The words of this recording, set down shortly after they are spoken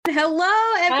Hello,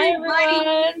 Hi, everyone.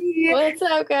 everybody. What's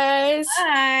up, guys?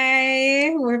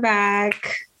 Hi, we're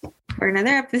back for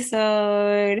another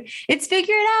episode. It's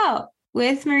Figure It Out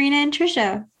with Marina and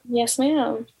Trisha. Yes,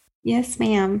 ma'am. Yes,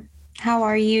 ma'am. How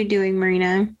are you doing,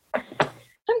 Marina?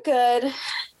 I'm good.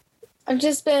 I've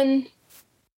just been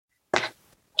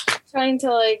trying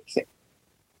to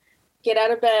get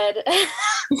out of bed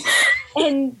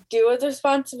and do with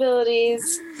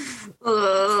responsibilities.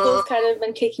 School's kind of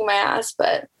been kicking my ass,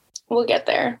 but we'll get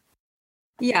there.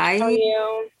 Yeah, How are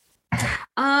you?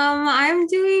 I'm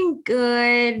doing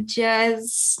good.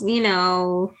 Just,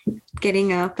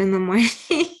 getting up in the morning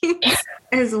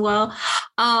as well.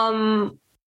 I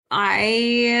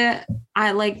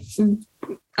like,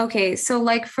 okay, so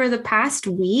like for the past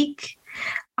week,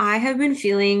 I have been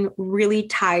feeling really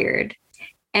tired.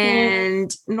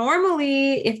 And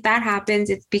normally, if that happens,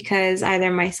 it's because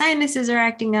either my sinuses are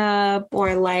acting up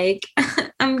or like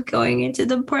I'm going into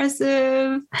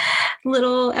depressive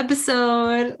little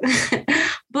episode.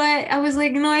 But I was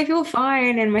like, no, I feel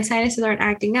fine and my sinuses aren't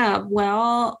acting up.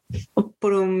 Well,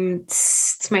 boom,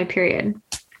 it's my period.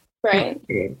 Right.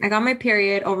 I got my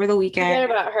period over the weekend. Forget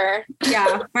about her.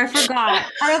 Yeah, I forgot.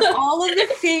 Out of all of the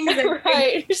things that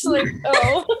right. Just like, out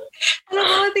of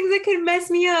all the things that could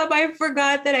mess me up, I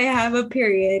forgot that I have a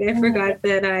period. I forgot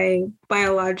that I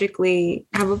biologically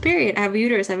have a period. I have a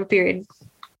uterus, I have a period.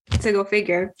 So go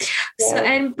figure.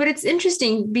 Yeah. But it's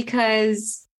interesting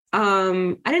because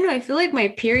I don't know, I feel like my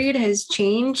period has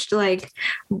changed. Like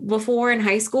before in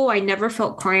high school, I never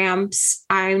felt cramps.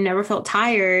 I never felt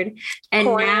tired. And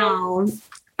now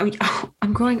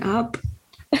I'm growing up.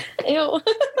 Ew. Ew.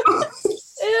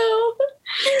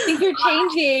 I think you're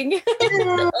changing.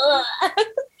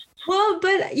 Well,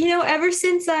 but ever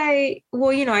since I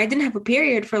didn't have a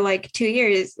period for like 2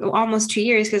 years, almost 2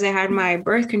 years, because I had my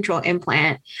birth control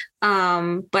implant.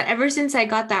 But ever since I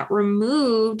got that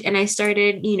removed and I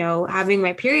started, having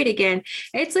my period again,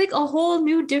 it's like a whole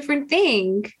new different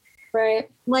thing. Right.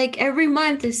 Like every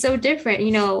month is so different.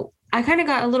 I kind of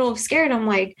got a little scared. I'm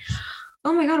like,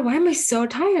 oh my God, why am I so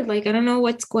tired? Like, I don't know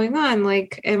what's going on.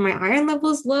 Like, are my iron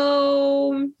levels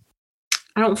low?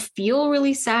 I don't feel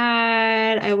really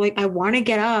sad. I want to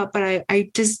get up, but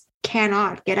I just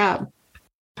cannot get up.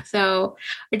 So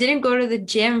I didn't go to the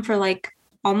gym for like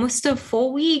almost a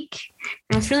full week.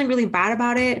 And I was feeling really bad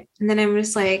about it. And then I'm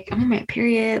just like, I'm on my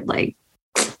period, like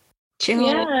chill,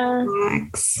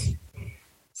 relax.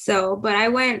 So, but I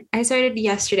started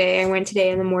yesterday. I went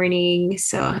today in the morning.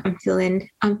 So I'm feeling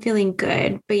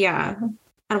good. But yeah,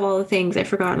 out of all the things I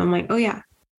forgot, I'm like, oh yeah,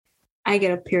 I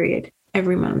get a period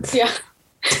every month. Yeah.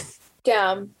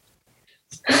 Damn.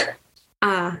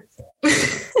 All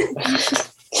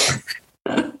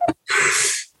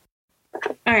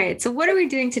right. So what are we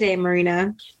doing today,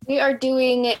 Marina? We are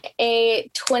doing a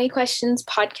 20 questions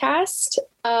podcast.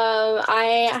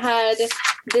 I found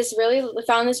this really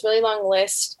long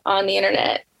list on the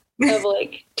internet of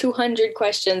like 200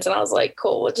 questions. And I was like,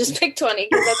 cool, we'll just pick 20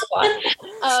 because that's a lot.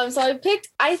 So I picked,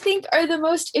 I think are the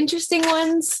most interesting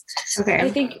ones. Okay. I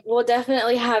think we'll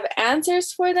definitely have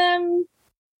answers for them.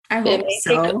 I hope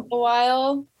so. Take a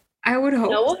while. I would hope.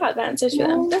 No, we'll have answers for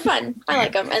them. They're fun. I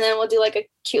like them. And then we'll do like a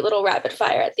cute little rapid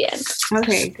fire at the end.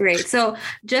 Okay, great. So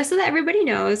just so that everybody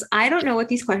knows, I don't know what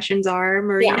these questions are.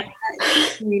 Marina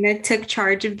took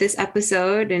charge of this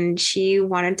episode and she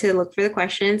wanted to look for the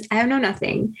questions. I know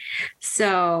nothing.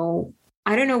 So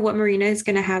I don't know what Marina is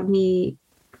going to have me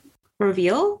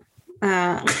reveal.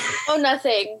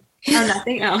 Nothing. Oh,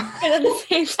 nothing. Oh. And at the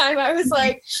same time, I was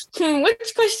like,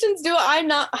 which questions do I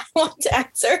not want to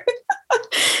answer?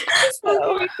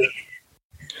 But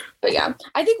yeah,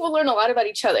 I think we'll learn a lot about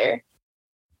each other.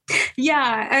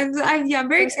 Yeah, I'm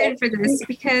very excited for this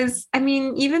because, I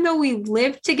mean, even though we've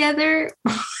lived together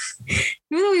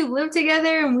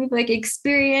and we've like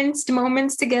experienced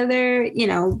moments together,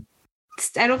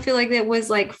 I don't feel like it was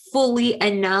like fully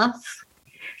enough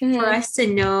for us to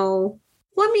know.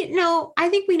 Well, I mean, no, I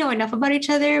think we know enough about each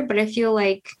other, but I feel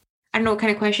like, I don't know what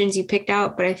kind of questions you picked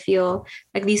out, but I feel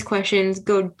like these questions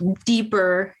go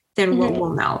deeper than what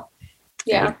we'll know.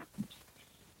 Yeah.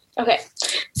 Okay.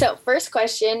 So first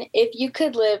question, if you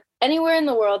could live anywhere in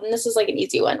the world, and this is like an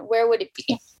easy one, where would it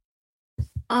be?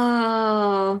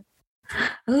 Oh,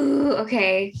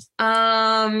 okay.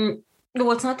 Well,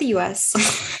 it's not the US.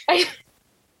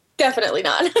 Definitely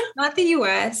not. Not the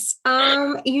US.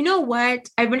 You know what?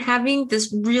 I've been having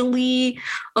this really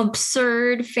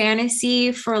absurd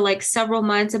fantasy for like several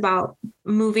months about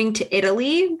moving to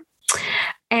Italy.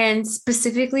 And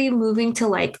specifically moving to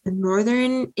like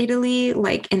northern Italy,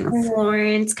 like in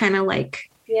Florence, kind of like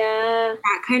Yeah.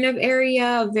 that kind of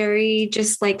area, very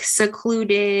just like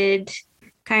secluded,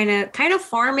 kind of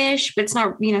farmish, but it's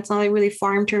not, it's not like really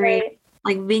farm terrain, Right.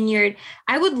 like vineyard.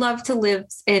 I would love to live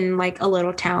in like a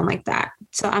little town like that.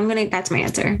 So that's my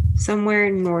answer. Somewhere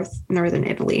northern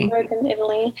Italy. Northern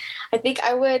Italy. I think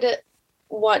I would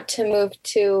want to move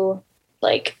to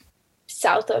like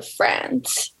south of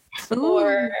France. Ooh.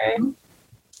 Or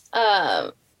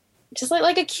just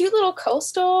like a cute little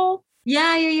coastal.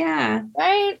 Yeah.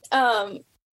 Right?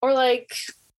 Or like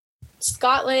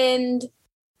Scotland,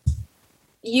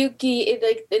 UK,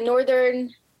 like the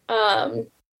northern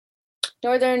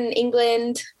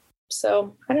England.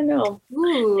 So I don't know.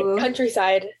 Ooh. Like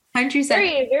countryside.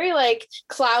 Very, very like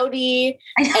cloudy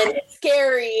and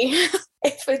scary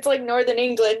if it's like northern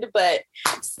England, but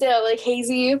still like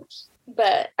hazy.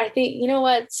 But I think, you know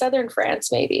what? Southern France,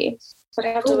 maybe. But I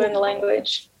have to learn the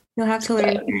language. You'll have to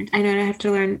learn. I know. I'd have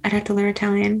to learn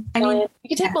Italian. I mean, you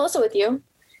can take Melissa with you.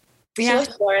 Yeah. She lives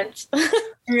in Florence.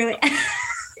 Really?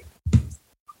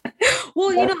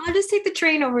 Well, I'll just take the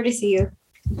train over to see you.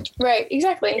 Right.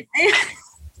 Exactly.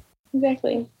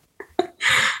 Exactly.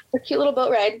 A cute little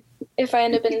boat ride. If I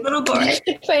end up in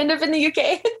if I end up in the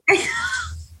UK.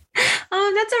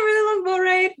 Oh, that's a really long boat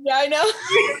ride. Yeah, I know.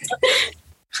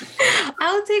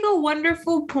 I'll take a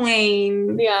wonderful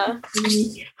plane. Yeah.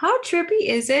 How trippy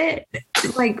is it?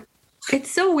 Like,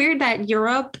 it's so weird that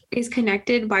Europe is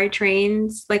connected by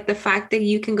trains. Like the fact that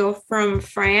you can go from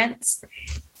France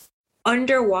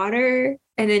underwater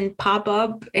and then pop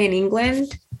up in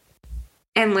England.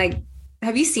 And like,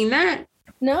 have you seen that?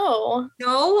 No.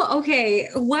 Okay.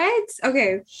 What?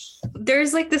 Okay.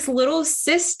 There's like this little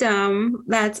system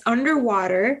that's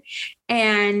underwater,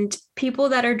 and people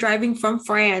that are driving from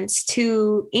France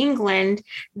to England,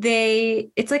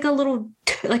 it's like a little,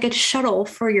 like a shuttle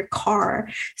for your car.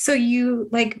 So you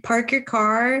like park your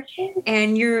car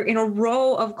and you're in a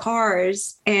row of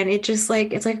cars, and it just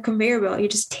like, it's like a conveyor belt. It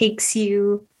just takes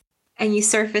you and you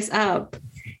surface up.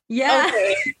 Yeah.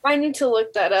 Okay. I need to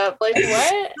look that up. Like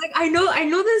what? Like I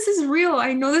know this is real.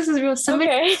 Somebody,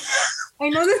 okay. I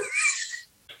know this.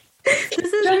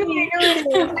 This is real. I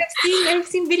know. I've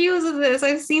seen videos of this.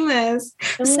 I've seen this.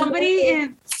 Somebody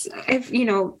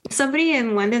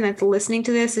in London that's listening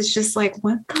to this is just like,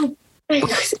 what the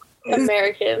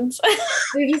Americans.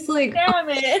 They're just like, damn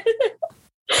it.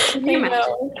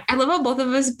 I love how both of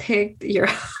us picked Europe.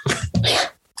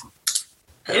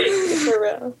 For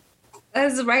real.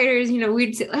 As writers,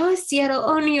 we'd say, oh, Seattle,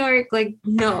 oh, New York. Like,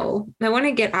 no, I want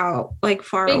to get out, like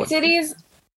far big away. Cities.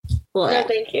 What? No,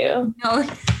 thank you. No,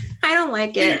 I don't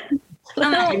like it.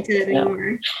 I'm not into it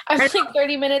anymore. I'm like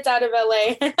 30 minutes out of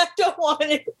LA. I don't want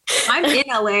it. I'm in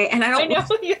LA and I don't. I know.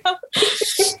 Yeah.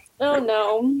 Oh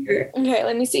no. Okay,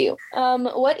 let me see.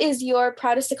 What is your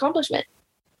proudest accomplishment?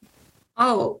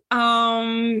 Oh,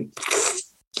 I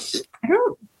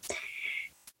don't.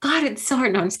 God, it's so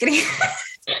hard. No, I'm just kidding.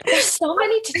 There's so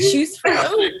many to choose from. I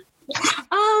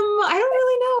don't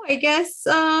really know. I guess.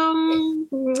 I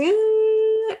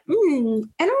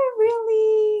don't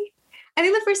really. I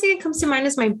think the first thing that comes to mind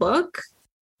is my book.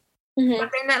 Mm-hmm. But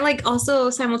then that like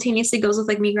also simultaneously goes with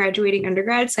like me graduating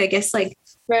undergrad. So I guess like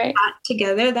right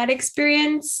together, that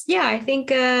experience. Yeah, I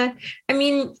think. I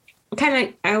mean,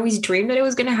 I always dreamed that it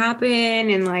was going to happen,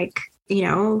 and like.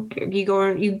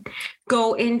 You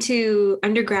go into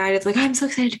undergrad, it's like, I'm so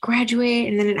excited to graduate.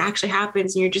 And then it actually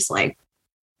happens and you're just like,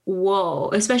 whoa,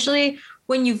 especially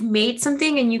when you've made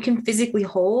something and you can physically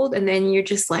hold. And then you're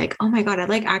just like, oh my God, I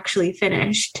like actually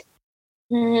finished.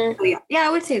 Mm-hmm. So yeah, I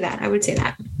would say that.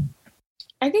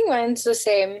 I think mine's the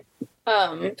same.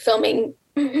 Filming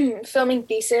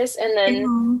thesis. And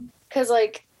then because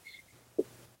like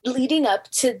leading up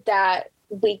to that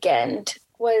weekend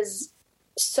was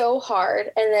so hard,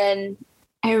 and then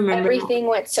I remember everything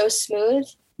went so smooth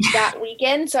that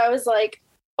weekend. So I was like,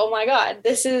 oh my God,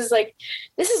 this is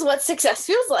what success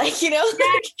feels like,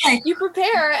 like, you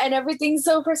prepare and everything's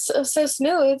so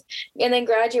smooth, and then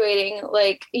graduating,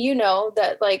 like,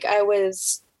 that like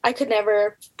I could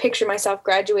never picture myself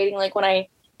graduating. Like when I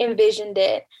envisioned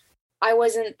it, I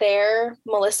wasn't there.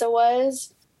 Melissa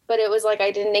was, but it was like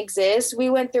I didn't exist. We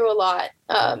went through a lot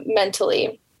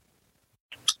mentally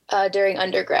during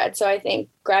undergrad. So I think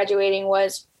graduating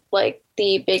was like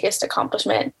the biggest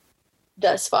accomplishment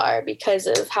thus far because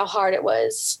of how hard it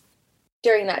was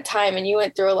during that time. And you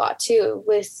went through a lot too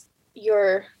with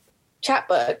your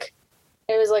chapbook.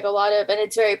 It was like a lot of, and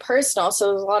it's very personal. So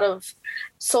it was a lot of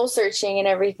soul searching and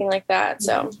everything like that.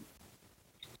 So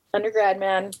undergrad,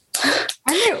 man.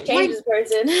 I mean, like, Changes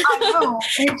person. I know.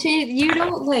 It changed. You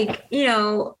don't like,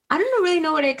 I don't really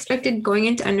know what I expected going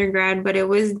into undergrad, but it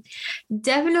was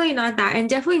definitely not that, and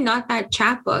definitely not that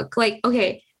chapbook. Like,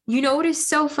 okay, you know what is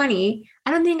so funny?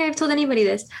 I don't think I've told anybody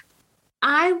this.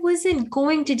 I wasn't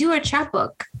going to do a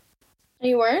chapbook.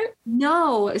 You weren't?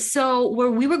 No. So where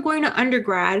we were going to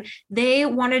undergrad, they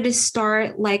wanted to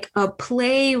start like a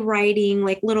playwriting,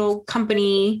 like little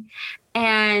company.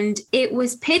 And it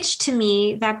was pitched to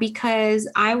me that because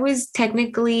I was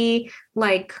technically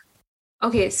like,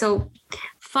 okay, so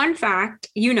fun fact,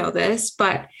 you know this,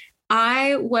 but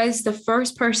I was the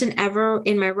first person ever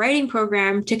in my writing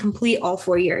program to complete all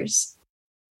 4 years.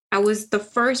 I was the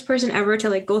first person ever to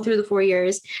like go through the 4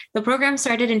 years. The program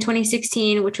started in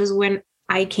 2016, which was when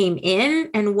I came in,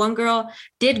 and one girl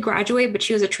did graduate, but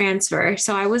she was a transfer.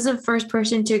 So I was the first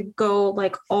person to go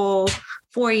like all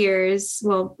 4 years.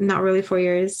 Well, not really 4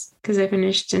 years because I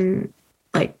finished in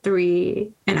like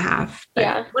 3.5.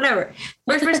 Yeah. Whatever.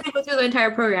 First person to go through the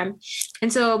entire program.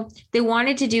 And so they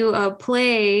wanted to do a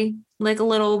play, like a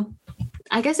little,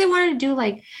 I guess they wanted to do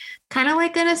like kind of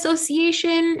like an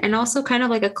association and also kind of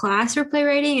like a class for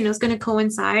playwriting, and it was going to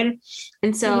coincide.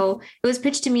 And so it was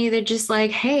pitched to me that just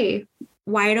like, hey,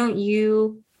 why don't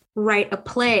you write a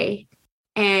play,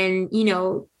 and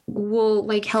we'll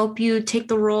like help you take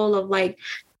the role of like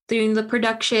doing the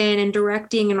production and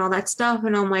directing and all that stuff.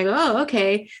 And I'm like, oh,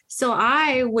 okay. So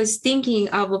I was thinking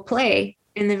of a play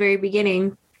in the very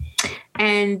beginning,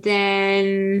 and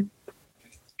then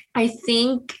I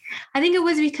think it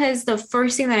was because the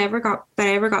first thing that I ever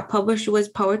got published was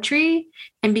poetry.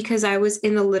 And because I was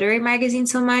in the literary magazine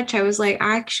so much, I was like,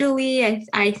 actually,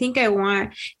 I think I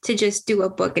want to just do a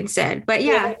book instead. But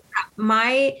yeah,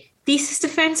 my thesis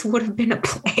defense would have been a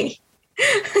play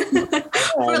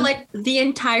for like the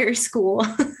entire school.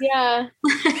 Yeah.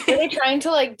 Were they trying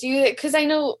to like do it? Because I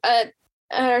know at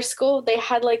our school, they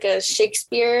had like a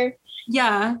Shakespeare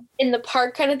in the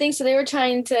park kind of thing. So they were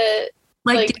trying to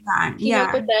like do that. Team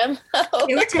up with them.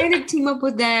 They were trying to team up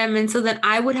with them, and so then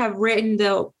I would have written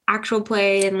the actual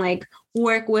play and like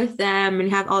work with them and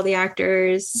have all the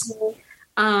actors.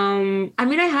 Mm-hmm. I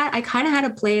mean, I kind of had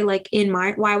a play like in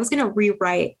mind. Well, I was gonna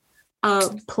rewrite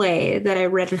a play that I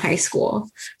read in high school.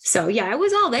 So yeah, it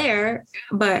was all there.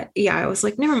 But yeah, I was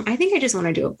like, I think I just want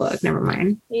to do a book. Never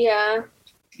mind. Yeah.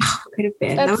 Could have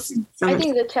been. I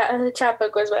think the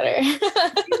chapbook was better. It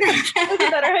was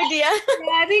a better idea.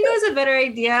 Yeah, I think it was a better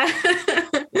idea.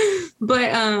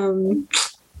 But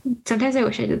sometimes I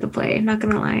wish I did the play. I'm not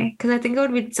gonna lie, because I think it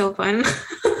would be so fun.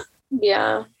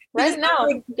 Yeah. Right now,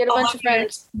 get a bunch of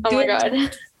friends. Oh my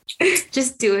god.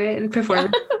 Just do it and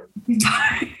perform.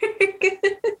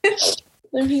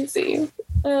 Let me see.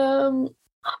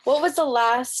 What was the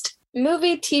last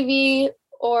movie, TV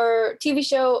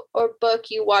show or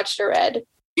book you watched or read?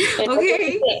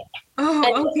 Okay.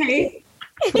 Oh, okay.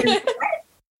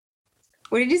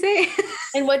 What did you say?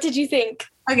 And what did you think?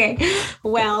 Okay.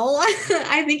 Well,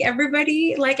 I think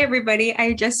like everybody,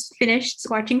 I just finished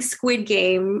watching Squid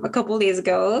Game a couple days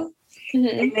ago.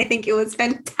 Mm-hmm. And I think it was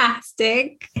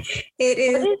fantastic. It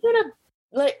is. What is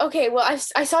it okay, well,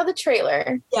 I saw the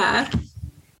trailer. Yeah.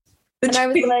 And I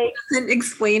was like, doesn't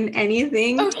explain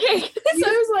anything. Okay. So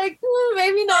I was like,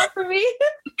 maybe not for me.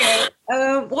 Okay.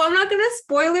 Well, I'm not going to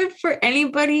spoil it for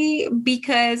anybody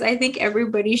because I think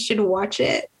everybody should watch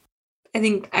it. I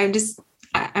think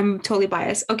I'm totally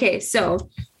biased. Okay. So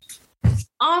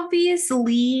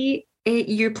obviously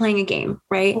you're playing a game,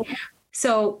 right? Okay.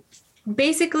 So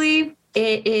basically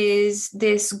it is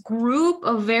this group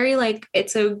of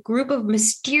it's a group of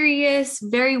mysterious,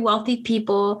 very wealthy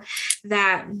people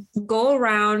that go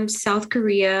around South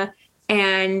Korea,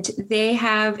 and they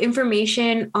have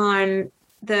information on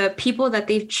the people that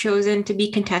they've chosen to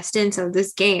be contestants of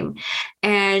this game.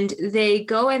 And they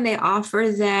go and they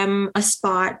offer them a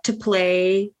spot to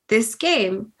play this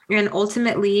game. And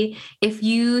ultimately, if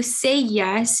you say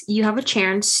yes, you have a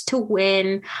chance to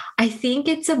win. I think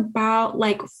it's about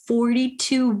like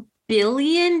 $42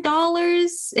 billion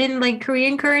in like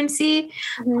Korean currency.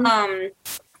 Mm-hmm.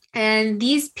 And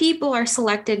these people are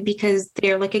selected because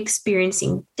they're like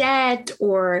experiencing debt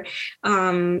or,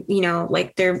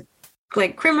 like they're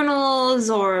like criminals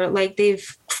or like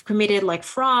they've committed like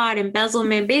fraud,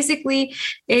 embezzlement. Basically,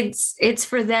 it's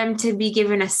for them to be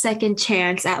given a second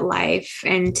chance at life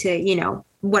and to,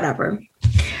 whatever.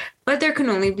 But there can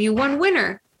only be one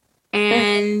winner.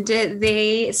 And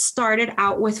they started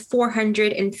out with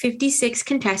 456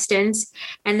 contestants.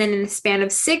 And then in the span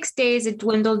of 6 days, it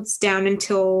dwindles down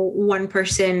until one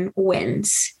person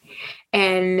wins.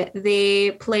 And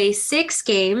they play 6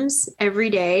 games every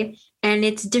day. and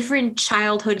it's different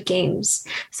childhood games.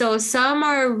 So some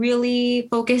are really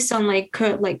focused on like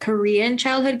Korean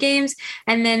childhood games,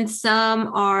 and then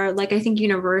some are like I think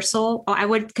Universal. I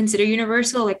would consider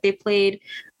Universal. Like they played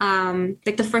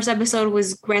like the first episode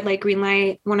was Red Light, Green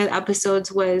Light. One of the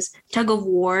episodes was Tug of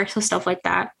War, so stuff like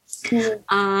that.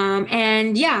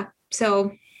 And yeah,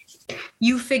 so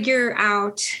you figure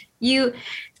out you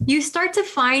start to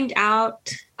find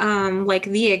out like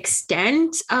the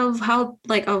extent of how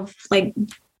like how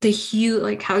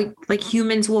like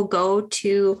humans will go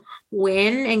to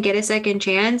win and get a second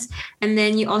chance, and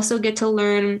then you also get to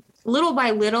learn little by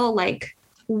little like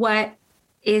what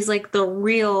is like the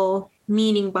real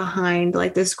meaning behind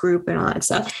like this group and all that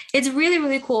stuff. It's really,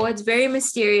 really cool. It's very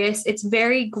mysterious. It's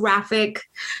very graphic.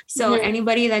 So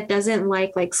anybody that doesn't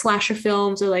like slasher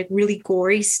films or like really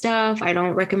gory stuff, I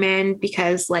don't recommend,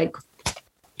 because like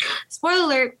spoiler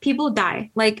alert, people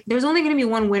die. Like there's only going to be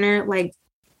one winner. Like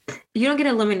you don't get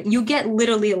eliminated. You get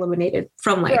literally eliminated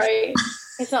from life. Right.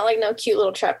 It's not like no cute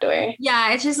little trapdoor.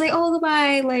 Yeah, it's just like, oh,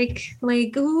 goodbye. Like,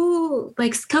 ooh,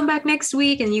 like come back next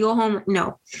week and you go home.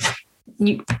 No.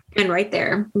 You and right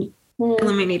there,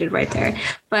 eliminated right there.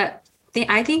 But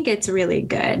I think it's really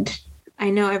good. I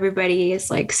know everybody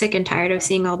is like sick and tired of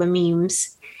seeing all the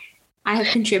memes. I have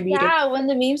contributed. Yeah, when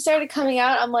the memes started coming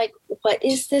out, I'm like, what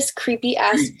is this creepy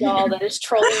ass doll that is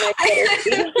trolling my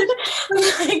Twitter?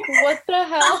 Like, what the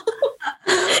hell?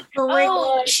 Oh my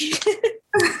gosh.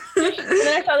 And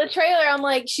then I saw the trailer. I'm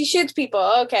like, she shoots people.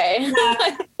 Okay.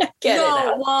 Get it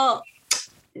now. Well,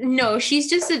 no, she's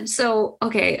just so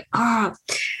okay. I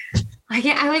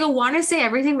want to say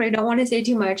everything, but I don't want to say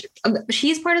too much.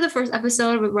 She's part of the first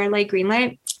episode with Red Light, Green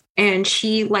Light, and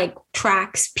she like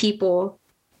tracks people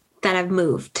that have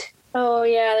moved. Oh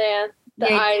yeah.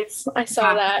 The eyes. I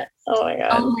saw that. Oh my god.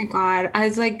 Oh my god. I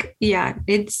was like, yeah,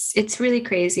 it's really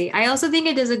crazy. I also think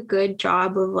it does a good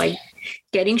job of like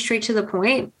getting straight to the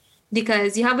point,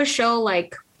 because you have a show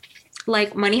like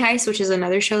Money Heist, which is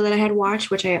another show that I had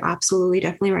watched, which I absolutely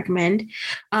definitely recommend.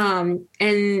 And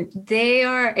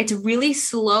it's really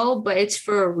slow, but it's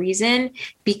for a reason,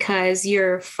 because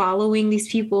you're following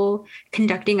these people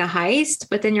conducting a heist,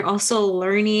 but then you're also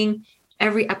learning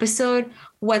every episode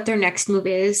what their next move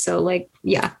is. So like,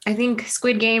 yeah, I think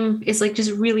Squid Game is like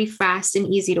just really fast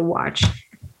and easy to watch.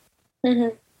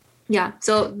 Yeah.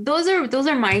 So those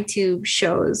are my two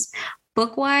shows.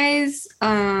 Book wise,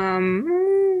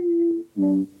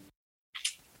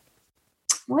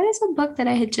 what is a book that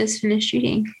I had just finished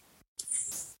reading?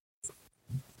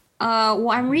 Well,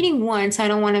 I'm reading one, so I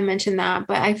don't want to mention that,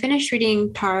 but I finished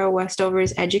reading Tara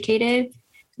Westover's Educated,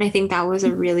 and I think that was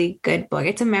a really good book.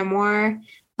 It's a memoir.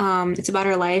 It's about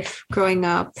her life growing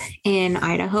up in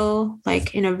Idaho,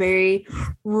 like in a very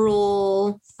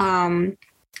rural,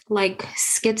 like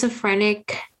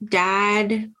schizophrenic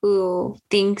dad who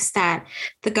thinks that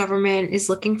the government is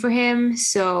looking for him.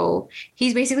 So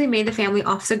he's basically made the family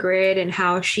off the grid, and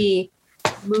how she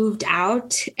moved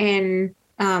out, and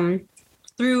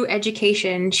through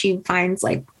education, she finds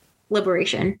like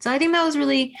liberation. So I think it was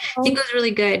really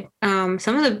good.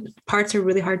 Some of the parts are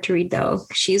really hard to read though.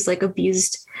 She's like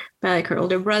abused by like her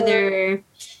older brother,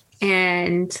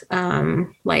 and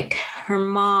like her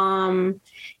mom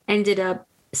ended up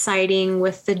siding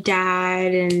with the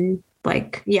dad, and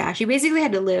like, yeah, she basically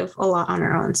had to live a lot on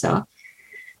her own. So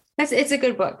it's a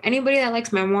good book. Anybody that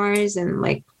likes memoirs and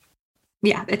like,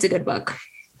 yeah, it's a good book.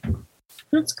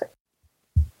 That's great.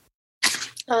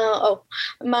 I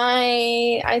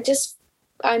just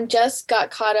got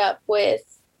caught up with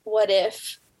What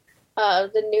If,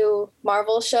 the new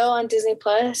Marvel show on Disney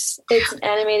Plus. It's an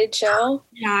animated show.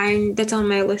 Yeah, that's on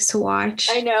my list to watch.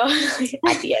 I know.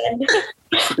 At the end,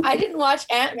 I didn't watch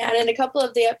Ant-Man, and a couple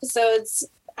of the episodes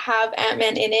have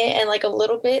Ant-Man in it, and like a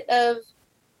little bit of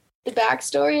the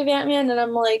backstory of Ant-Man, and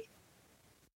I'm like,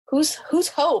 who's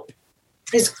Hope?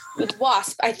 Is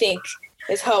Wasp, I think.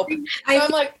 Is Hope. So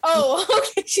I'm like, oh,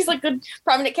 okay. She's like a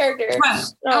prominent character.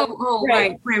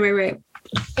 Right. Right.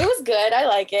 It was good. I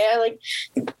like it.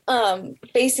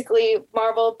 Basically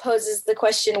Marvel poses the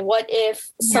question, what if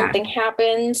something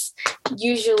happens?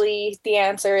 Usually the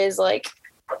answer is like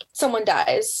someone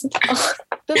dies.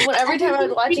 Every time I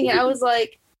was watching it, I was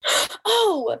like,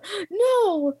 oh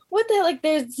no, what the, like,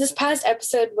 there's this past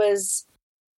episode was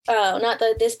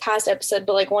this past episode,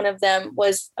 but like one of them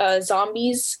was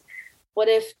zombies. What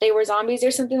if they were zombies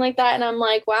or something like that? And I'm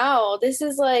like, wow, I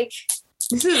told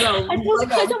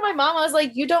my mom, I was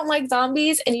like, you don't like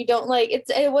zombies, and you don't like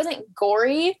it wasn't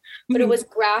gory, but it was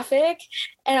graphic.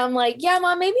 And I'm like, yeah,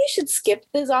 Mom, maybe you should skip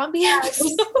the zombie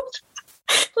episode.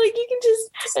 Like, you can just,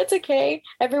 it's okay.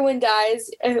 Everyone dies.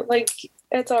 Like,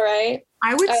 It's all right.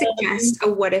 I would suggest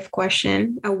a what if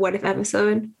question, a what if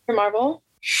episode. For Marvel?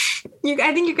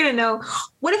 I think you're going to know.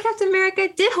 What if Captain America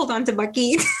did hold on to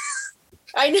Bucky?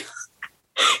 I know.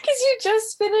 Because you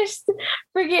just finished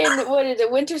friggin', what is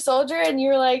it, Winter Soldier? And you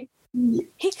were like,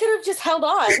 he could have just held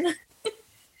on.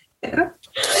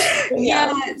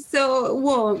 Yeah. So,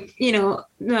 well,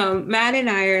 Matt and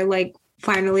I are like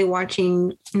finally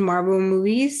watching Marvel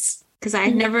movies because I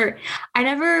never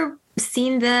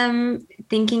seen them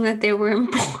thinking that they were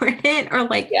important or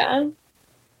like a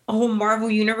whole Marvel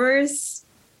universe.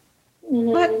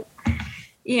 Mm-hmm. But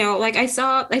like I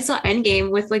saw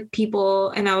Endgame with like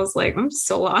people and I was like, I'm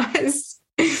so lost.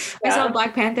 I saw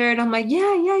Black Panther and I'm like,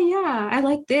 yeah, I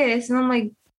like this. And I'm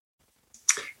like,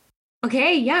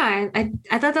 okay, yeah.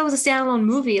 I thought that was a standalone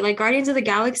movie. Like Guardians of the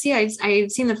Galaxy,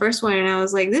 I've seen the first one and I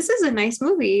was like, this is a nice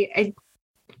movie. I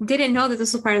didn't know that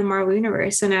this was part of the Marvel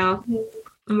universe. So now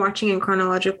I'm watching in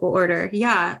chronological order.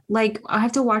 Yeah, like I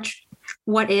have to watch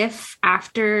What If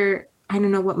after I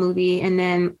don't know what movie, and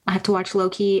then I have to watch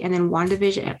Loki and then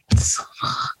WandaVision.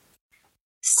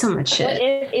 So much shit. What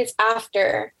If is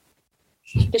after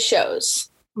the shows.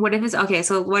 What If is okay.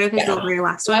 So What If is the very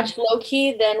last one. Watch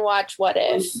Loki, then watch What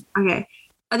If. Okay,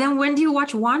 and then when do you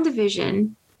watch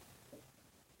WandaVision?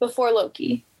 Before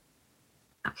Loki.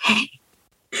 Okay.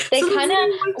 They so kind of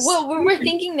what we're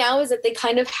thinking now is that they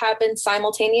kind of happen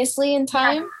simultaneously in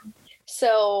time. Yeah.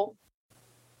 So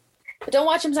don't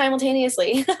watch them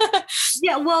simultaneously.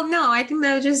 Yeah, well, no, I think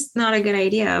that was just not a good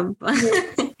idea.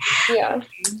 Yeah.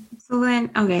 So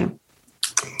then, okay,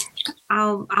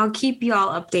 I'll keep you all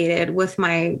updated with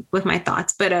my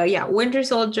thoughts. But yeah, Winter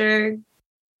Soldier,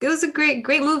 it was a great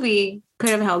movie.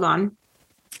 Could have held on.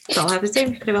 That's all I have to say.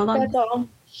 Could have held on.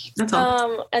 That's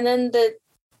all. And then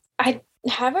I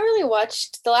haven't really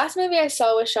watched. The last movie I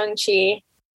saw was Shang-Chi,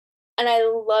 and I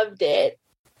loved it.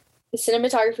 The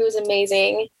cinematography was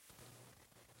amazing.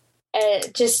 And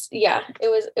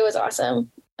it was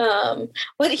awesome.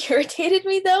 What irritated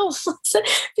me though was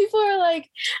people are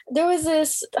like, there was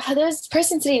this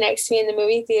person sitting next to me in the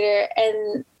movie theater,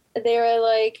 and they were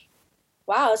like,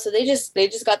 "Wow, so they just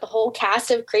got the whole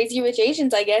cast of Crazy Rich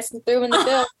Asians, I guess, and threw them in the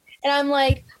film." And I'm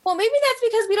like, well, maybe that's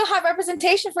because we don't have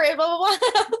representation for it, blah, blah, blah.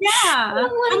 Yeah.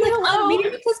 I'm like,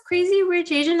 maybe because Crazy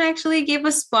Rich Asian actually gave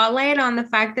a spotlight on the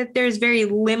fact that there's very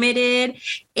limited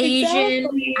Asian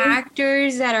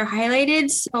actors that are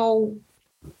highlighted. So.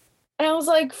 And I was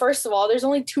like, first of all, there's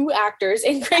only 2 actors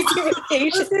in Crazy Rich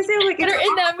Asians that are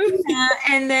in that movie.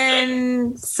 And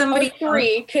then somebody.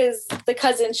 3, because the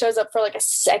cousin shows up for like a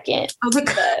second. I was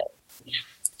like,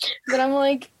 but I'm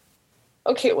like,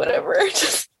 okay, whatever.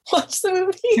 Just watch the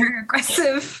movie. You're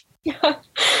aggressive. Yeah.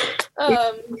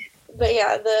 But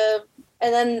yeah,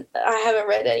 and then I haven't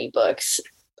read any books.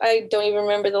 I don't even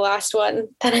remember the last one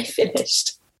that I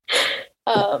finished.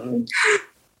 But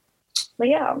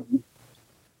yeah.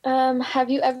 Have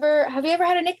you ever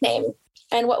had a nickname,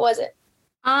 and what was it?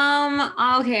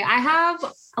 Okay. I have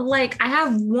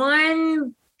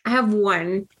one.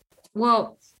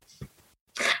 Well,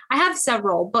 I have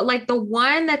several, but like the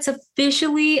one that's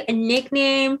officially a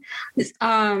nickname,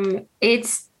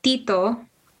 it's Tito,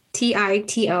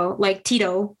 Tito, like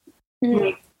Tito,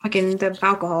 like fucking the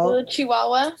alcohol. The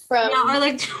Chihuahua from or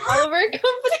like Oliver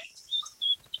Company.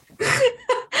 I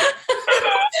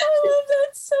love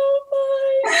that so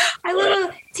much. I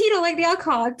love Tito, like the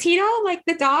alcohol. Tito, like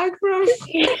the dog from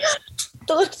the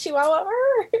little Chihuahua.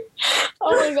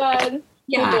 Oh my god!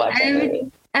 Yeah,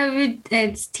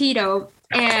 it's Tito.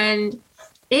 And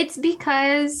it's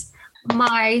because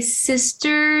my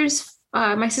sister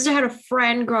had a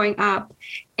friend growing up,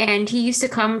 and he used to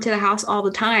come to the house all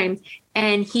the time,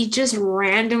 and he just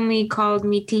randomly called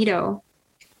me Tito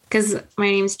because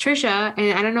my name's Trisha,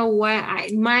 and I don't know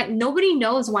nobody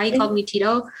knows why he called me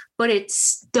Tito, but it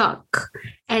stuck.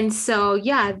 And so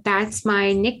yeah, that's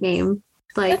my nickname.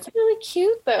 Like, that's really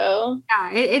cute though.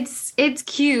 Yeah, it's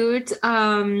cute.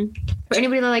 For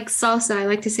anybody that likes salsa, I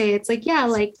like to say it's like, yeah,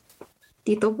 like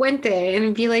Tito Puente,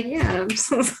 and be like, yeah.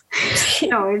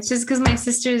 No, it's just because my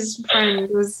sister's friend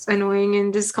was annoying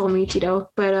and just called me Tito.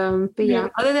 But yeah,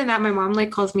 other than that, my mom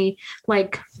like calls me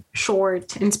like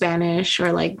short in Spanish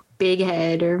or like big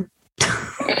head or.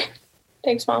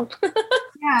 Thanks, Mom.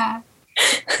 Yeah.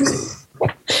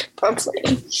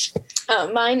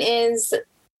 Mine is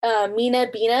Mina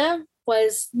Bina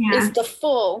is the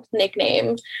full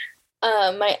nickname.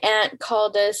 My aunt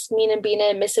called us Mina Bina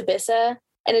and Miss Abyssa,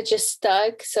 and it just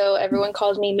stuck. So everyone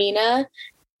calls me Mina.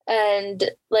 And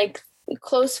like when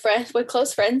close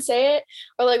friends say it,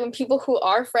 or like when people who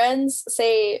are friends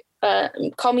say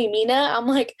call me Mina, I'm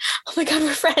like, oh my God,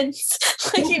 we're friends.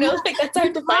 Like, you know, like that's our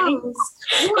defining.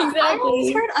 Well, I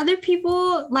always heard other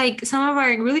people, like some of our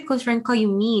really close friends, call you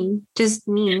Mean, just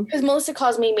Mean. Because Melissa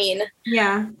calls me Mean.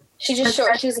 Yeah. She just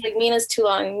short. She was like, Mina's too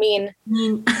long. Mean.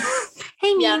 Mean.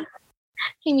 Hey, Mean. Yeah.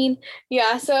 Hey, Mean.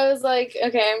 Yeah. So I was like,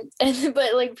 okay. And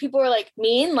but like people were like,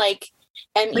 Mean, like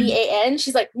MEAN.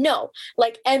 She's like, no,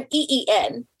 like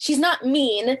MEEN. She's not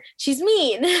mean. She's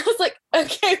mean. I was like,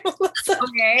 okay, Melissa.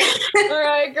 Okay. All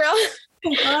right, girl.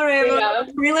 All right. Well,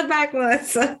 reel it back,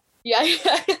 Melissa. Yeah.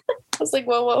 I was like,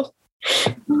 whoa.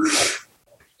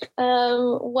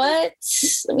 What?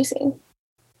 Let me see.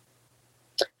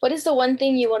 What is the one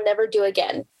thing you will never do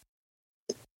again?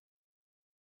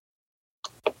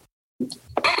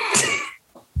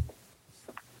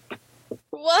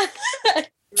 What?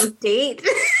 Date.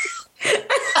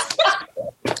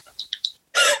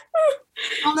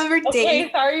 I'll never date.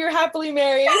 Okay, sorry, you're happily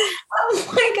married. Oh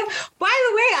my God. By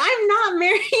the way, I'm not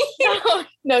married.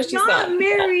 No, she's not.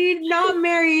 Not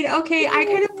married. Okay, I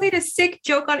kind of played a sick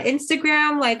joke on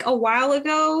Instagram like a while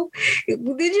ago. Did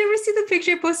you ever see the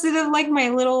picture I posted of like my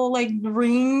little like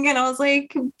ring? And I was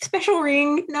like, special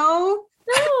ring? No.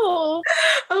 No.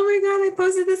 Oh my God, I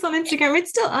posted this on Instagram.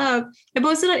 It's still up. I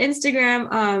posted on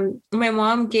Instagram. My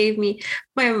mom gave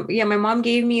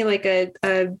me like a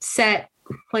set,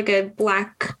 like a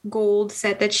black gold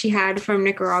set that she had from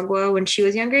Nicaragua when she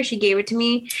was younger. She gave it to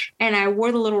me and I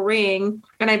wore the little ring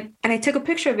and I took a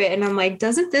picture of it and I'm like,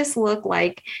 doesn't this look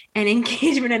like an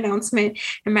engagement announcement?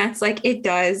 And Matt's like, it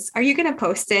does. Are you gonna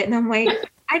post it? And I'm like,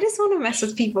 I just want to mess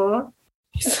with people.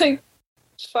 He's like,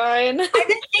 fine. I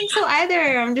didn't think so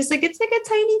either. I'm just like, it's like a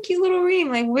tiny cute little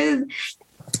ring, like with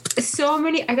so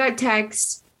many. I got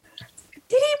texts.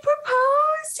 Did he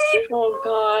propose? Oh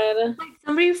God. Like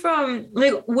somebody from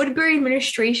like Woodbury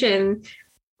administration.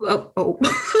 Oh.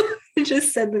 I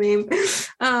just said the name.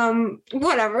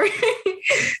 Whatever.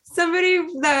 Somebody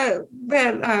that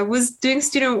was doing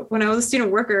when I was a student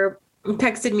worker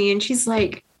texted me and she's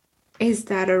like, is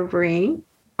that a ring?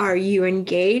 Are you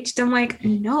engaged? I'm like,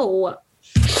 no,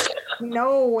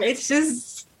 it's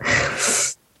just,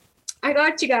 I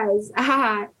got you guys.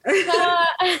 Yeah,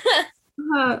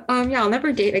 I'll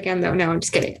never date again though. No, I'm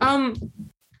just kidding. What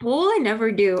will I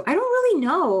never do? I don't really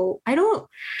know.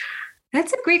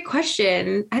 That's a great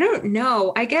question. I don't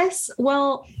know. I guess,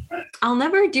 well, I'll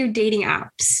never do dating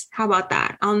apps. How about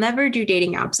that? I'll never do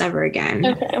dating apps ever again.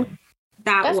 Okay.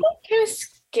 That's kind of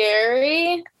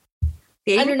scary.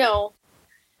 Dating? I don't know.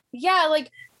 Yeah, like,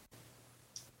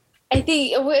 I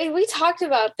think we talked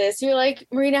about this. You're like,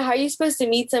 Marina, how are you supposed to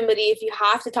meet somebody if you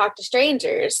have to talk to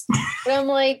strangers? But I'm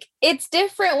like, it's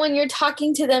different when you're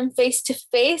talking to them face to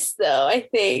face, though, I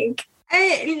think.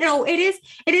 No, it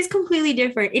is completely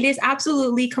different. It is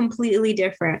absolutely completely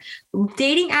different.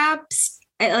 Dating apps,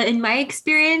 in my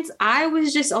experience, I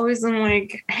was just always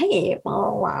like, hey,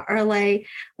 blah, blah, blah, or like,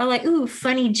 ooh,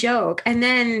 funny joke. And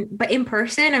then, but in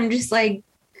person, I'm just like,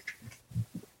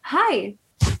 hi.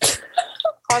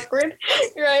 Awkward,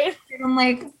 right? And I'm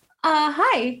like,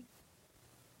 hi.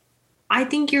 I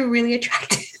think you're really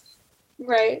attractive.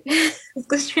 Right. Let's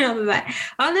go straight on to that.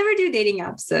 I'll never do dating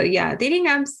apps. So yeah, dating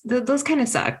apps, those kind of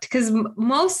sucked because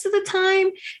most of the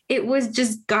time it was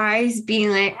just guys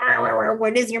being like,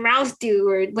 what does your mouth do?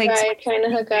 Or like trying to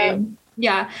hook up.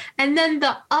 Yeah. And then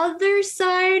the other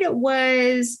side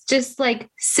was just like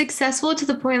successful to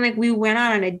the point like we went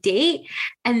out on a date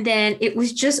and then it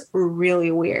was just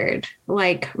really weird.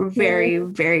 Like very,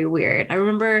 very weird. I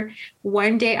remember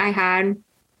one day I had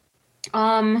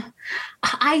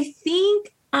I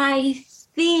think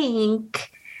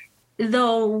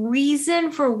the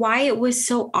reason for why it was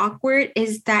so awkward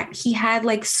is that he had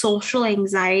like social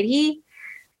anxiety.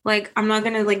 Like, I'm not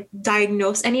going to like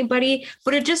diagnose anybody,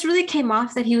 but it just really came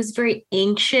off that he was very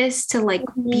anxious to like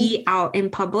be out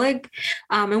in public.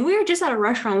 And we were just at a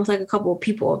restaurant with like a couple of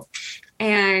people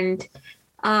and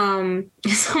some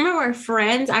of our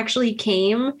friends actually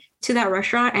came to that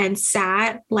restaurant and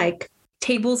sat like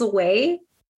tables away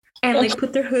and like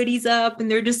put their hoodies up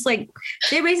and they're just like,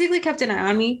 they basically kept an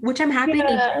eye on me, which I'm happy.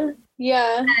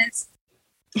 Yeah.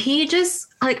 He just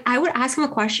like, I would ask him a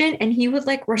question and he would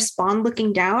like respond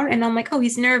looking down and I'm like, oh,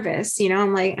 he's nervous. You know,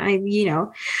 I'm like,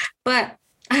 but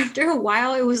after a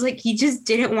while it was like, he just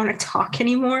didn't want to talk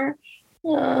anymore.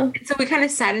 So we kind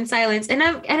of sat in silence. And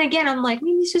again, I'm like,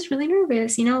 maybe he's just really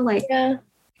nervous, you know, like,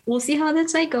 we'll see how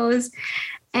this night goes.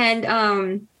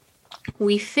 And,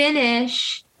 we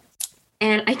finish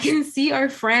and I can see our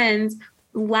friends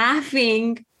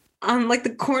laughing on like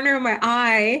the corner of my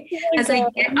eye as I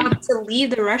get up to leave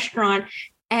the restaurant.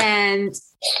 And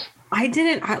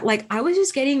I was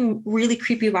just getting really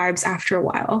creepy vibes after a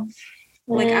while.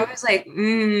 Like, I was like,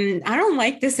 I don't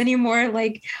like this anymore.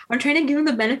 Like, I'm trying to give him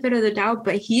the benefit of the doubt,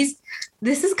 but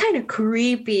this is kind of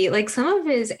creepy. Like, some of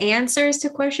his answers to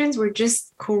questions were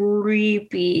just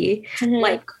creepy.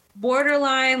 Like,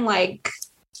 borderline, like,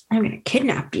 I'm going to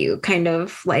kidnap you, kind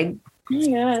of like,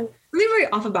 really very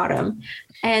off about him.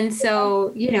 And so,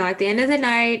 at the end of the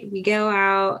night, we go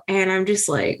out and I'm just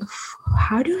like,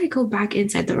 how do I go back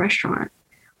inside the restaurant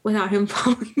without him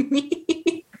following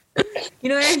me? You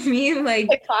know what I mean? Like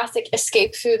the classic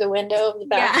escape through the window of the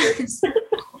bathroom. Yeah.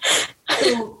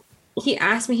 So he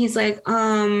asked me, he's like,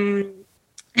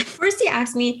 first he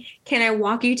asked me, can I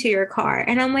walk you to your car?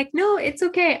 And I'm like, no, it's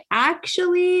okay.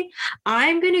 Actually,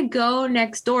 I'm going to go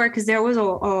next door because there was a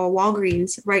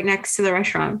Walgreens right next to the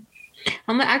restaurant.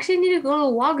 I'm like, actually, I need to go to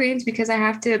Walgreens because I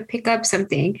have to pick up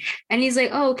something. And he's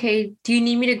like, oh, okay. Do you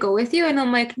need me to go with you? And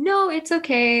I'm like, no, it's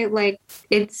okay. Like,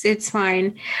 it's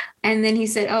fine. And then he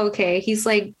said, oh, okay. He's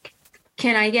like,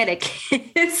 can I get a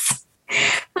kiss?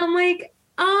 I'm like,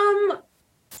 I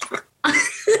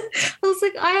was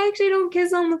like, I actually don't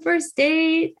kiss on the first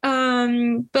date.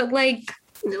 But like,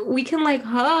 we can like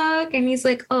hug. And he's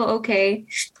like, oh, okay.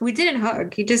 We didn't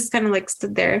hug. He just kind of like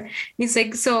stood there. He's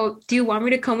like, so do you want me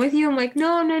to come with you? I'm like,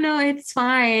 no, it's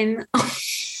fine. Okay.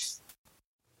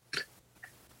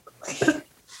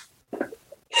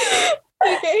 I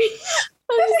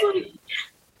was like,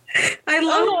 I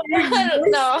love I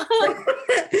don't know.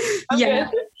 Yeah.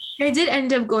 I did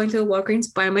end up going to the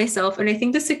Walgreens by myself. And I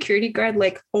think the security guard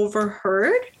like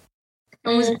overheard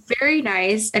and was very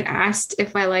nice and asked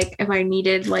if I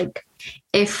needed like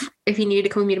if he needed to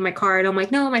come with me to my car. And I'm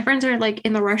like, no, my friends are like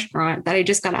in the restaurant that I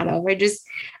just got out of. I just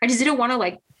didn't want to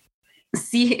like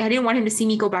I didn't want him to see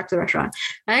me go back to the restaurant.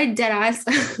 I dead ass.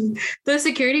 The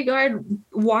security guard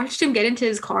watched him get into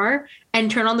his car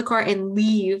and turn on the car and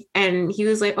leave. And he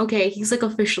was like, okay, he's like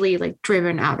officially like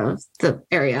driven out of the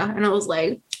area. And I was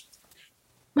like,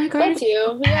 my God. That's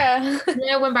you. Yeah. And then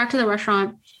I went back to the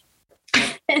restaurant.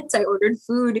 And so I ordered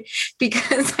food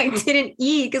because I didn't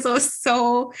eat because I was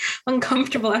so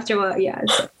uncomfortable after a while. Yeah.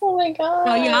 So, oh my God.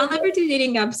 Oh yeah, I'll never do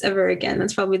dating apps ever again.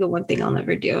 That's probably the one thing I'll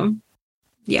never do.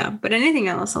 Yeah, but anything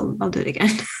else, I'll do it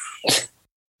again.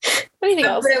 Anything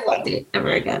else? But I won't do it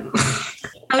ever again.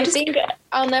 I think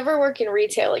I'll never work in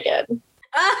retail again.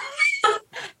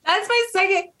 That's my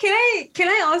second. Can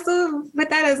I also put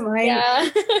that as mine? Yeah.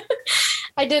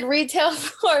 I did retail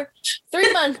for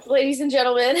 3 months, ladies and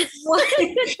gentlemen. It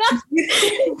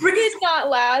did not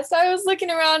last. I was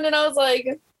looking around and I was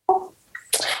like,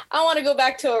 I want to go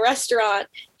back to a restaurant.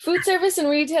 Food service and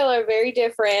retail are very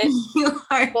different.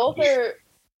 Both are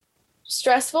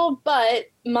stressful, but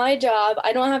my job,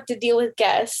 I don't have to deal with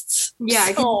guests. Yeah,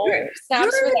 so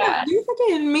snaps for that. You're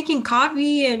fucking making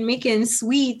coffee and making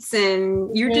sweets,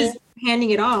 and you're just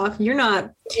handing it off. You're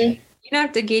not. You don't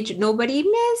have to gauge nobody.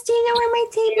 Miss, do you know where my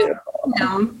table?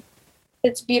 No.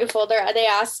 It's beautiful. They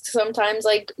ask sometimes,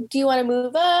 like, do you want to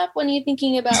move up? When are you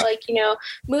thinking about, like,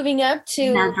 moving up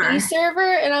to be server?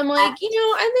 And I'm like, I think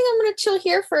I'm going to chill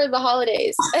here for the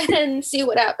holidays and see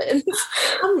what happens.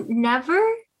 Never.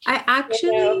 I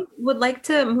actually would like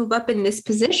to move up in this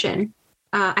position.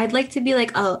 I'd like to be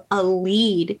like a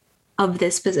lead of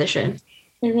this position.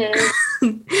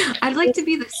 Mm-hmm. I'd like to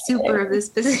be the super of this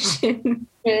position.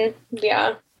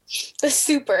 Yeah. The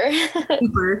super.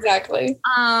 Exactly.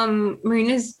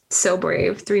 Marina's so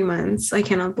brave. 3 months. I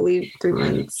cannot believe 3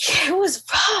 months. It was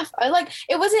rough.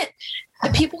 It wasn't, the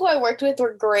people who I worked with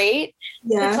were great.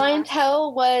 Yeah. The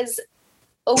clientele was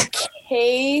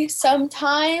okay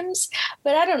sometimes,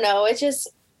 but I don't know. It's just,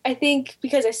 I think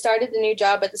because I started the new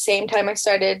job at the same time I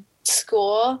started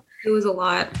school. It was a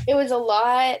lot.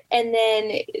 And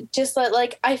then just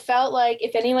like, I felt like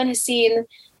if anyone has seen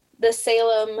the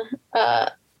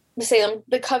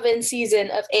Coven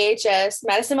season of AHS,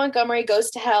 Madison Montgomery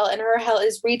goes to hell and her hell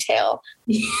is retail.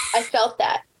 I felt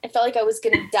that. I felt like I was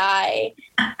going to die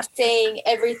saying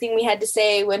everything we had to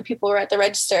say when people were at the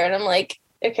register. And I'm like,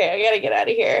 okay, I got to get out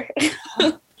of here.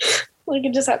 Like, I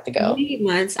just have to go. 8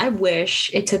 months. I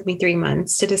wish it took me 3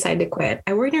 months to decide to quit.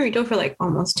 I worked in retail for like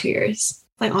almost 2 years,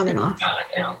 like on and off. Oh,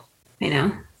 no. I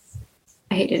know.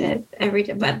 I hated it every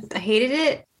day, but I hated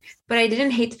it. But I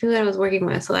didn't hate the people that I was working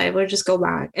with, so I would just go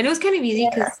back. And it was kind of easy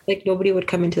because like nobody would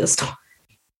come into the store.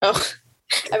 Oh,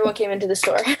 everyone came into the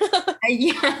store.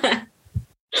 Yeah.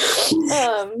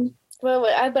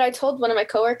 But I told one of my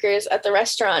coworkers at the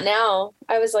restaurant now,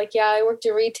 I was like, yeah, I worked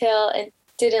in retail and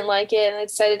didn't like it. And I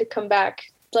decided to come back.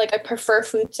 Like, I prefer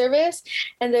food service.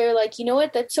 And they're like, you know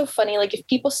what? That's so funny. Like, if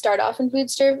people start off in food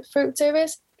service,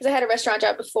 because I had a restaurant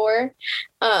job before,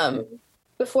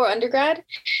 before undergrad.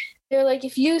 They're like,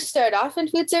 if you start off in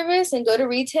food service and go to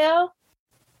retail,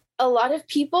 a lot of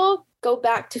people go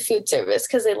back to food service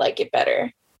because they like it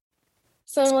better.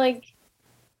 So I'm like,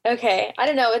 okay, I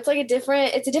don't know. It's like a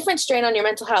different strain on your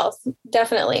mental health,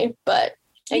 definitely. But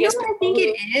I guess what I think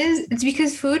it is? It's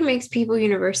because food makes people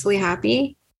universally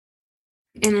happy.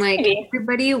 And like maybe.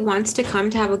 everybody wants to come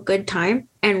to have a good time.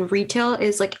 And retail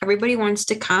is like everybody wants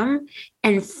to come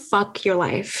and fuck your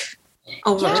life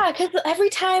over. Yeah, because every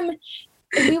time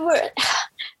we were,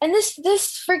 and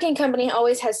this freaking company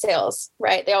always has sales,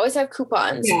 right? They always have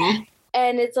coupons. Yeah.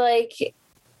 And it's like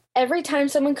every time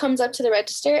someone comes up to the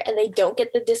register and they don't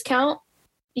get the discount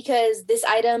because this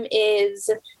item is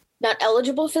not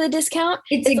eligible for the discount.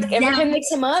 It's like every time they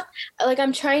come up, like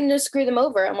I'm trying to screw them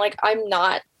over. I'm like, I'm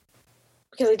not,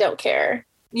 because I don't care.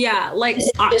 Yeah, like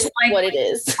it's just like, what it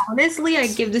is. Honestly, I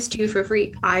give this to you for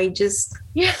free. I just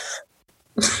can't.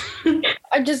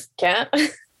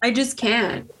 I just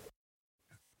can't.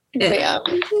 But yeah.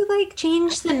 Did you like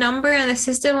change the number in the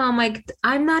system? I'm like,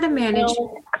 I'm not a manager.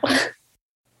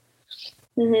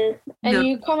 And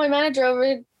you call my manager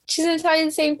over, she's gonna tell you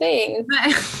the same thing.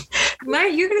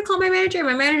 You're gonna call my manager.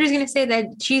 My manager's gonna say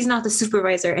that she's not the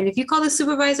supervisor. And if you call the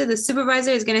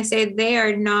supervisor is gonna say they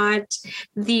are not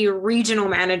the regional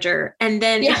manager. And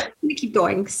then it's gonna keep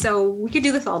going. So we could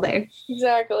do this all day.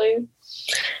 Exactly.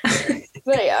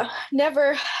 But yeah,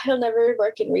 he'll never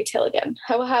work in retail again.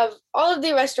 I will have all of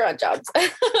the restaurant jobs.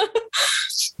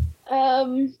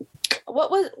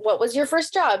 What was your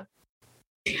first job?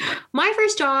 My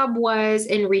first job was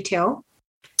in retail,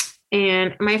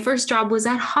 and my first job was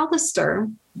at Hollister.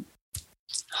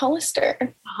 Hollister.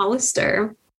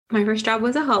 My first job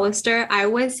was at Hollister. I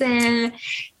was an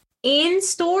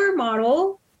in-store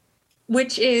model,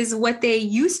 which is what they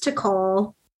used to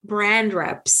call brand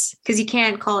reps, because you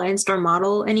can't call it in-store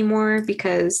model anymore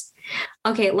because,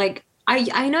 okay, like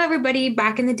I know everybody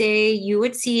back in the day, you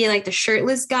would see like the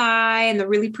shirtless guy and the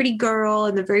really pretty girl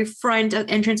in the very front of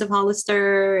entrance of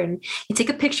Hollister, and you take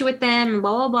a picture with them and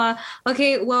blah, blah, blah.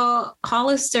 Okay, well,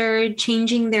 Hollister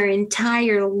changing their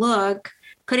entire look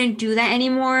couldn't do that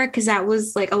anymore because that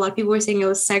was like a lot of people were saying it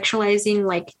was sexualizing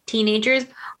like teenagers,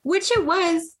 which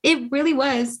it really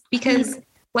was, because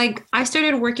like I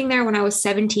started working there when I was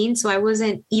 17, so I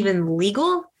wasn't even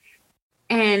legal.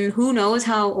 And who knows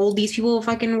how old these people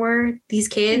fucking were, these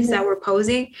kids that were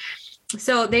posing.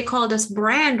 So they called us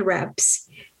brand reps.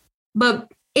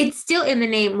 But it's still in the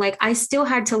name. Like I still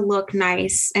had to look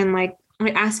nice and like I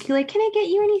ask you, like, can I get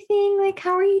you anything? Like,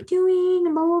 how are you doing?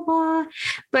 And blah, blah, blah.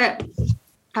 But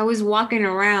I was walking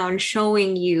around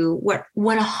showing you what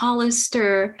a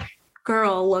Hollister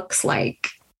girl looks like.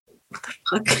 What the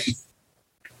fuck?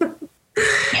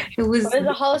 What does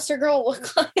a Hollister girl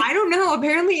look like? I don't know.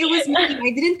 Apparently it was me.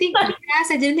 I didn't think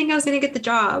I was going to get the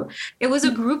job. It was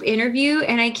a group interview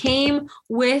and I came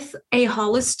with a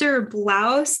Hollister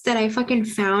blouse that I fucking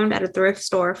found at a thrift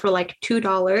store for like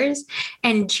 $2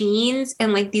 and jeans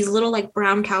and like these little like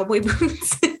brown cowboy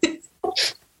boots.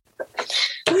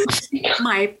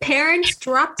 My parents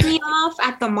dropped me off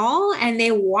at the mall and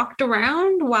they walked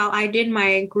around while I did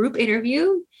my group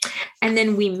interview. And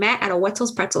then we met at a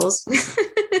Wetzel's Pretzels.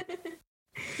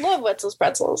 Love Wetzel's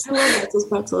Pretzels. I love Wetzel's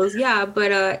Pretzels. Yeah,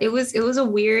 but it was a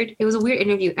weird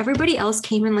interview. Everybody else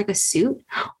came in like a suit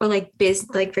or like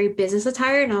very business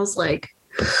attire, and I was like,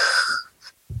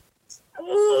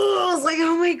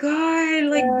 oh my God,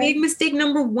 like big mistake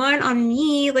number one on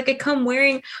me. Like I come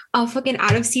wearing a fucking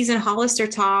out of season Hollister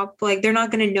top. Like they're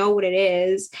not going to know what it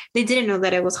is. They didn't know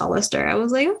that it was Hollister. I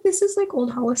was like, oh, this is like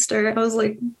old Hollister. I was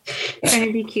like, trying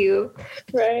to be cute.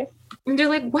 Right. And they're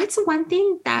like, what's one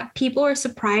thing that people are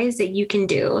surprised that you can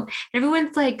do? And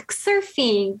everyone's like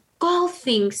surfing,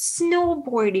 golfing,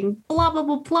 snowboarding, blah, blah,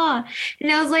 blah, blah.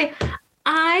 And I was like,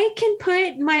 I can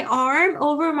put my arm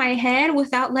over my head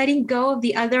without letting go of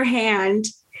the other hand.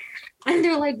 And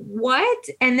they're like, what?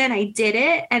 And then I did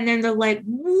it. And then they're like,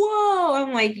 whoa.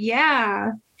 I'm like,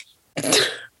 yeah.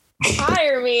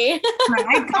 Hire me.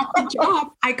 I got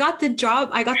the job.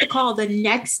 I got the call the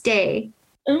next day.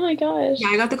 Oh my gosh. Yeah,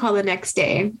 I got the call the next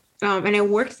day. And I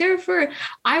worked there through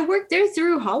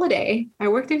holiday. I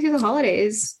worked there through the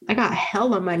holidays. I got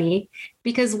hella money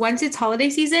because once it's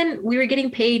holiday season, we were getting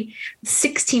paid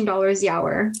 $16 the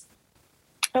hour.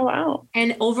 Oh, wow.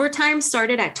 And overtime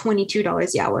started at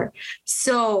 $22 the hour.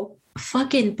 So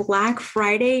fucking Black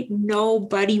Friday,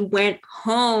 nobody went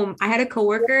home. I had a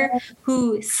coworker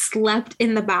who slept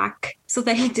in the back so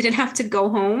that he didn't have to go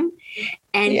home.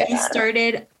 And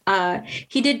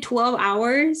he did 12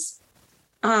 hours.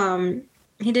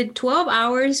 he did 12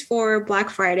 hours for Black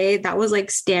Friday. That was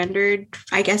like standard,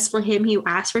 I guess, for him. He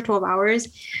asked for 12 hours.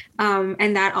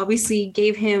 And that obviously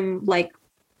gave him like,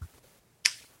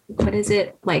 what is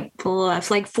it? Like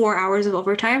 4 hours of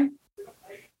overtime.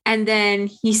 And then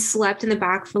he slept in the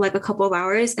back for like a couple of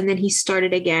hours and then he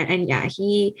started again. And yeah,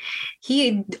 he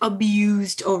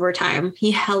abused overtime.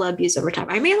 He hella abused overtime.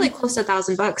 I made like close to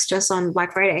 $1,000 just on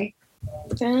Black Friday.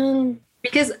 Damn.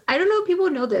 Because I don't know if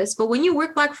people know this, but when you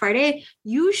work Black Friday,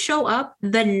 you show up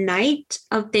the night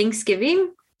of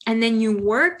Thanksgiving and then you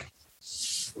work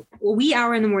a wee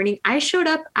hour in the morning. I showed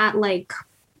up at like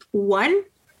 1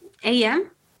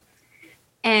 a.m.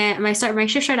 and my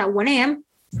shift started at 1 a.m.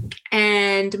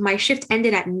 and my shift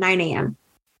ended at 9 a.m.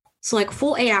 So like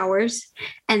full 8 hours.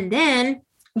 And then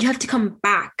you have to come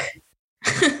back.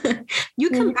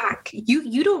 You come back.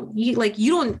 You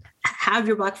don't have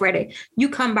your Black Friday. You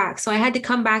come back. So I had to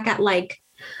come back at like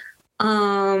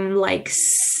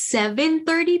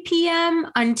 7:30 p.m.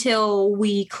 until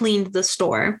we cleaned the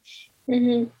store.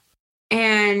 Mm-hmm.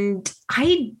 And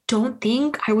I don't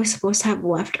think I was supposed to have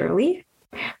left early,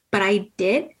 but I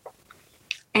did.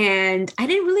 And I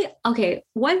didn't really, okay,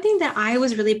 one thing that I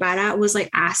was really bad at was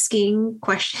like asking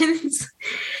questions.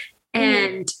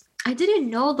 And I didn't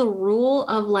know the rule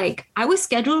of like, I was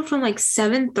scheduled from like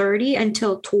 7:30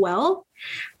 until 12,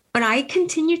 but I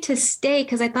continued to stay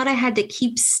because I thought I had to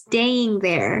keep staying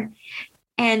there.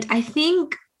 And I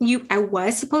think I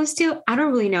was supposed to, I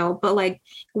don't really know, but like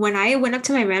when I went up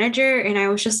to my manager and I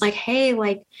was just like, hey,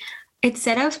 like it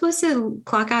said I was supposed to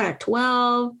clock out at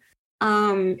 12.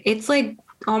 It's like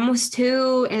almost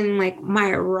 2 and like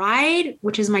my ride,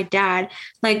 which is my dad,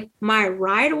 like my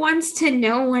ride wants to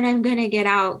know when I'm gonna get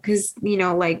out because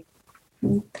like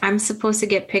I'm supposed to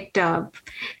get picked up.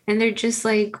 And they're just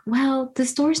like, well, the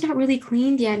store's not really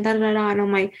cleaned yet, da da da. And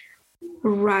I'm like,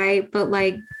 right, but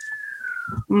like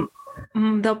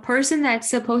the person that's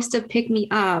supposed to pick me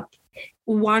up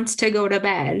wants to go to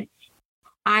bed.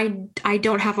 I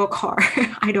don't have a car.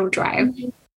 I don't drive.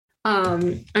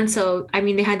 And so, I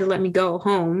mean, they had to let me go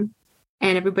home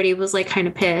and everybody was like kind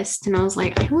of pissed. And I was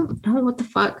like, I don't know what the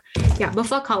fuck. Yeah, but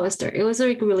fuck Hollister. It was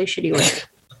like a really shitty one.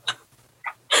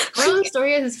 Moral of the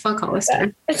story is fuck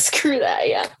Hollister. Screw that,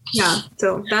 yeah. Yeah,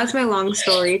 so that's my long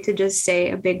story to just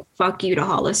say a big fuck you to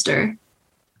Hollister.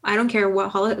 I don't care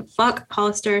what fuck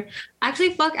Hollister.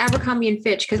 Actually, fuck Abercrombie and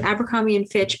Fitch because Abercrombie and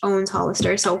Fitch owns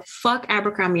Hollister. So fuck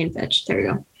Abercrombie and Fitch. There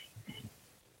you go.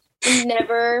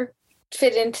 Never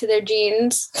fit into their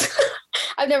jeans.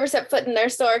 I've never set foot in their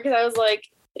store because I was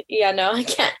like, yeah, no, I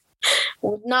can't.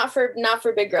 Not for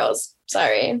big girls.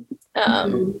 Sorry.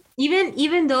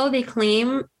 Even though they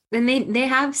claim and they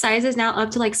have sizes now up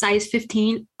to like size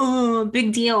 15. Oh,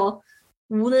 big deal.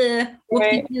 Right.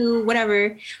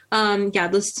 Whatever. Yeah,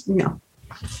 those no.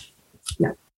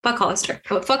 Fuck Hollister.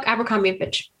 Oh, fuck Abercrombie and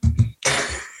Fitch.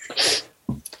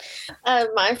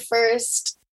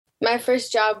 My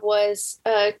first job was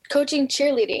coaching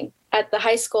cheerleading at the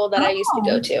high school that I used to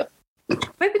go to.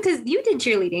 Right, because you did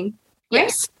cheerleading. Right?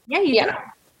 Yes. Yeah, you did.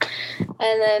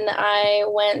 And then I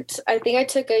went, I think I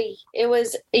took it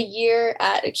was a year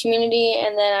at a community.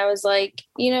 And then I was like,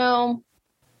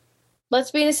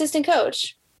 let's be an assistant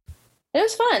coach. And it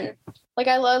was fun. Like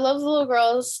I love the little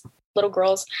girls.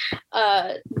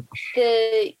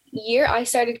 The year I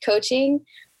started coaching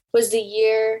was the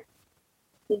year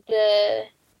the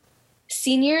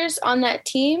seniors on that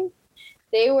team,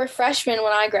 they were freshmen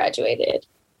when I graduated.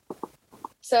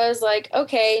 So I was like,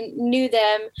 okay, knew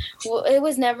them. Well, it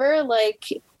was never like,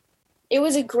 it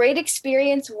was a great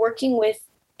experience working with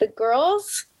the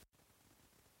girls.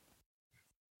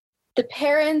 The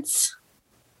parents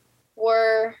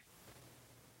were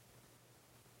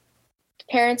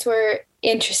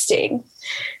interesting.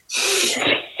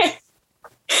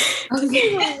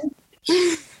 Okay.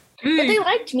 But they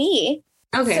liked me.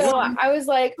 Okay. So I was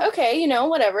like, okay,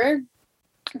 whatever.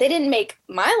 They didn't make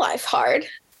my life hard,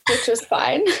 which was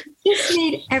fine. Just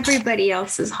made everybody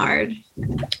else's hard.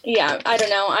 Yeah, I don't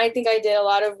know. I think I did a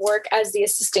lot of work as the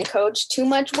assistant coach, too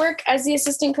much work as the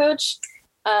assistant coach.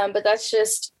 But that's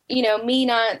just, me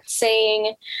not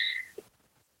saying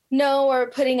no or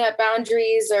putting up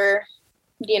boundaries or,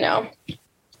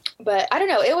 but I don't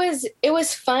know. It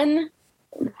was fun.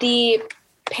 The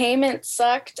payment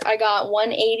sucked. I got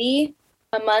 $180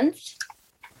 a month.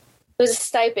 It was a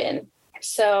stipend.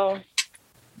 So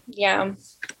yeah.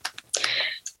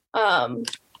 But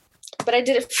I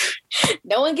did it.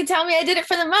 No one can tell me I did it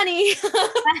for the money. Did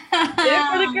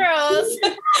it for the girls.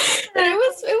 And it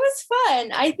was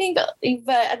fun. I think,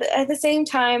 but at the same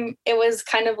time, it was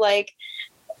kind of like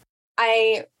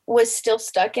I was still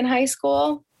stuck in high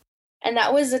school. And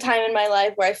that was the time in my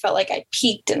life where I felt like I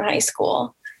peaked in high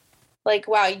school. Like,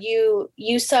 wow,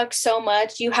 you suck so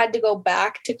much. You had to go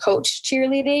back to coach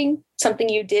cheerleading, something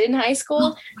you did in high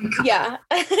school. Oh, yeah,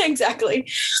 exactly.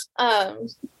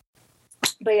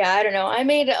 But yeah, I don't know. I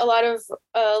made a lot of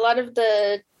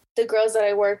the girls that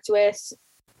I worked with,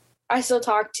 I still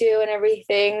talk to and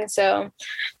everything. So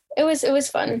it was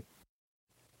fun.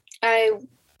 I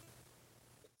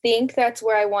think that's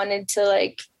where I wanted to,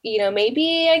 like, you know,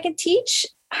 maybe I could teach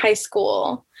high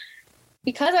school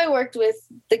because I worked with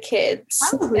the kids.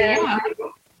 Probably, yeah.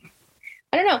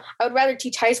 I don't know. I would rather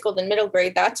teach high school than middle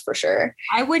grade. That's for sure.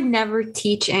 I would never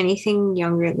teach anything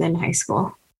younger than high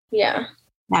school. Yeah.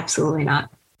 Absolutely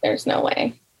not. There's no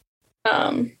way.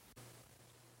 But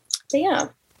yeah.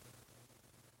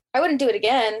 I wouldn't do it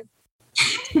again.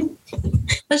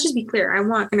 Let's just be clear. I'm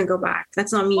not going to go back.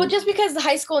 That's not me. Well, just because the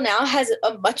high school now has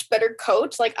a much better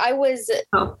coach. Like I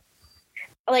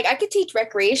could teach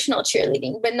recreational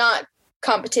cheerleading, but not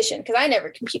competition because I never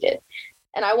competed.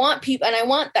 And I want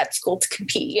that school to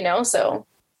compete, you know? So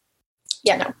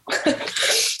yeah, no.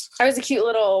 I was a cute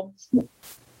little,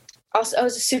 also, I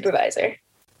was a supervisor.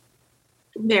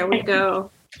 There we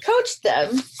go. Coached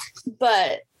them,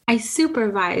 but I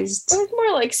supervised. It was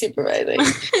more like supervising.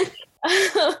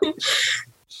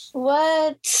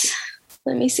 What?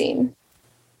 Let me see.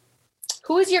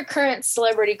 Who is your current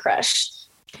celebrity crush?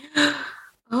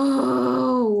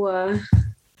 Oh.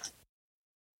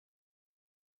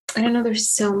 I don't know. There's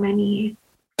so many.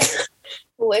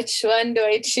 Which one do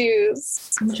I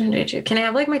choose? Which one do I choose? Can I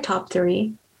have like my top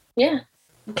 3? Yeah.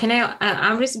 Can I?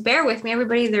 I'm just bear with me,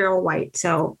 everybody. They're all white,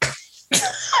 so.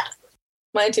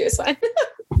 Mine too is fine.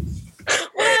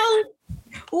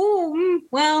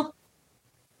 Well.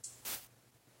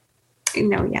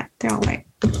 No, yeah, they're all white.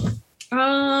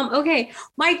 Okay,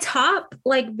 my top,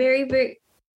 like, very, very.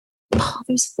 Oh,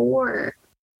 there's 4.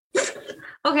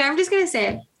 Okay, I'm just gonna say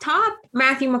it. Top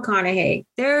Matthew McConaughey.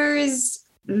 There's.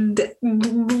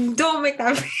 Don't make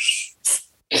that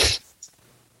face.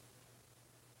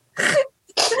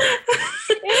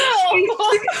 What do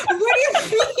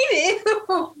you mean?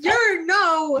 Ew.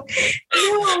 No,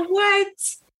 what?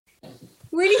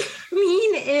 What do you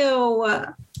mean, ew?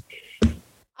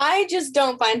 I just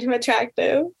don't find him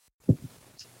attractive.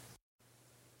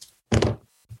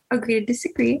 Agree to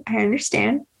disagree. I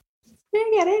understand.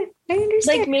 I get it. I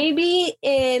understand. Like maybe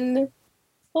in,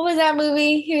 what was that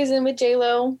movie he was in with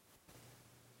J-Lo?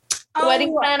 The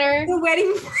Wedding Planner. The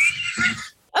Wedding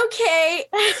Okay.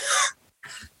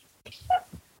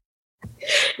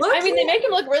 I mean, they make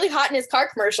him look really hot in his car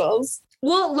commercials.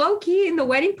 Well, low-key, in The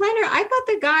Wedding Planner, I thought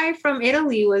the guy from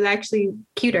Italy was actually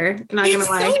cuter. Not gonna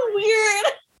lie. So weird.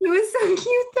 He was so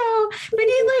cute though. But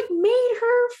he like made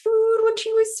her food when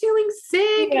she was feeling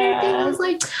sick. Yeah. And everything. I was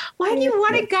like, why do you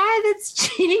want a guy that's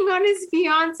cheating on his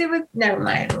fiance with, never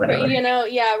mind. Whatever. You know,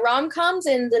 yeah, rom-coms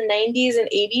in the 90s and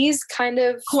 80s kind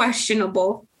of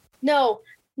questionable. No,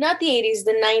 not the 80s,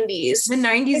 the 90s. The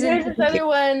 90s. There's this other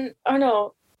one. Oh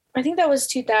no, I think that was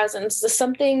 2000s. The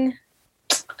something,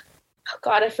 oh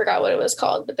God, I forgot what it was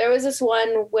called. But there was this one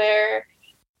where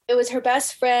it was her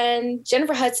best friend,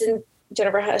 Jennifer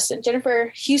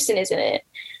Houston is in it.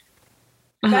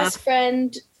 Best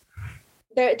friend,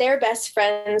 they're best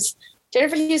friends.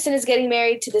 Jennifer Houston is getting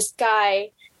married to this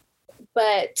guy,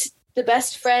 but the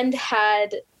best friend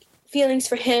had feelings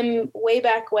for him way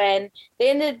back when. They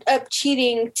ended up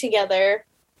cheating together.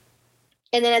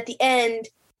 And then at the end,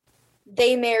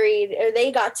 they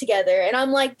got together. And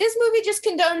I'm like, this movie just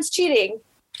condones cheating.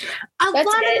 That's lot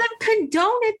of them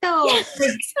condone it though. Yes.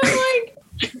 I'm like,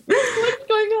 what's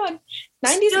going on?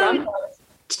 90s rom-com.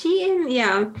 Cheating,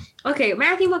 yeah. Okay,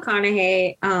 Matthew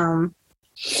McConaughey.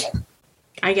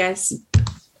 I guess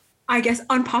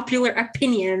unpopular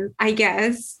opinion. I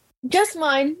guess just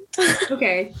mine.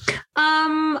 Okay.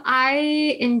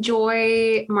 I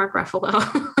enjoy Mark Ruffalo.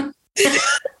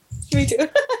 Me too.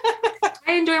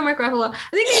 I enjoy Mark Ruffalo. I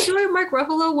think I enjoy Mark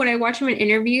Ruffalo when I watch him in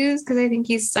interviews because I think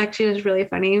he's actually just really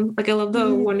funny. Like I love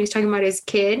the one he's talking about his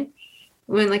kid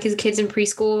when like his kid's in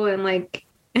preschool and like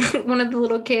one of the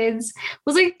little kids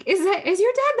was like, "Is your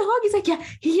dad the Hulk?" He's like, "Yeah,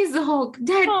 he is the Hulk.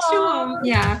 Dad, aww. Show him."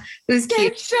 Yeah, it was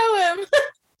cute. Show him.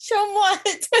 Show him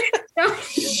what?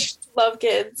 Love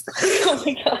kids. Oh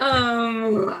my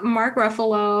God. Mark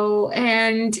Ruffalo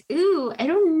and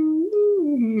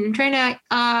I'm trying to.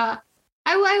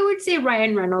 I would say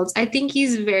Ryan Reynolds. I think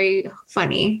he's very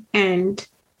funny, and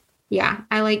yeah,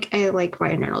 I like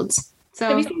Ryan Reynolds. So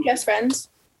have you seen Just Friends?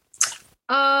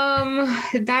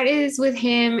 That is with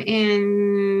him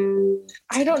and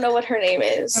I don't know what her name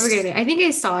is. I forget it. I think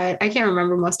I saw it. I can't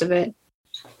remember most of it,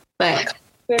 but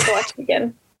we have to watch it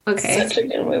again. Okay. Such a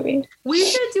good movie.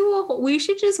 We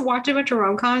should just watch a bunch of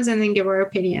rom-coms and then give our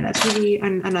opinion. That's really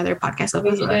another podcast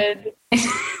episode.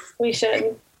 We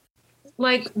should.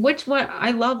 Like, which one?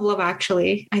 I love Love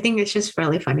Actually. I think it's just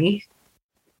really funny.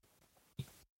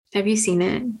 Have you seen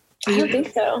it? I don't think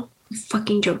so.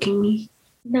 Fucking joking me?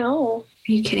 No.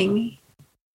 Are you kidding me?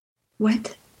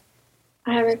 What?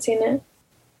 I haven't seen it.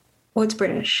 Well, it's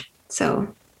British,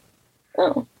 so.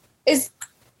 Oh. Is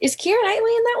Keira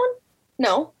Knightley in that one?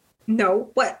 No. No.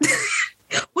 What?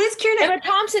 What is Keira Knightley? Emma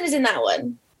Thompson is in that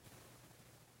one.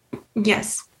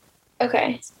 Yes.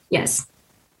 Okay. Yes.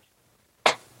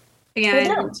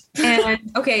 And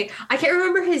okay, I can't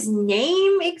remember his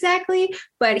name exactly,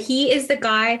 but he is the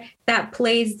guy that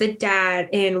plays the dad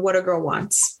in What a Girl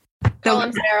Wants.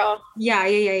 Colin Farrell.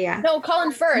 Yeah. No,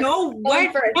 Colin Firth. No,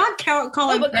 what? Not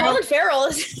Colin. No, but Colin Farrell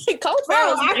is Colin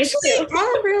Farrell. Oh, actually,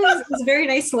 Colin Farrell is very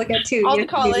nice to look at too. All the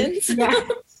Collins. Yeah.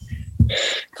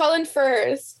 Colin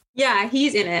Firth. Yeah,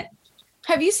 he's in it.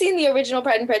 Have you seen the original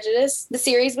Pride and Prejudice, the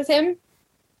series with him?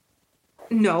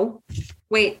 No.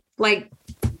 Wait,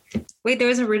 there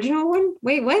was an original one?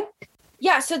 Wait, what?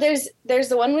 Yeah, so there's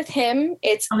the one with him.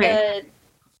 It's a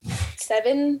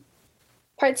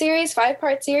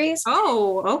 5-part series.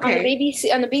 Oh, okay.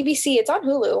 On the BBC, it's on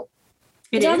Hulu.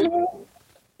 It is? On Hulu?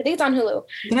 I think it's on Hulu.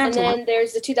 And then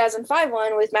there's the 2005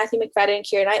 one with Matthew McFadden and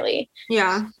Keira Knightley.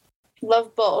 Yeah.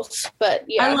 Love both, but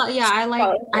yeah. I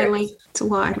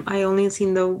only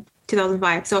seen the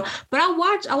 2005. So, but I'll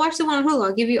watch the one on Hulu.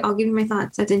 I'll give you my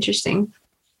thoughts. That's interesting.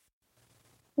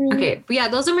 Mm-hmm. Okay, but yeah,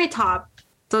 those are my top.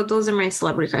 Those are my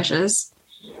celebrity crushes.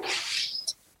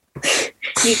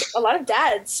 A lot of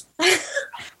dads. Okay,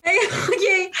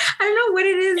 I don't know what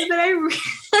it is, but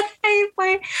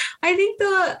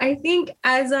I think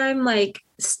as I'm like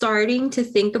starting to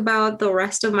think about the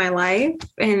rest of my life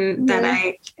and that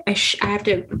I have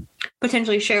to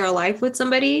potentially share a life with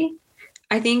somebody,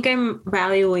 I think I'm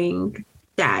valuing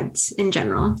dads in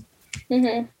general.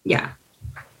 Mm-hmm. Yeah.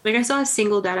 Like I saw a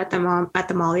single dad at the mall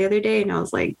the other day, and I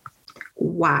was like,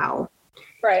 "Wow,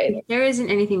 right? There isn't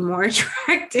anything more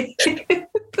attractive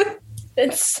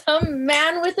than some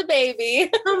man with a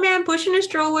baby. Some man pushing a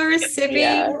stroller, sipping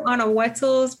on a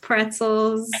Wetzel's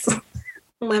pretzels,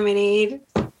 lemonade,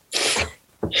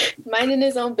 minding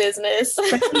his own business.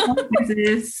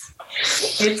 It's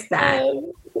that.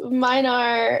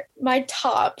 My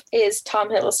top is Tom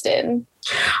Hiddleston.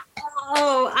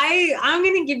 Oh, I'm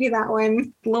gonna give you that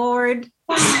one, Lord.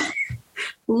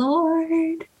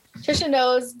 Trisha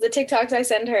knows the TikToks I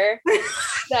send her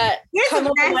that come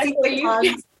up on my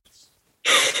feed.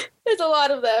 There's a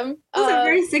lot of them. Those are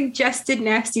very suggested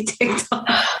nasty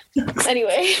TikToks.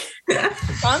 Anyway,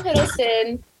 Tom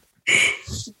Hiddleston.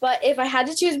 But if I had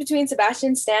to choose between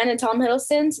Sebastian Stan and Tom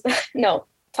Hiddleston, no,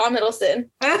 Tom Hiddleston,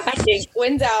 I think,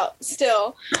 wins out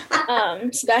still.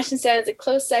 Sebastian Stan is a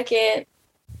close second.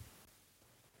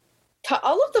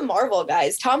 All of the Marvel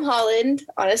guys. Tom Holland,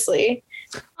 honestly.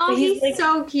 Oh, he's like,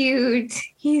 so cute.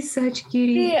 He's such a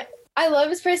cutie. I love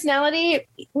his personality.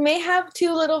 He may have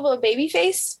too little of a baby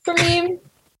face for me.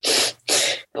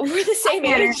 But we're the same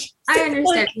age. I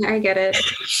understand. I get it.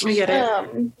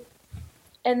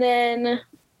 And then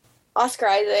Oscar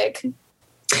Isaac.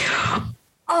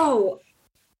 Oh,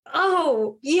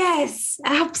 yes,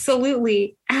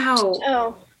 absolutely. Ow.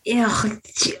 Oh.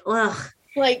 Ugh.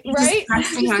 Like, right?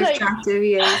 Disgusting how attractive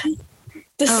he is.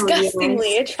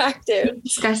 Disgustingly attractive.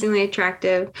 Disgustingly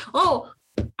attractive. Oh,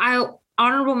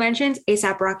 honorable mentions,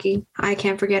 A$AP Rocky. I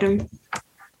can't forget him.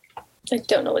 I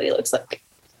don't know what he looks like.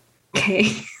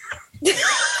 Okay.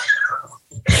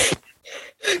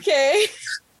 Okay.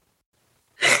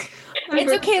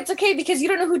 It's okay because you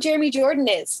don't know who Jeremy Jordan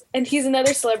is, and he's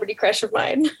another celebrity crush of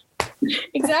mine.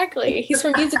 Exactly. He's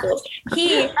from musicals. Have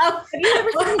you ever seen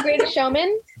The Greatest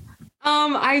Showman?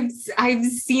 I've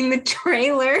seen the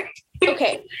trailer.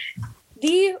 Okay.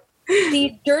 The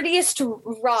dirtiest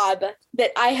Rob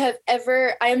that I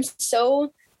am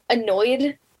so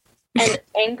annoyed and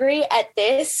angry at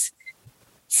this.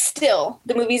 Still,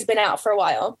 the movie's been out for a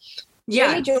while.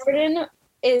 Yeah. Jeremy Jordan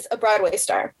is a Broadway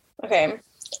star. Okay.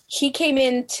 He came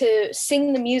in to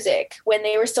sing the music when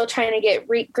they were still trying to get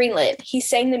greenlit. He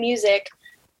sang the music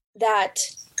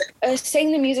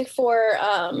for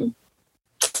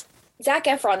Zac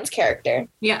Efron's character.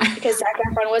 Yeah. Because Zac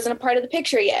Efron wasn't a part of the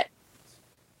picture yet.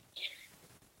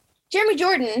 Jeremy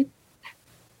Jordan,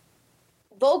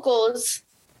 vocals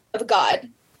of God,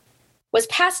 was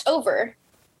passed over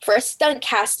for a stunt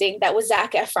casting that was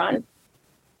Zac Efron.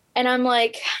 And I'm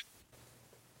like,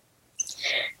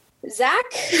 Zac,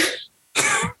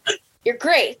 you're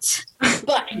great,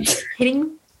 but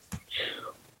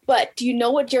But do you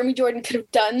know what Jeremy Jordan could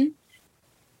have done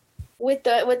with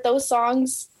those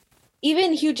songs?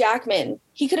 Even Hugh Jackman,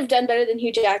 he could have done better than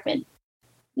Hugh Jackman.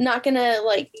 Not gonna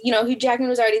Hugh Jackman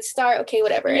was already the star. Okay,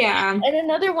 whatever. Yeah. And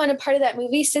another one, a part of that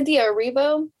movie, Cynthia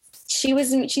Erivo,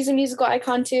 she's a musical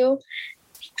icon too.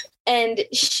 And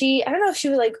I don't know if she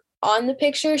was like on the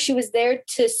picture. She was there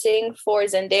to sing for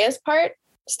Zendaya's part.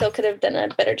 Still could have done a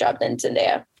better job than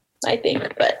Zendaya, I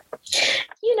think. But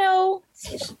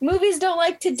movies don't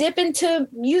like to dip into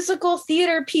musical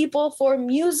theater people for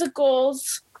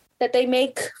musicals that they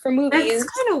make for movies. That's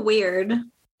kind of weird.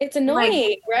 It's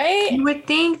annoying, right? You would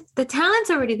think the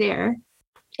talent's already there.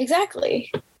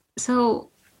 Exactly. So,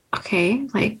 okay,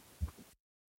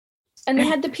 and they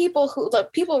had the people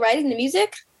writing the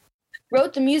music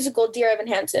wrote the musical Dear Evan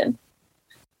Hansen.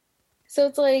 So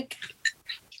it's like,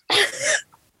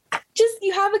 just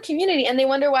you have a community, and they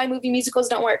wonder why movie musicals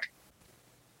don't work.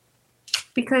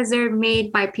 Because they're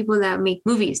made by people that make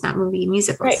movies, not movie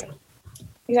musicals. Right.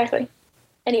 Exactly.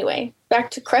 Anyway, back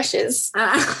to crushes.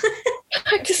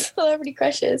 Back to celebrity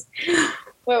crushes.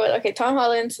 Okay, Tom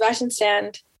Holland, Sebastian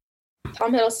Stan,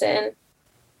 Tom Hiddleston,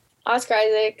 Oscar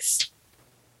Isaacs,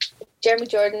 Jeremy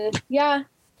Jordan. Yeah.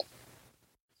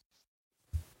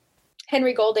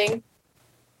 Henry Golding.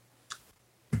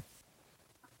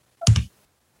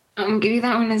 I'll give you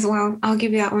that one as well. I'll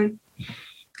give you that one.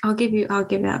 I'll give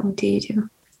that one to you too.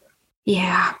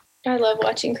 Yeah. I love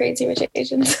watching Crazy Rich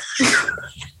Asians.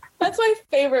 That's my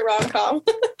favorite rom-com.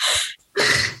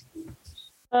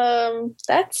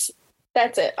 That's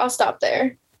it. I'll stop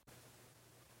there.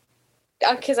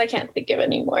 Because I can't think of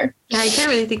any more. Yeah, I can't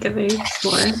really think of any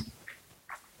more.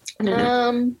 I don't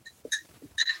know.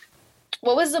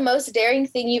 What was the most daring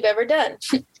thing you've ever done?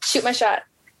 Shoot my shot.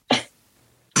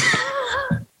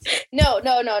 No.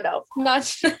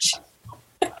 Not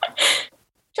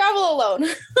travel alone.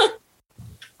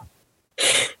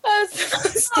 That's the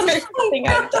most daring thing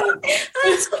I've done.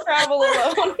 Is travel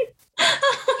alone.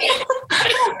 Oh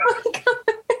my God.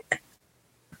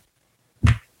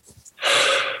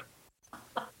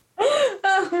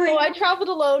 So I traveled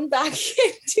alone back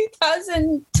in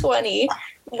 2020,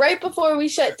 right before we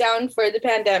shut down for the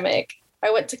pandemic.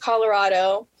 I went to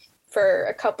Colorado for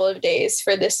a couple of days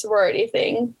for this sorority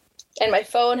thing, and my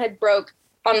phone had broke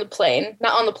on the plane.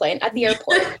 Not on the plane, at the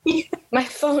airport. My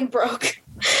phone broke.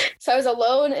 So I was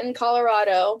alone in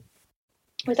Colorado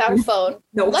without a phone.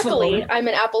 Luckily, I'm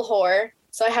an Apple whore,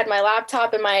 so I had my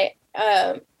laptop and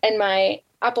my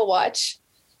Apple Watch.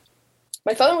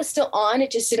 My phone was still on,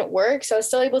 it just didn't work, so I was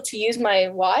still able to use my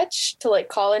watch to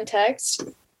call and text,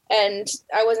 and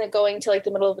I wasn't going to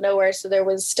the middle of nowhere, so there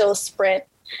was still a Sprint,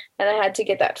 and I had to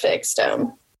get that fixed.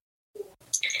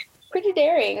 Pretty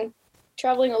daring,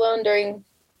 traveling alone during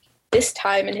this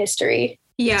time in history.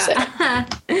 Yeah. So,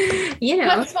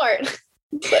 not smart,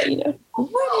 but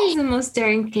What is the most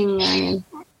daring thing I have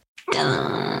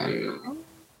done?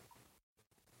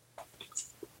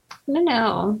 I don't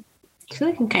know. I feel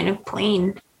like I'm kind of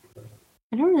plain.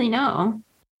 I don't really know.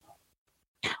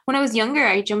 When I was younger,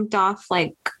 I jumped off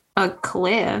a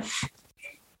cliff.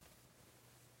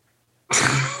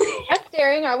 That's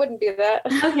daring. I wouldn't do that.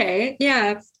 Okay.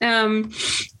 Yeah.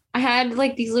 I had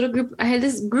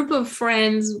this group of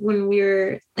friends when we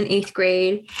were in 8th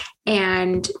grade,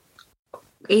 and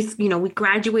we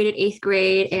graduated 8th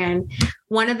grade, and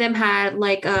one of them had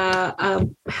a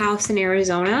house in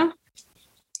Arizona.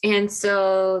 And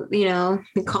so, we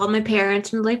called my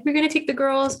parents and we're going to take the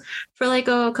girls for a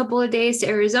couple of days to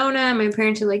Arizona. And my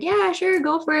parents were like, yeah, sure,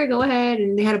 go for it. Go ahead.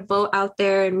 And they had a boat out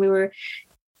there, and we were,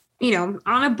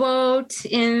 on a boat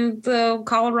in the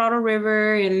Colorado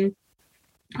River. And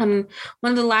on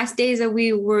one of the last days that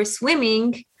we were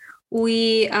swimming,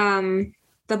 the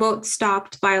boat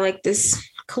stopped by this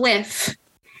cliff,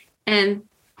 and,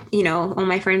 all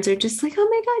my friends are just like, oh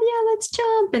my God, yeah, let's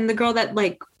jump. And the girl that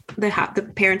the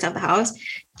parents of the house,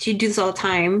 she do this all the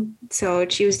time, so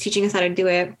she was teaching us how to do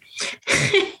it. And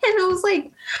I was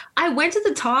I went to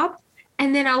the top,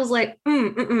 and then I was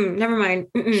never mind,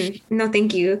 no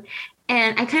thank you.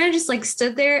 And I kind of just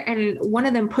stood there, and one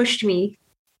of them pushed me.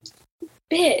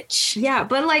 Bitch. Yeah,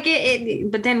 but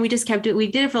but then we just kept it. We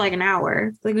did it for an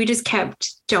hour. We just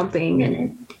kept jumping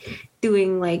and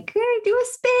doing do a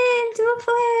spin, do a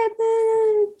flip.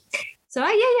 So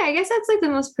I guess that's the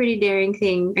most pretty daring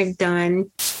thing I've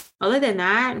done. Other than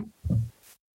that,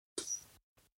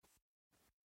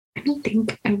 I don't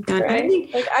think I've done.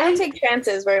 Right? I don't take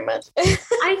chances very much.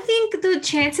 I think the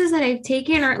chances that I've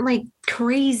taken aren't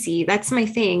crazy. That's my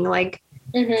thing. I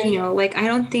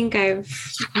don't think I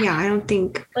don't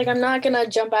think I'm not gonna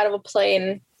jump out of a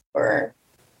plane or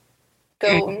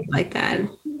go like that.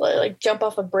 Like jump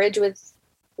off a bridge with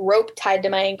rope tied to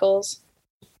my ankles.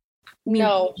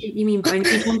 No. You mean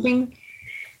bungee jumping?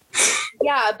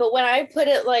 Yeah, but when I put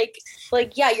it like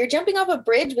yeah, you're jumping off a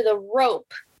bridge with a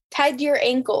rope tied to your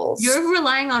ankles. You're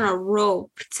relying on a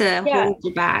rope to hold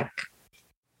you back.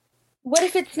 What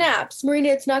if it snaps? Marina,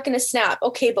 it's not going to snap.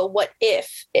 Okay, but what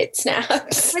if it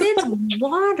snaps? But it's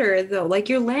water, though. Like,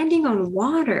 you're landing on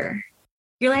water.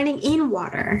 You're landing in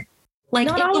water. Like,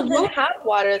 not all of them have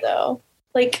water, though.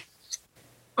 Like,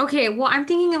 okay, well, I'm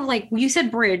thinking of, like, you said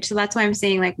bridge, so that's why I'm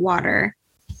saying, like, water.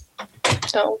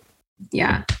 So,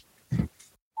 yeah.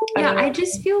 Yeah, I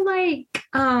just feel like,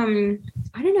 I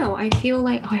don't know. I feel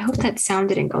like, I hope that sound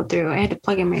didn't go through. I had to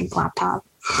plug in my laptop.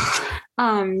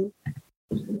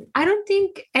 I don't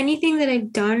think anything that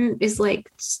I've done is like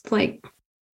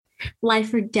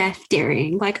life or death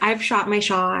daring. Like, I've shot my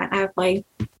shot. I've like,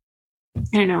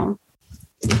 I don't know.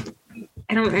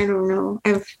 I don't know.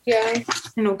 I've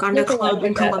gone to a club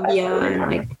in Colombia and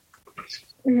like,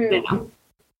 you know.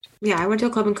 Yeah, I went to a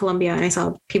club in Colombia and I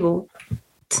saw people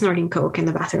snorting coke in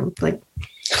the bathroom. Like,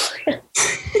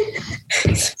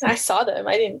 I saw them.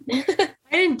 I didn't.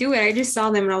 I didn't do it. I just saw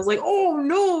them and I was like, oh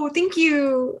no, thank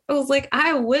you. I was like,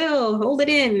 I will hold it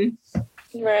in.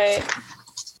 Right.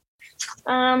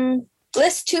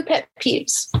 List 2 pet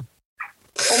peeves.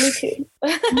 Only 2.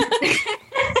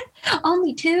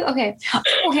 Only 2?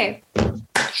 Okay.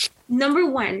 Number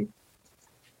 1.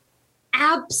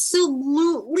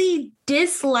 Absolutely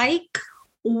dislike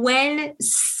when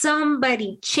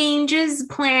somebody changes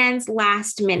plans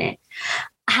last minute.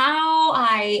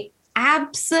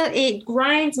 It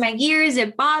grinds my gears.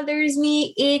 It bothers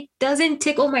me. It doesn't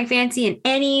tickle my fancy in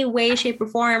any way, shape, or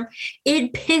form.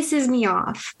 It pisses me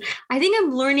off. I think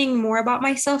I'm learning more about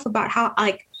myself, about how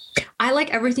I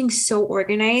like everything so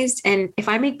organized. And if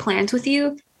I make plans with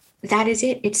you, that is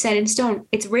it. It's set in stone.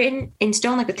 It's written in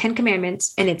stone like the 10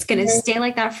 Commandments, and it's going to stay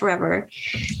like that forever.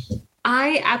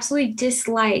 I absolutely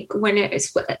dislike when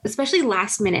it's, especially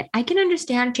last minute. I can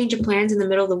understand change of plans in the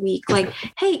middle of the week. Like,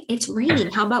 hey, it's raining.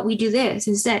 How about we do this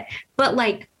instead? But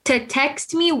like, to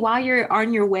text me while you're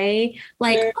on your way,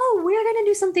 like, oh, we're going to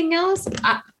do something else.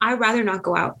 I'd rather not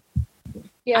go out.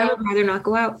 Yeah. I would rather not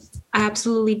go out. I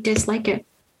absolutely dislike it.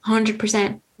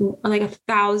 100%. Like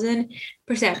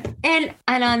 1,000%. And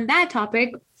on that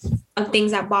topic of things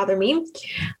that bother me,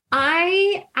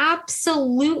 I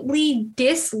absolutely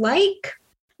dislike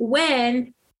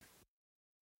when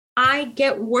I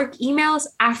get work emails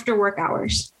after work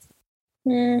hours.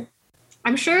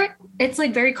 I'm sure it's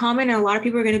like very common and a lot of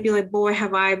people are going to be like, boy,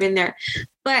 have I been there.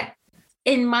 But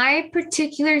in my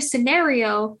particular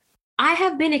scenario, I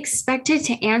have been expected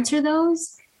to answer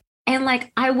those and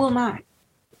like, I will not.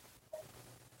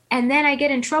 And then I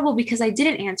get in trouble because I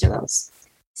didn't answer those.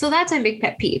 So that's my big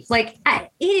pet peeve. Like, it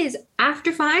is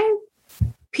after 5,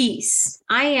 peace.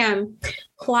 I am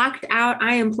clocked out.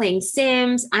 I am playing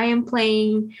Sims. I am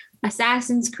playing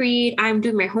Assassin's Creed. I'm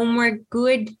doing my homework.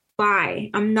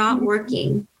 Goodbye. I'm not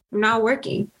working.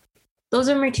 Those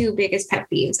are my 2 biggest pet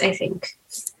peeves, I think.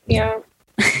 Yeah.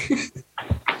 I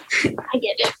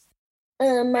get it.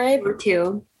 My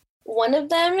 2. One of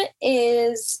them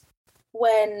is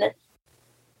when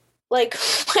when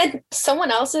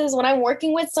I'm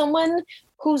working with someone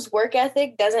whose work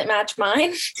ethic doesn't match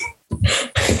mine.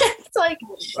 It's like,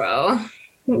 bro,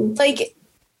 like,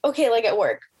 okay, like at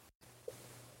work,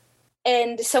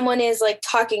 and someone is like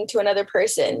talking to another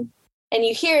person, and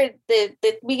you hear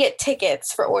that we get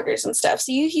tickets for orders and stuff.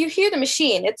 So you hear the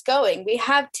machine, it's going, we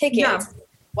have tickets. Yeah.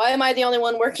 Why am I the only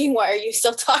one working? Why are you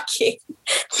still talking?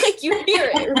 Like, you hear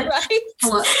it, right?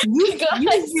 Well, you hear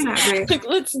that, right? Like,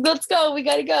 let's go. We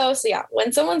gotta go. So yeah,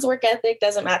 when someone's work ethic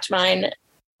doesn't match mine,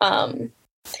 only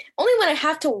when I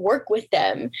have to work with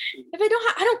them. If I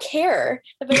don't care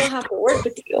if I don't have to work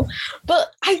with you,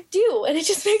 but I do, and it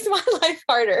just makes my life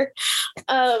harder.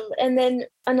 And then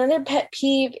another pet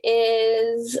peeve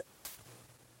is,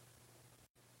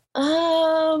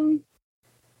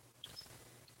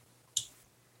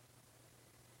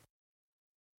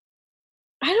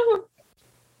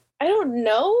 I don't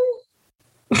know.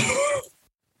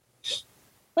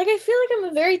 Like, I feel like I'm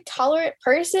a very tolerant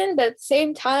person, but at the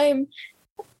same time,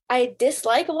 I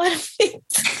dislike a lot of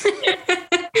things.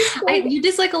 You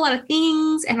dislike a lot of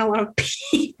things and a lot of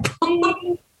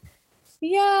people.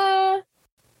 Yeah.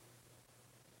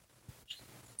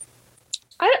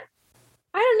 I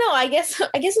don't know. I guess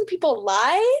when people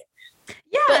lie.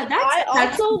 Yeah, I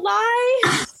also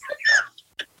lie.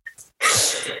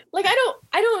 Like, I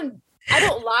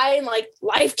don't lie in like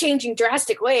life-changing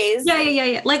drastic ways.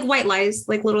 Yeah. Like white lies,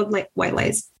 like little like white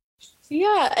lies.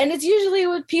 Yeah, and it's usually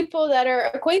with people that are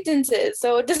acquaintances,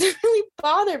 so it doesn't really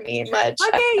bother me much.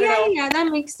 Okay, yeah, that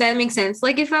makes sense.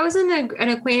 Like if I was an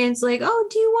acquaintance, like, oh,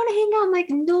 do you want to hang out? I'm like,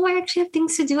 no, I actually have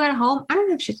things to do at home. I don't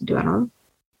have shit to do at home.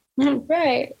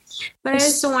 Right. But I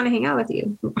just don't want to hang out with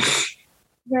you.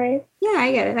 Right. Yeah,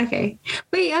 I get it. Okay.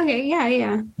 Wait, okay,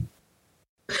 yeah.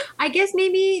 I guess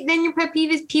maybe then your pet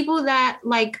peeve is people that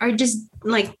like are just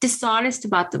like dishonest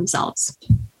about themselves.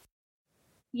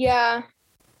 Yeah.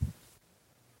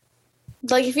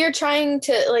 Like if you're trying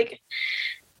to like,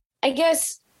 I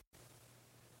guess,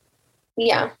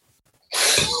 yeah.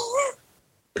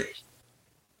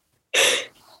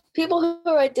 People who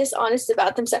are dishonest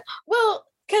about themselves. Well,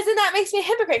 because then that makes me a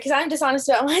hypocrite because I'm dishonest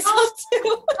about myself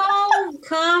too.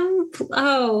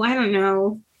 I don't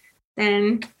know.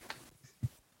 Then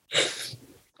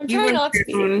I'm trying not to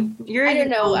be. I don't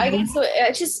know. I guess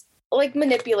it's just like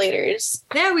manipulators.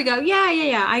 There we go.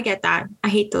 Yeah. I get that. I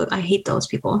hate those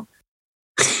people.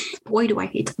 Boy, do I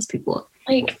hate those people.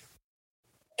 Like,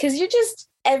 because you're just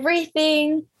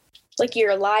everything. Like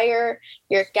you're a liar.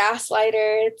 You're a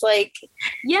gaslighter. It's like,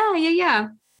 yeah.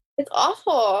 It's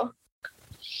awful.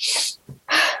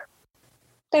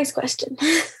 Next question.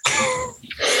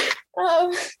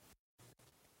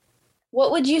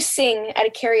 What would you sing at a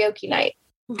karaoke night?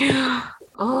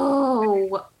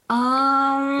 Oh,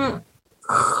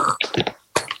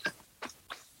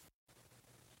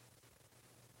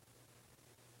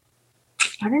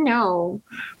 I don't know.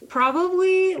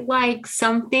 Probably like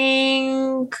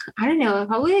something, I don't know,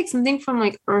 probably like something from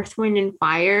like Earth, Wind, and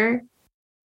Fire.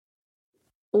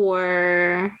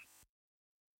 Or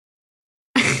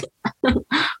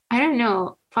I don't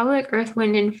know, probably like Earth,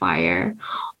 Wind, and Fire.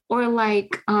 Or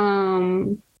like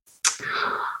I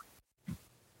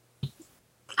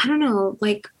don't know,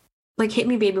 like Hit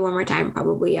Me Baby One More Time,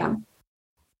 probably, yeah.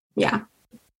 Yeah.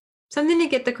 Something to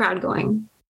get the crowd going.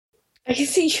 I can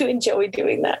see you and Joey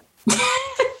doing that.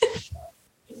 I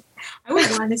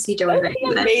would want to see Joey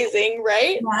doing that. Amazing,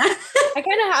 right? Yeah. I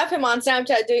kind of have him on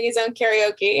Snapchat doing his own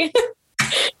karaoke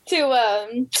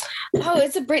to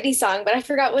it's a Britney song, but I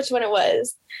forgot which one it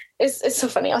was. It's so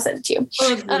funny. I'll send it to you.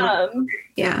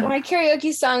 Yeah. My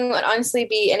karaoke song would honestly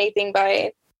be anything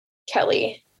by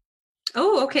Kelly.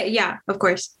 Oh, okay. Yeah, of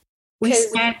course. We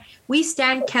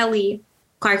stand Kelly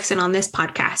Clarkson on this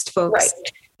podcast, folks.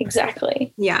 Right.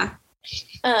 Exactly. Yeah.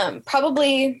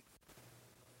 Probably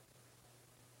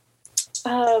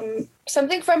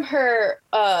something from her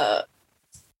oh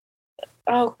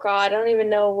god, I don't even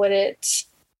know what it's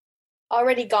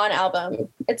Already Gone album.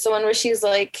 It's the one where she's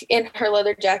like in her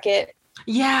leather jacket.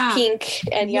 Yeah. Pink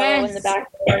and yellow in the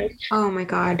background. Oh my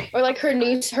god. Or like her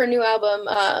new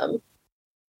album,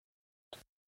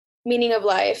 Meaning of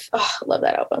Life. Oh, I love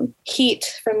that album.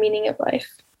 Heat from Meaning of Life.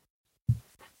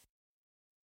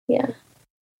 Yeah.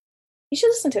 You should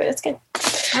listen to it. It's good.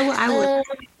 I would.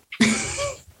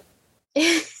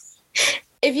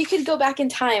 If you could go back in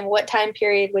time, what time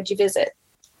period would you visit?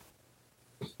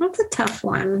 That's a tough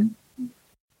one.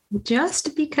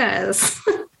 Just because.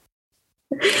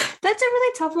 That's a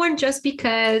really tough one just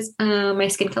because my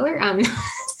skin color.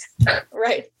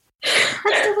 Right. That's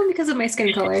definitely because of my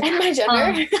skin color. And my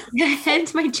gender.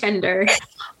 And my gender.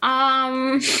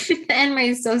 And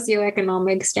my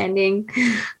socioeconomic standing.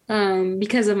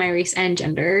 Because of my race and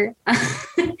gender.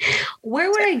 Where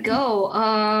would I go?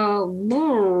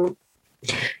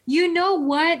 You know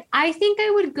what? I think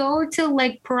I would go to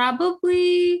like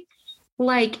probably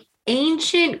like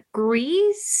ancient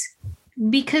Greece.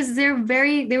 Because they were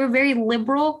very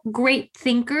liberal, great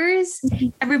thinkers.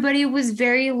 Everybody was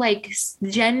very like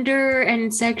gender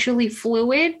and sexually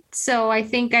fluid. So I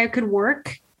think I could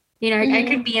work. You know, I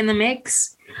could be in the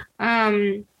mix.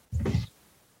 Some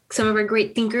of our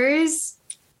great thinkers,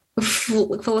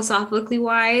 philosophically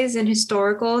wise and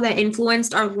historical, that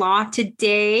influenced our law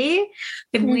today.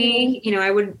 If we, you know,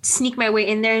 I would sneak my way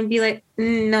in there and be like,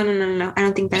 no. I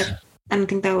don't think that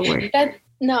would work.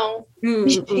 No, we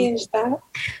should change that.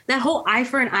 That whole eye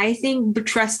for an eye thing, but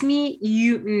trust me,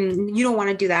 you don't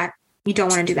want to do that. You don't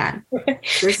want to do that.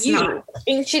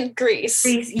 Ancient Greece.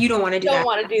 You don't want to do that. Don't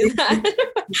want to do that.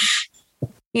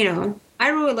 You know, I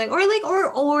really like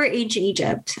or ancient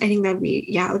Egypt. I think that'd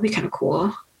be kind of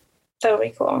cool. That would be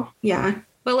cool. Yeah,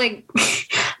 but like,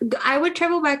 I would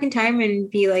travel back in time and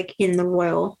be like in the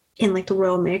royal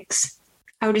mix.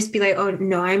 I would just be like, oh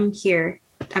no, I'm here.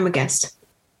 I'm a guest.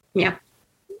 Yeah.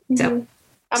 So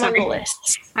I'm on the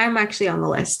list. I'm actually on the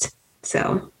list.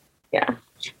 So yeah.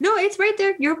 No, it's right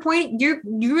there. You're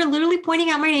literally pointing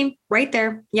out my name right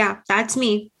there. Yeah, that's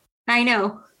me. I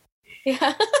know.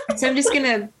 Yeah. So I'm just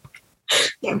gonna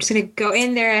go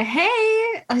in there.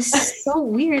 Hey, it's so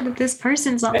weird that this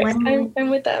person's not letting me. I'm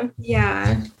with them.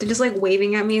 Yeah. They're just like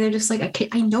waving at me. They're just like,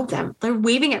 I know them. They're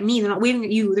waving at me. They're not waving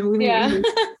at you. They're waving at you.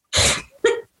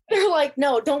 They're like,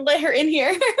 no, don't let her in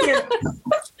here. Yeah.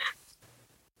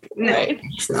 No, right.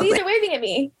 See, they're waving at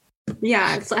me.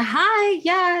 Yeah. It's like, hi.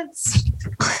 Yeah.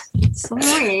 It's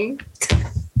annoying.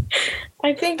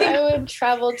 I think I would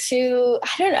travel to, I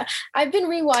don't know. I've been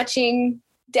rewatching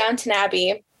Downton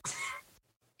Abbey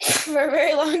for a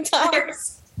very long time.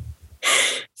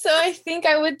 So I think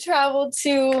I would travel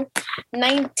to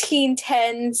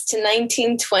 1910s to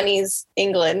 1920s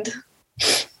England.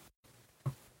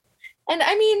 And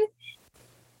I mean,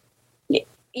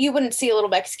 you wouldn't see a little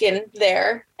Mexican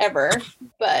there ever,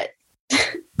 but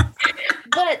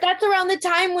that's around the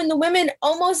time when the women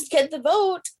almost get the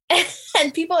vote,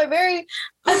 and people are very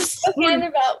outspoken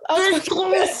about almost.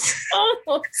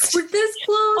 We're this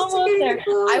close. Almost there.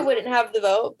 I wouldn't have the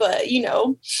vote, but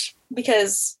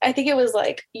because I think it was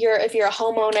like if you're a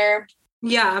homeowner.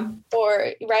 Yeah.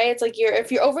 Or right, it's like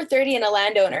if you're over 30 and a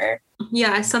landowner.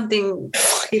 Yeah, something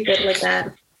stupid like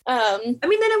that. I mean,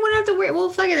 then I wouldn't have to worry. Well,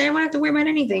 fuck it. Then I wouldn't have to worry about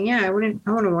anything. Yeah, I wouldn't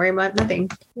worry about nothing.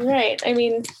 Right. I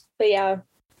mean, but yeah.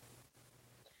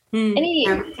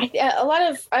 I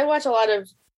watch a lot of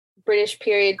British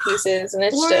period pieces, and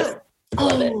it's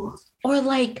love it. Or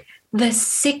like the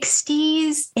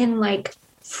 60s in like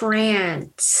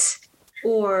France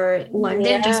or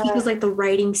London, just because like the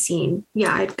writing scene.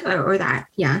 Yeah, or that.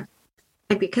 Yeah,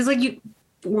 because like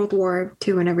World War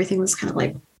II and everything was kind of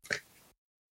like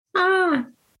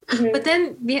But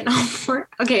then Vietnam War.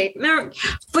 Okay, now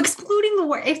excluding the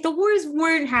war, if the wars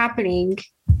weren't happening,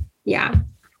 yeah.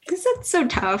 Because that's so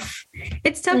tough.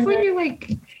 It's tough when you're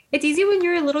like, it's easy when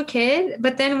you're a little kid,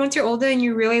 but then once you're older and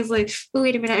you realize like, oh,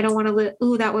 wait a minute, I don't want to live.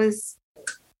 Oh, that was,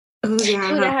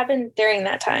 yeah. That happened during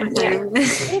that time. Yeah.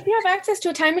 If you have access to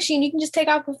a time machine, you can just take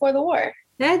off before the war.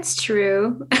 That's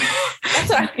true. That's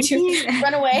what I would do.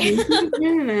 Run away.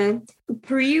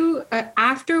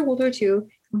 After World War II,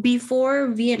 before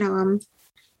Vietnam,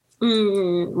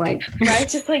 like. Right,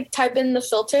 just like type in the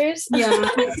filters. Yeah.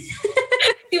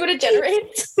 See what it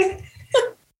generates.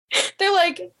 They're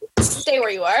like, stay where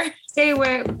you are. Stay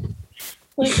where.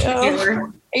 Like,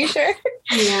 are you sure?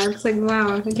 Yeah, it's like,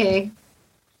 wow, okay.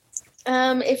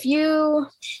 No,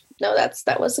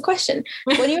 that was the question.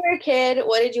 When you were a kid,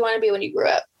 what did you want to be when you grew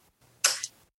up?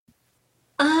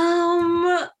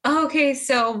 Okay,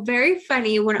 so very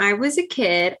funny. When I was a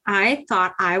kid, I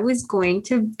thought I was going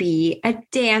to be a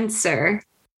dancer.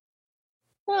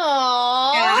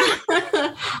 Aww. Yeah.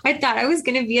 I thought I was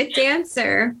going to be a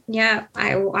dancer. Yeah,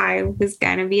 I was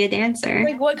going to be a dancer.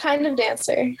 Like what kind of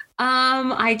dancer?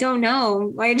 I don't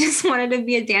know. I just wanted to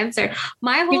be a dancer.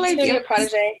 My whole idea. A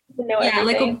protege.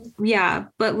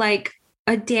 But like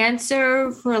a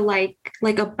dancer for like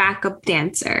a backup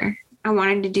dancer. I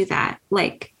wanted to do that.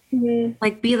 Like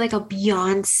be like a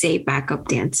Beyonce backup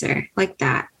dancer, like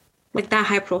that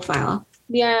high profile.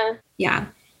 Yeah. Yeah.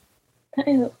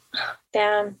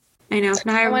 Damn. I know.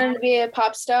 Now I wanted to be a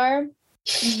pop star.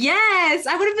 Yes,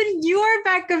 I would have been your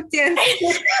backup dancer.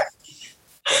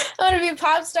 I wanted to be a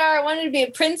pop star. I wanted to be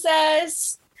a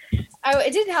princess.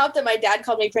 It didn't help that my dad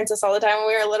called me princess all the time when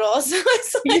we were little. So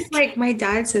it's like my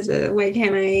dad says it. Why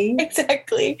can't I?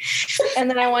 Exactly. And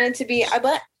then I wanted to be.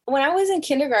 But when I was in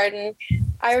kindergarten,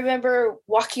 I remember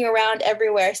walking around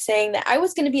everywhere saying that I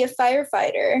was going to be a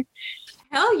firefighter.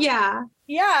 Hell yeah.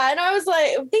 Yeah, and I was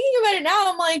like, thinking about it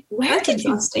now, I'm like, where did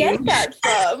you get that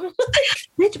from?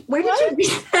 Where did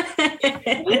you get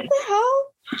that? What the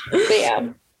hell? But yeah.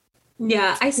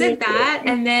 Yeah, I said that,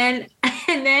 and then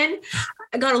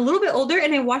I got a little bit older,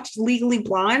 and I watched Legally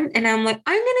Blonde, and I'm like,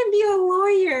 I'm gonna be a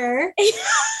lawyer.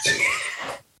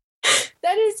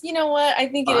 That is, you know what? I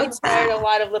think it inspired a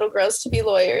lot of little girls to be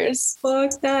lawyers.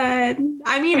 Fuck that.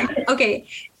 I mean, okay.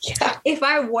 Yeah. If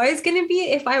I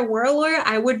were a lawyer,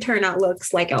 I would turn out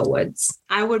looks like Elle Woods.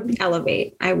 I would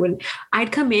elevate.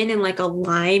 I'd come in like a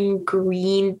lime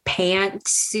green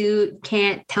pantsuit.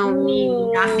 Can't tell me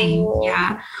nothing.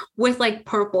 Yeah. With like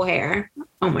purple hair.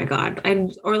 Oh my God.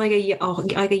 Or like a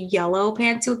yellow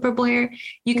pantsuit with purple hair.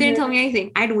 You couldn't tell me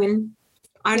anything. I'd win.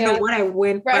 I don't know what I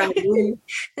win, but I win.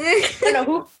 I don't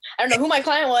know who my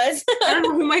client was. I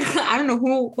don't know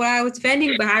what I was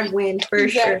defending, but I'd win for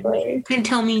sure. Couldn't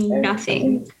tell me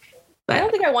nothing. But I don't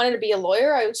think I wanted to be a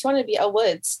lawyer. I just wanted to be Elle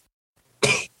Woods.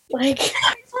 Like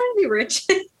I just wanted to be rich.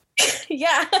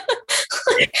 Yeah.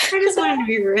 I just wanted to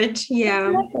be rich.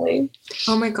 Yeah. Exactly.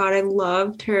 Oh my God, I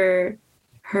loved her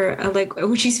her like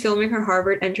when she's filming her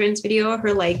Harvard entrance video,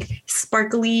 her like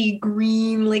sparkly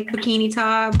green like bikini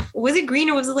top. Was it green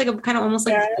or was it like a kind of almost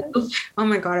like blue? Oh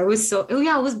my god, it was so it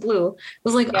was blue. It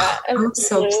was like I was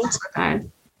so obsessed with that.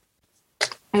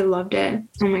 I loved it.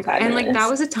 Oh my god. And like that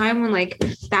was a time when like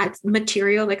that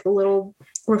material, like the little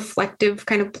reflective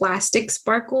kind of plastic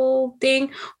sparkle thing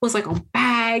was like on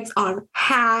bags, on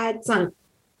hats, on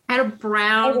had a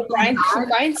brown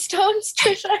rhinestones,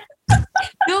 Trisha.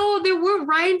 No, there were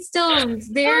rhinestones.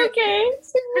 There. Okay. I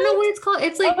don't know what it's called.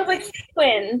 It's like,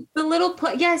 sequins. The little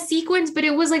sequins, but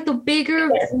it was like the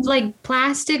bigger like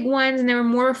plastic ones, and they were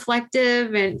more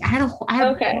reflective. And I had a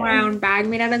brown bag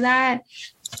made out of that,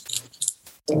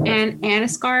 and a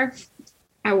scarf.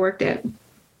 I worked it.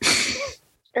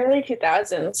 Early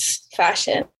 2000s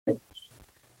fashion.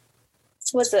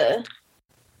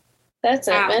 That's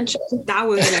an adventure. That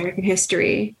was American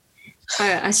history.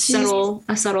 A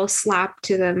subtle slap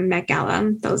to the Met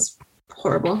Gala. That was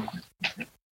horrible.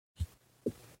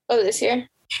 Oh, this year?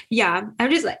 Yeah, I'm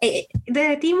just like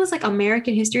the theme was like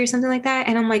American history or something like that,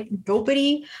 and I'm like,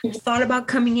 nobody thought about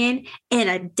coming in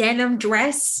a denim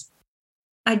dress,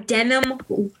 a denim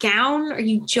gown. Are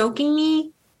you joking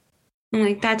me? I'm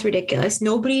like, that's ridiculous.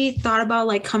 Nobody thought about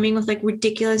like coming with like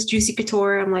ridiculous juicy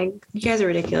couture. I'm like, you guys are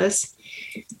ridiculous.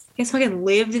 You guys fucking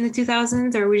lived in the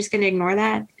 2000s, or are we just gonna ignore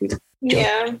that?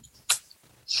 Yeah.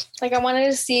 Like I wanted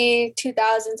to see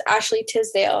 2000s Ashley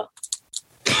Tisdale.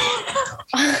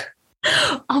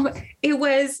 It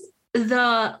was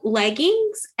the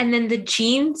leggings and then the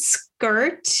jean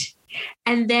skirt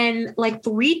and then like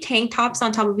 3 tank tops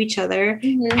on top of each other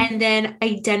and then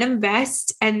a denim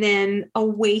vest and then a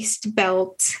waist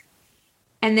belt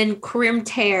and then crimped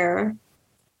hair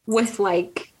with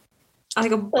like a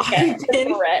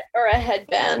pin or a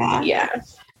headband. Yeah.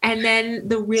 And then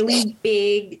the really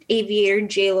big aviator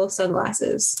JLo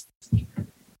sunglasses.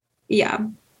 Yeah.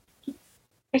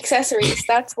 Accessories.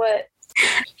 That's what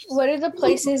are the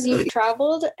places you've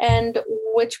traveled and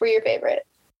which were your favorite?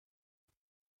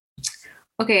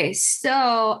 Okay,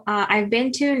 so I've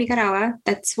been to Nicaragua.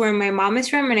 That's where my mom is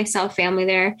from, and I still have family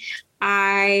there.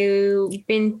 I've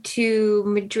been to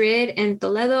Madrid and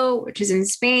Toledo, which is in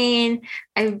Spain.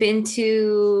 I've been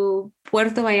to Puerto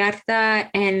Vallarta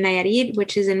and Nayarit,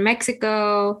 which is in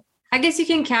Mexico. I guess you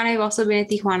can count. I've also been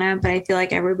to Tijuana, but I feel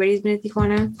like everybody's been to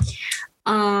Tijuana.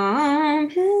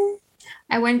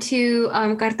 I went to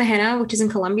Cartagena, which is in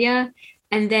Colombia.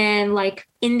 And then like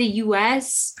in the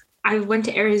US, I went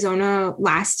to Arizona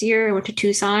last year. I went to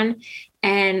Tucson,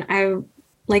 and I'm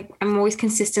always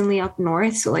consistently up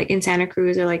north. So like in Santa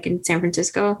Cruz or like in San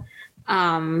Francisco.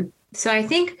 So I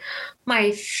think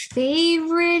my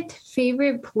favorite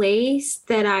place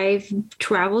that I've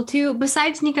traveled to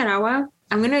besides Nicaragua,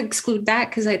 I'm going to exclude that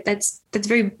because that's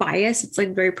very biased. It's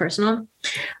like very personal.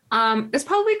 It's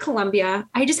probably Colombia.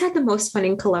 I just had the most fun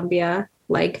in Colombia.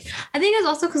 Like, I think it's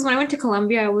also because when I went to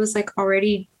Colombia, I was like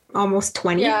already almost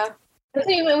 20. Yeah. I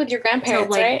think you went with your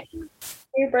grandparents, so, like, right?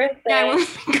 Your birthday. Yeah,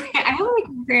 I went with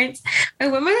my grandparents. I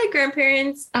went with my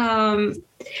grandparents.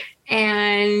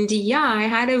 And yeah, I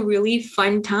had a really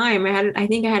fun time. I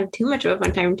think I had too much of a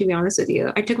fun time, to be honest with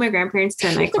you. I took my grandparents to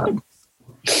a nightclub.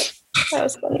 That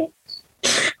was funny.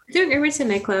 I took my grandparents to a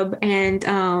nightclub, and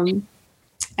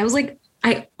I was like,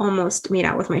 I almost made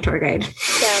out with my tour guide.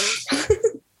 Yeah.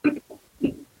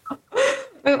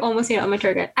 I almost made out with my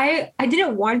tour guide. I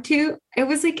didn't want to. I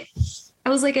was like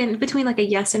in between like a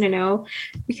yes and a no,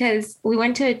 because we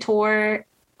went to a tour.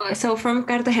 So from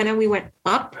Cartagena, we went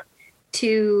up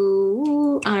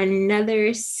to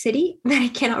another city that I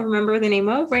cannot remember the name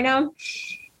of right now.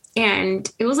 And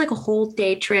it was like a whole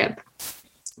day trip,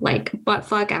 like butt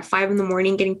fuck at 5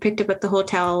 a.m, getting picked up at the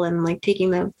hotel and like taking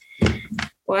the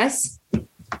bus.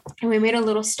 And we made a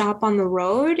little stop on the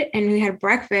road and we had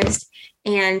breakfast.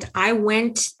 And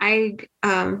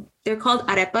they're called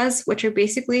arepas, which are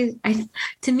basically,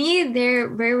 to me, they're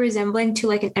very resembling to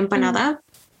like an empanada.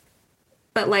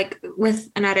 But like with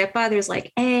an arepa, there's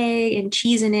like egg and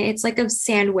cheese in it. It's like a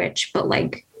sandwich, but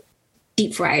like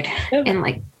deep fried and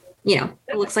like,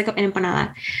 it looks like an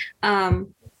empanada.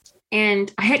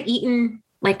 And I had eaten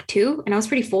like 2 and I was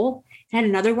pretty full. I had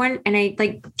another one and I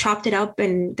like chopped it up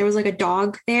and there was like a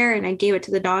dog there and I gave it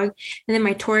to the dog. And then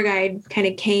my tour guide kind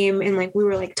of came and like we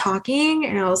were like talking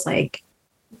and I was like,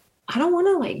 I don't want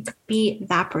to like be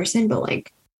that person, but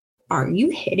like, are you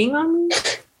hitting on me?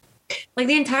 Like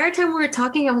the entire time we were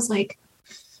talking, I was like,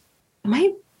 am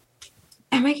I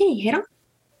getting hit on?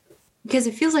 Because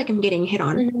it feels like I'm getting hit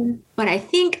on. Mm-hmm. But I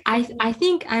think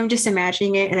I'm just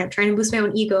imagining it and I'm trying to boost my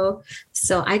own ego.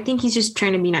 So I think he's just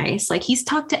trying to be nice. Like he's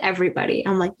talked to everybody.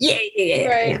 I'm like, yeah.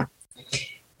 Right. Yeah.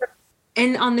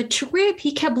 And on the trip,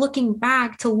 he kept looking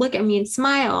back to look at me and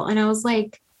smile. And I was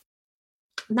like,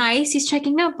 nice. He's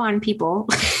checking up on people.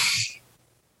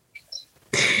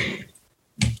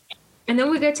 And then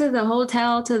we get to the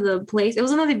hotel, to the place. It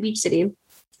was another beach city.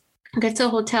 We get to a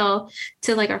hotel,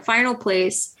 to like our final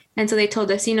place. And so they told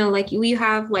us, you know, like we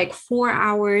have like 4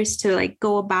 hours to like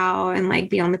go about and like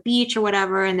be on the beach or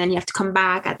whatever. And then you have to come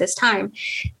back at this time.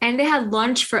 And they had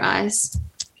lunch for us.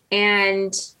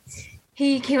 And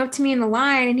he came up to me in the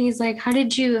line and he's like, how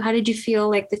did you feel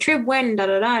like the trip went? And da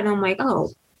da da. And I'm like,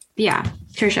 oh yeah,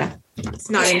 Trisha, it's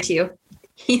not into you.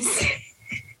 He's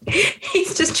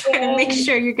just trying to make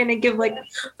sure you're gonna give like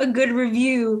a good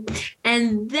review.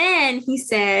 And then he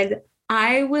said,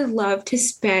 I would love to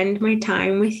spend my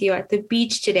time with you at the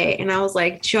beach today. And I was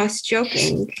like, just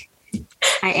joking.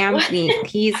 I am being,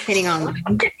 he's hitting on me.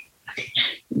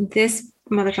 This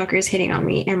motherfucker is hitting on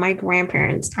me. And my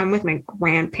grandparents, I'm with my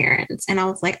grandparents. And I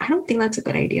was like, I don't think that's a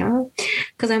good idea.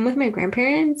 Because I'm with my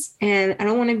grandparents and I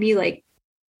don't want to be like,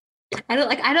 I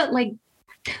don't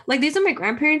like these are my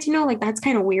grandparents, you know, like that's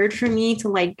kind of weird for me to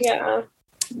like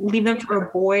leave them for a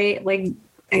boy. Like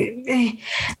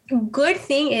good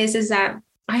thing is that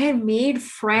I had made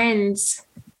friends,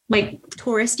 like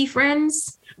touristy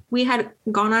friends. We had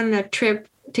gone on a trip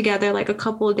together like a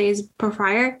couple of days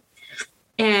prior,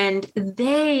 and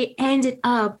they ended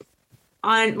up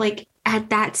on like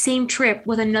at that same trip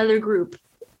with another group.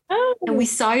 And we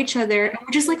saw each other and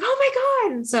we're just like, oh my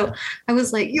God. And so I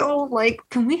was like, yo, like,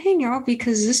 can we hang out?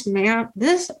 Because this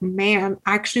man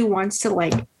actually wants to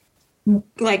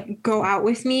like go out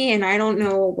with me and I don't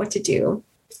know what to do.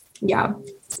 Yeah.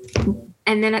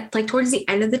 And then like towards the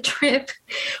end of the trip,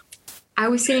 I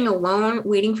was sitting alone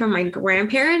waiting for my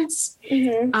grandparents.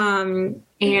 Mm-hmm.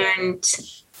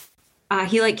 And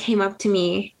he like came up to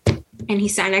me and he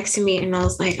sat next to me and I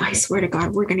was like, I swear to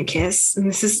God, we're going to kiss. And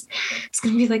it's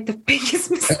going to be like the biggest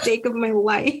mistake of my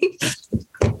life.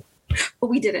 But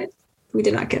we didn't. We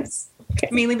did not kiss. Okay.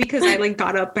 Mainly because I like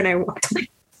got up and I walked away.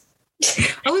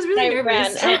 I was really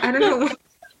nervous. I don't know.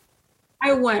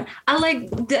 I went.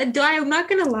 I'm not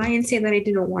going to lie and say that I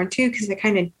didn't want to because I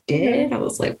kind of did. I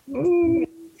was like,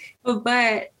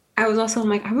 But I was also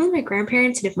like, I'm with my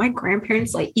grandparents. And if my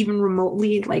grandparents like even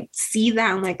remotely like see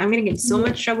that, I'm like, I'm going to get in so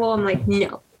much trouble. I'm like,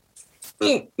 no.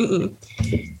 But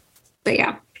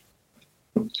yeah.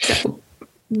 So,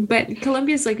 but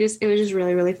Colombia's like just, it was just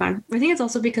really, really fun. I think it's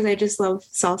also because I just love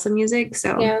salsa music.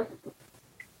 So yeah,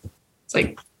 it's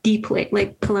like deeply,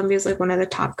 like Colombia is like one of the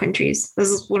top countries. This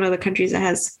is one of the countries that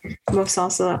has most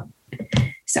salsa.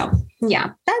 So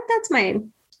yeah,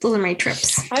 those are my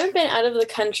trips. I haven't been out of the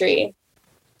country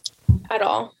at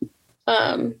all.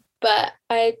 But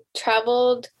I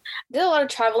did a lot of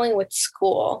traveling with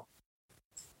school.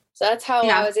 So that's how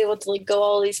I was able to like go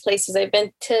all these places. I've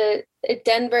been to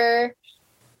Denver,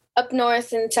 up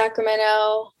north in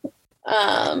Sacramento,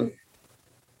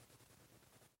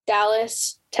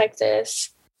 Dallas,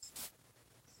 Texas.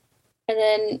 And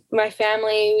then my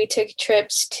family, we took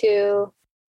trips to,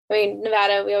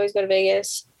 Nevada. We always go to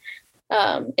Vegas.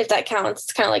 If that counts,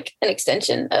 it's kind of like an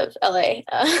extension of LA.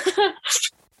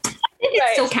 It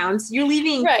still counts. You're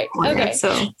leaving. Right. Okay.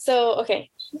 So, okay.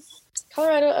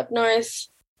 Colorado up north,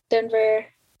 Denver.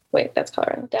 Wait, that's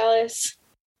Colorado. Dallas,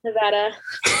 Nevada.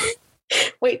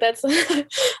 Wait, that's and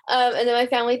then my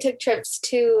family took trips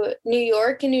to New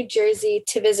York and New Jersey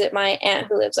to visit my aunt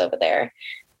who lives over there.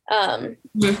 And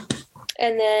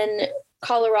then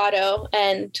Colorado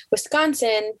and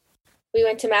Wisconsin. We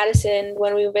went to Madison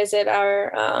when we visit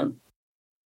when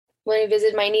we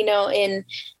visited my Nino in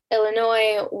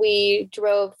Illinois. We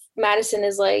drove. Madison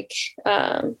is like,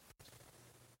 or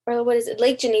what is it?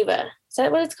 Lake Geneva. Is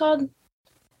that what it's called?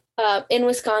 In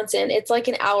Wisconsin, it's like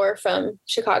an hour from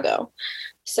Chicago.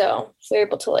 So we're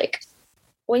able to like,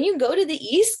 when you go to the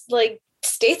East, like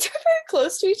states are very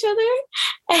close to each other,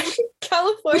 and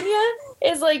California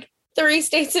is like 3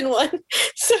 states in one.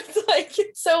 So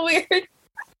it's so weird.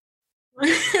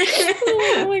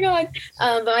 Oh my God.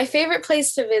 But my favorite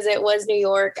place to visit was New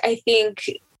York. I think,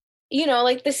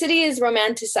 like the city is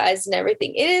romanticized and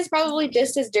everything. It is probably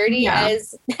just as dirty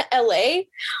as LA,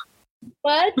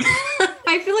 but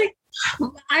I feel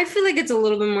like it's a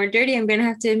little bit more dirty. I'm gonna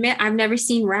have to admit, I've never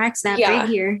seen racks that big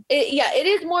here. It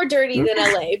is more dirty than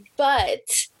LA,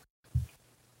 but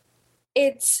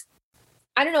it's,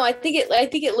 I don't know. I think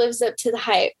it lives up to the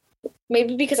hype.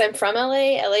 Maybe because I'm from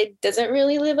LA. LA doesn't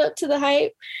really live up to the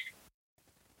hype.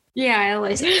 Yeah,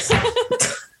 LA sucks.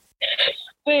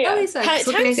 LA sucks.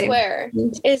 Times Square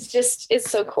is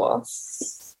so cool.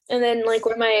 And then like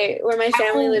where my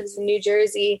family lives in New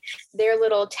Jersey, their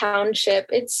little township,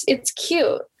 it's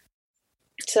cute.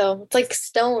 So it's like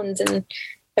Stones and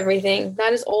everything.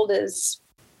 Not as old as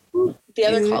the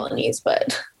other colonies,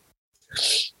 but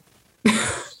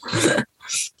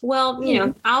well, you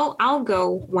know, I'll go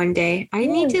one day. I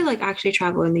need to like actually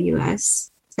travel in the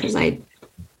US because I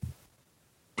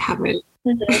haven't.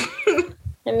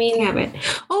 I mean, haven't.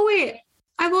 Oh wait,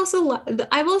 I've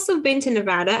also been to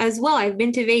Nevada as well. I've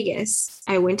been to Vegas.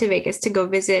 I went to Vegas to go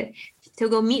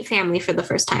meet family for the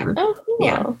first time. Oh, cool.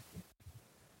 Yeah.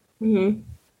 Mm-hmm.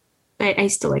 But I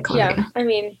still like Columbia. Yeah, I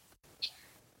mean,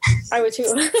 I would too.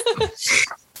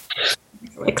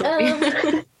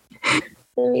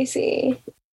 Let me see.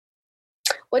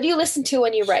 What do you listen to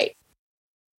when you write?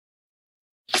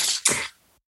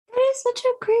 That is such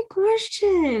a great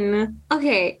question.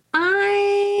 Okay,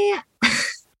 I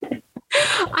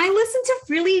listen to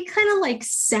really kind of like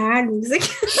sad music.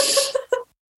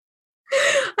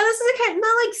 I listen to kind of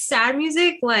not like sad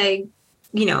music, like,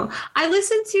 you know, I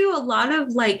listen to a lot of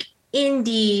like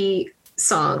indie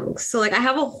songs. So like I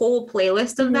have a whole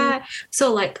playlist of that.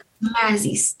 So like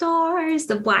Mazzy Stars,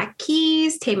 the Black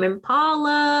Keys, Tame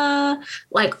Impala,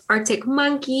 like Arctic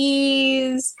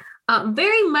Monkeys.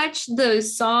 Very much the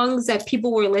songs that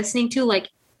people were listening to, like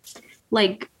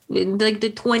the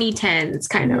 2010s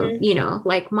kind of, you know,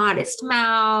 like Modest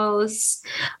Mouse.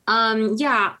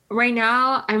 Yeah, right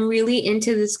now I'm really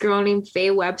into this girl named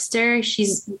Faye Webster.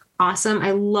 She's awesome.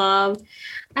 I love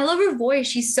her voice.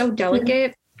 She's so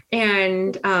delicate.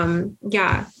 And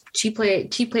yeah, she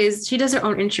does her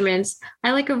own instruments.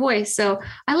 I like her voice. So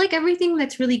I like everything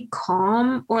that's really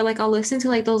calm, or like I'll listen to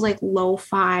like those like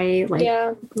lo-fi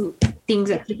like things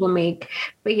that people make.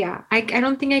 But yeah, I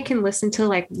don't think I can listen to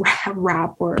like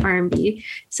rap or R&B.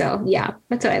 So yeah,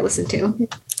 that's what I listen to.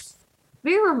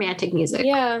 Very romantic music.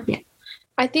 Yeah.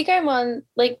 I think I'm on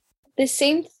like the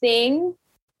same thing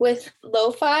with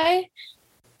lo-fi.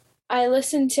 I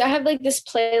have like this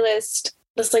playlist,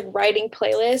 this like writing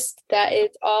playlist that is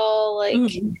all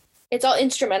like it's all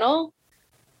instrumental,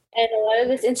 and a lot of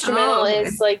this instrumental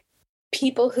is like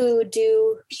people who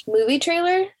do movie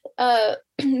trailer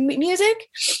music.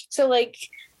 So like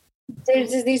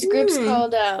there's these groups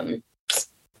called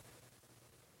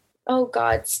oh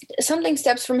god, something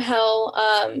Steps from Hell.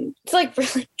 It's like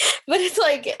really, but it's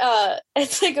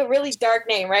like a really dark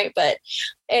name, right? But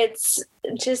it's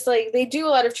just like they do a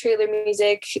lot of trailer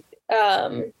music.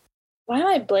 Why am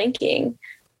I blanking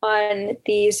on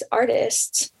these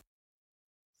artists?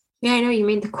 Yeah, I know you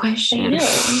made the question. I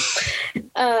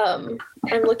know.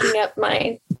 I'm looking up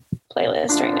my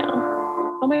playlist right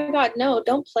now. Oh my god, no,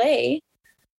 don't play.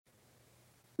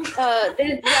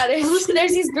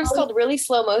 There's these groups called Really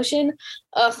Slow Motion.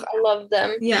 Ugh, I love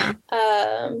them. Yeah.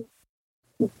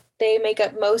 They make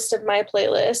up most of my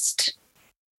playlist.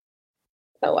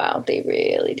 Oh wow, they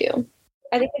really do.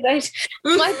 I think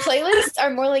my playlists are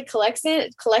more like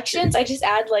collections. I just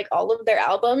add like all of their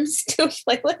albums to a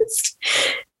playlist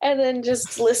and then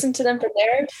just listen to them from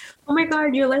there. Oh my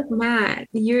god, you're like Matt.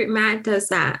 Matt does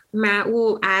that. Matt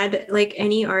will add like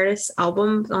any artist's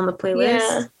album on the playlist.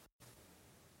 Yeah.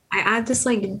 I add just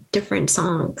like different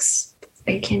songs.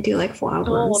 I can't do like full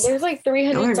albums. Oh, there's like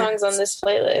 300 songs on this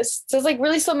playlist. So it's like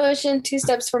Really Slow Motion, Two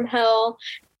Steps from Hell.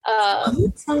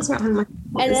 Songs are on my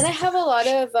playlist. And then I have a lot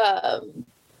of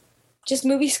just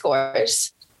movie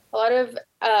scores. A lot of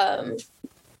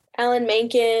Alan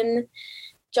Menken,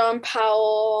 John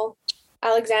Powell,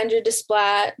 Alexandra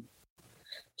Desplat,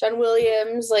 John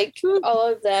Williams, like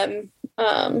all of them.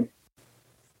 I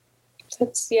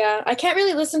can't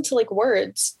really listen to like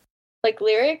words, like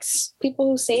lyrics,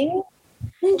 people who sing.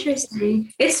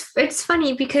 Interesting. It's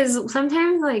funny because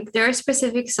sometimes like there are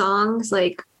specific songs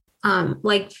like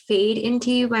Fade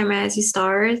Into You by Mazzy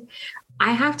Stars.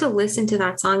 I have to listen to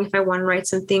that song if I want to write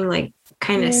something like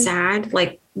kind of sad,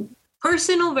 like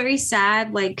personal, very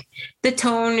sad. Like the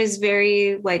tone is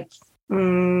very like, what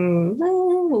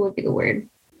would be the word?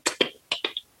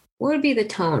 What would be the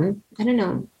tone? I don't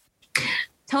know.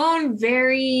 Tone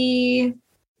very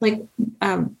like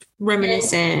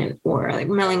reminiscent or like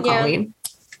melancholy. Yeah.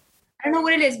 I don't know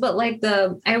what it is, but like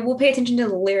I will pay attention to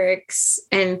the lyrics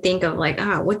and think of like,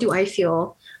 what do I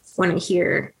feel when I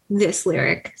hear this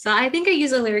lyric? So I think I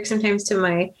use a lyric sometimes to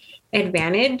my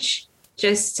advantage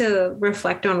just to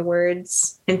reflect on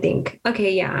words and think,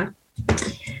 okay, yeah,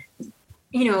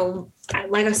 you know,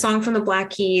 like a song from the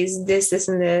Black Keys, this,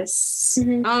 and this.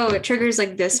 Oh, it triggers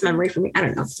like this memory for me. I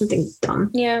don't know, something dumb.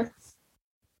 Yeah.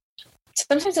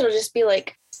 Sometimes it'll just be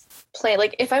like play.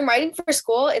 Like if I'm writing for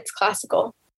school, it's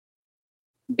classical.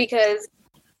 Because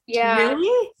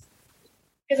really?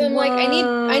 Because I'm like,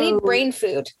 I need brain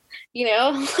food, you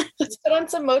know? Let's put on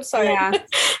some Mozart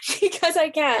because I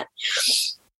can't.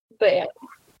 But yeah.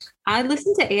 I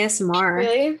listen to ASMR.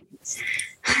 Really?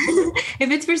 If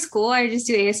it's for school, I just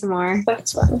do ASMR.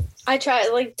 That's fun. I try,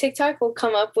 like, TikTok will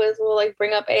like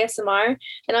bring up ASMR,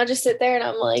 and I'll just sit there and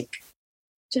I'm like,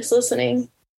 just listening.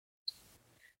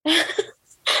 And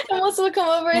Melissa will come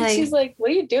over and she's like,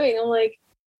 what are you doing? I'm like,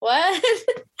 what?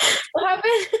 What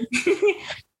happened?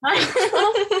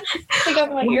 I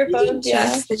got my earphones.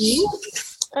 Yeah.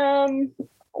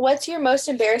 What's your most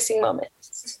embarrassing moment?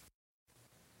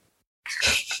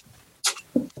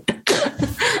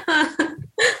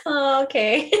 Oh,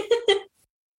 okay.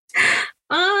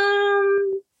 I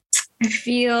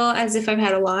feel as if I've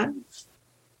had a lot. I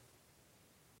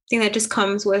think that just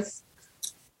comes with,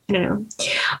 I don't know.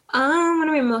 One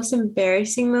of my most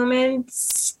embarrassing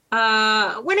moments, when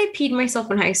I peed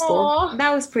myself in high school. Aww.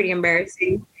 That was pretty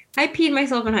embarrassing. I peed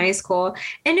myself in high school,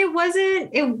 and it was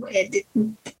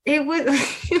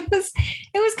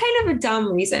kind of a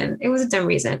dumb reason. It was a dumb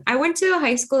reason. I went to a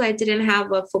high school that didn't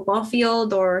have a football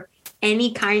field or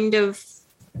any kind of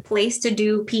place to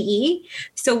do PE.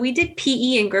 So we did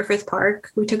PE in Griffith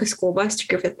Park. We took a school bus to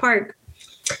Griffith Park,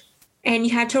 and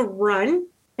you had to run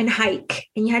and hike,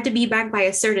 and you had to be back by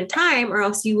a certain time or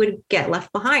else you would get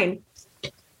left behind.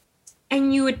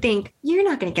 And you would think, you're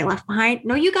not going to get left behind.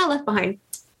 No, you got left behind.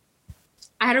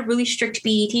 I had a really strict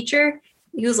PE teacher.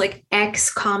 He was like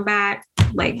ex-combat,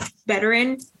 like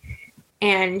veteran.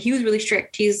 And he was really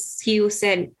strict. He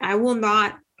said, I will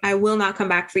not come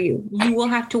back for you. You will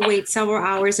have to wait several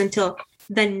hours until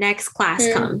the next class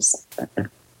comes.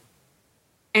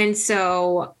 And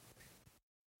so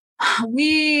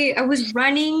I was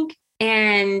running,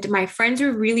 and my friends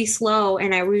were really slow,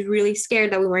 and I was really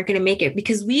scared that we weren't going to make it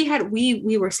because we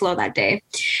were slow that day.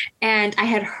 And I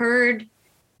had heard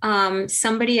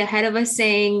somebody ahead of us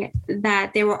saying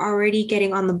that they were already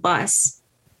getting on the bus.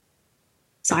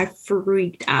 So I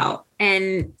freaked out,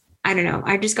 and I don't know.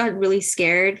 I just got really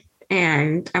scared,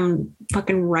 and I'm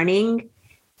fucking running,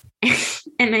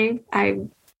 and I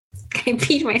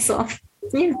peed myself.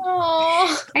 Yeah.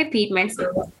 I peed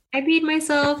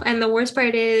myself, and the worst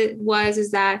part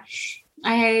is that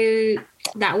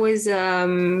that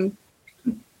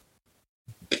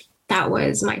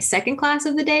was my second class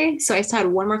of the day, so I still had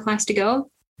one more class to go.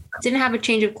 Didn't have a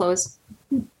change of clothes,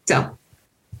 so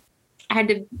I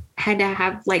had to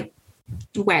have like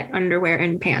wet underwear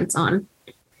and pants on.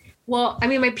 Well, I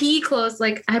mean, my PE clothes,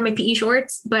 like I had my PE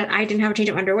shorts, but I didn't have a change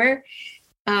of underwear.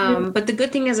 But the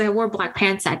good thing is I wore black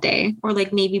pants that day, or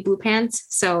like navy blue pants,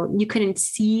 so you couldn't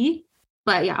see.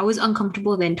 But yeah, I was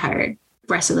uncomfortable the entire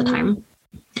rest of the time.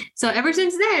 So ever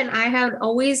since then, I have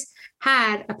always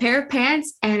had a pair of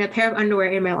pants and a pair of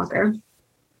underwear in my locker.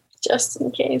 Just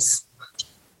in case.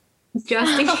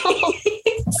 Just in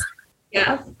case.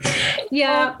 Yeah.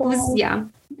 Yeah.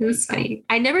 It was funny.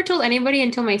 I never told anybody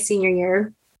until my senior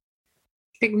year.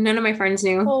 Like none of my friends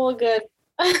knew. Oh, good.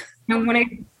 And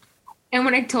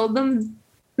when I told them,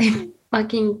 they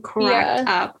fucking cracked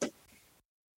up.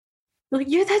 Like,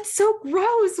 yeah, that's so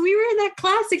gross. We were in that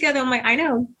class together. I'm like, I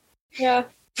know. Yeah.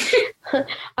 I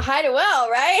hide it well,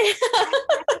 right?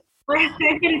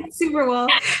 Super well.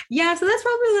 Yeah, so that's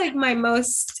probably like my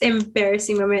most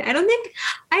embarrassing moment. I don't think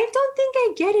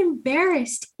I get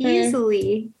embarrassed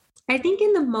easily. I think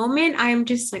in the moment I'm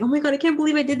just like, oh my God, I can't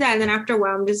believe I did that. And then after a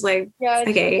while I'm just like,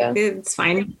 okay, it's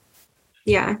fine.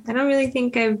 Yeah, I don't really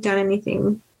think I've done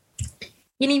anything.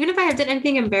 You know, even if I have done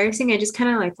anything embarrassing, I just kind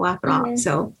of like laugh it off.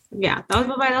 So yeah, that was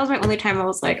my only time I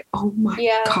was like, oh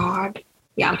my God.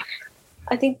 Yeah.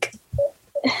 I think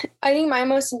my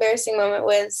most embarrassing moment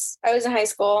was I was in high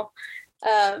school,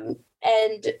 and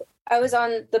I was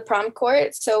on the prom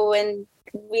court. So when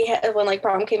like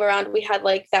prom came around, we had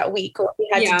like that week where we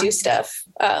had to do stuff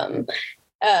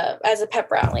as a pep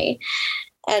rally.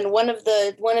 And one of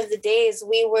the days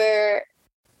we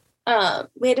had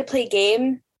to play a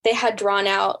game. They had drawn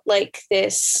out like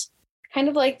this kind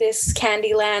of like this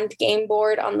Candyland game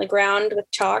board on the ground with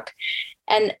chalk.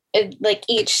 And like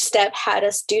each step had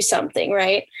us do something,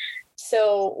 right?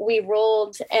 So we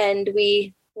rolled and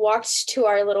we walked to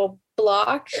our little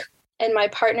block, and my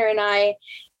partner and I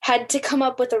had to come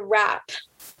up with a rap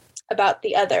about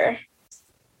the other.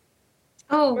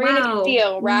 Oh, we're in a big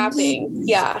deal rapping.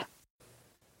 Yeah.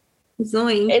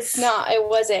 Zoink. It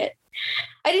wasn't.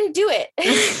 I didn't do it.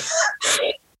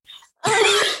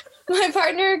 My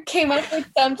partner came up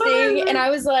with something, and I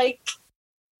was like,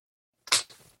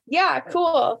 yeah,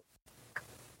 cool.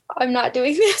 I'm not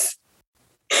doing this.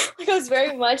 Like I was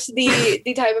very much the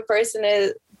type of person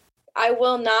is I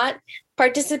will not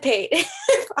participate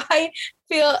if I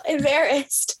feel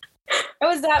embarrassed. I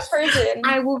was that person.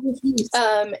 I will refuse.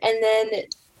 And then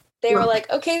they were like,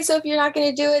 okay, so if you're not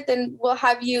going to do it, then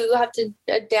you'll have to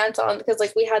dance on, because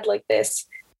like we had like this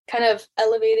kind of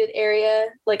elevated area,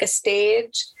 like a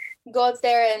stage. Go up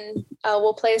there and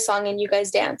we'll play a song and you guys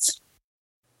dance.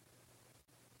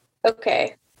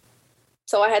 Okay.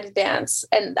 So I had to dance,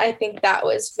 and I think that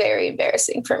was very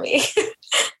embarrassing for me.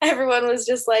 Everyone was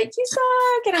just like, you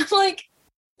suck. And I'm like,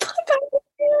 thanks.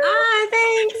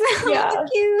 Yeah. Thank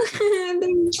you.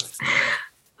 Thanks.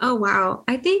 Oh, wow.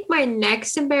 I think my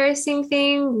next embarrassing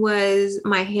thing was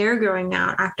my hair growing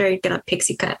out after I did a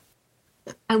pixie cut.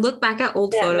 I look back at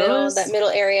old photos. That middle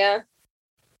area.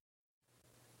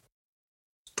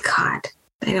 God,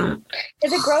 I don't.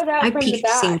 Because it grows out from the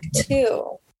back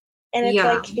too. And it's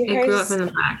like your it grew up in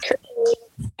the back.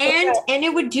 And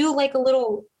it would do like a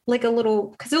little,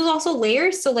 because it was also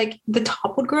layers. So like the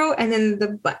top would grow and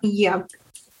then yeah.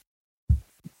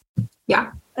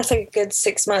 That's like a good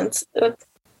 6 months.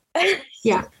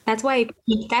 Yeah. That's why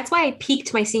I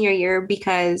peaked my senior year,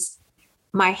 because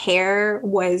my hair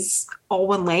was all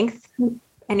one length and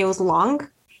it was long,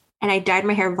 and I dyed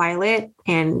my hair violet,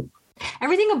 and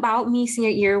everything about me senior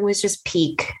year was just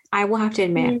peak. I will have to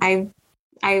admit, I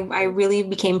really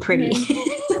became pretty.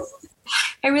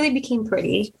 I really became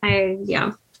pretty.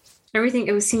 Everything,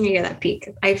 it was senior year that peak.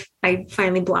 I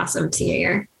finally blossomed senior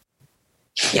year.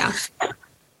 Yeah.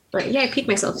 But yeah, I peaked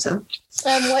myself. So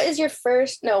what is your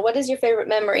favorite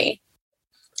memory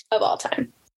of all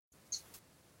time?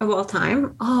 Of all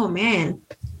time? Oh man.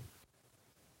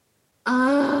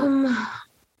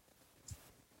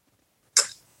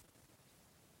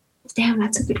 Damn,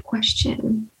 that's a good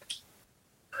question.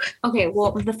 Okay,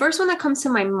 well, the first one that comes to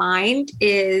my mind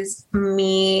is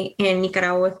me in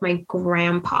Nicaragua with my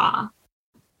grandpa.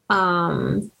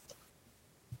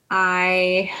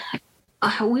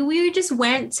 We just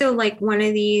went to like one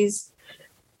of these,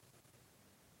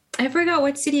 I forgot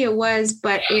what city it was,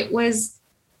 but it was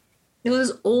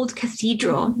old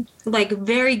cathedral, like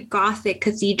very Gothic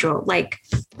cathedral. Like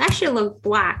that shit looked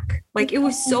black. Like it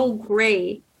was so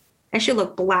gray. That shit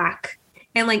looked black.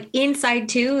 And like inside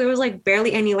too, there was like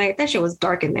barely any light. That shit was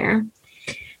dark in there.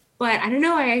 But I don't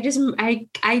know. I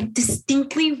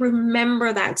distinctly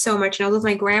remember that so much. And I was with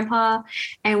my grandpa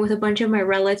and with a bunch of my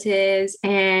relatives,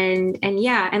 and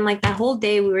yeah, and like that whole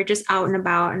day we were just out and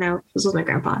about, and I was with my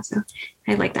grandpa. So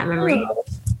I like that memory.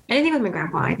 Anything with my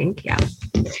grandpa, I think, yeah.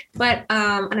 But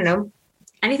I don't know.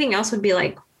 Anything else would be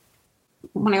like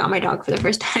when I got my dog for the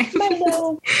first time.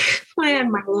 Milo. When I had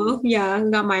Milo. Yeah, I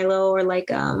got Milo, or like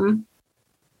oh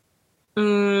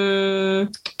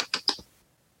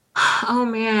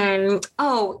man.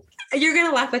 Oh, you're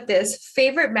gonna laugh at this.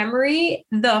 Favorite memory,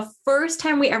 the first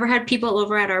time we ever had people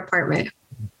over at our apartment.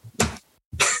 Oh,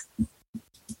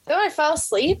 I fell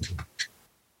asleep?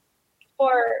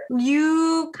 Or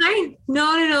you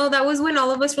no, that was when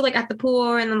all of us were like at the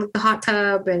pool and then like the hot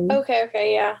tub and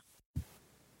okay, yeah.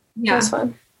 That was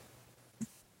fun.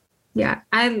 Yeah,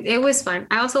 it was fun.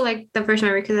 I also liked the first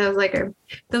memory because I was like that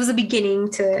was the beginning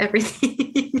to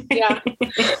everything. Yeah.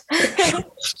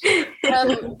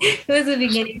 It was the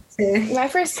beginning to my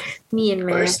first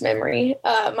memory.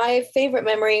 My favorite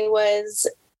memory was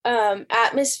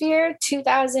Atmosphere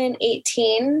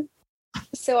 2018.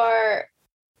 So our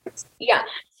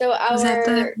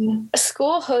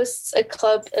school hosts a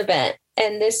club event,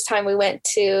 and this time we went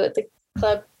to the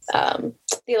club, the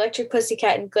Electric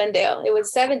Pussycat in Glendale. It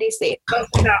was 70 seats.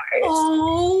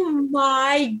 Oh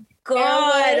my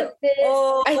God.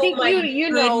 I think you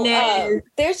know,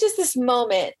 there's just this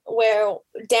moment where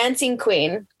Dancing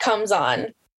Queen comes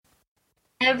on.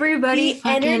 Everybody, the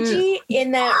energy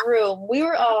in that room, we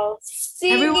were all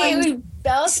singing, we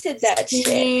belted that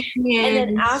shit, and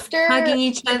then after hugging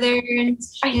each other and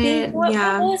I think what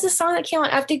was the song that came on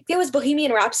after? It was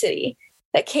Bohemian Rhapsody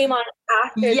that came on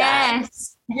after that.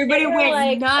 Yes, everybody went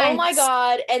like, nuts. Oh my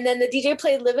God. And then the DJ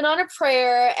played Living on a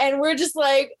Prayer, and we're just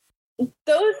like,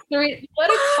 those three,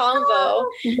 what a combo.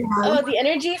 Oh, the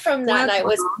energy from that night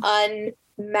was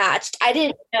unmatched. I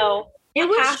didn't know it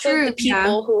was half of the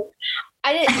people who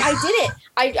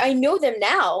I know them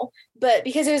now, but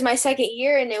because it was my second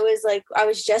year and it was like I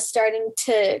was just starting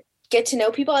to get to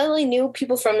know people. I only knew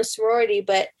people from the sorority,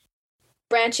 but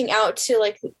branching out to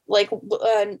like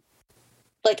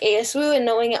ASWU and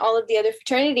knowing all of the other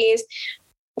fraternities,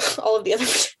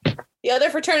 the other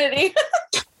fraternity.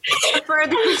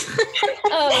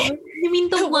 You mean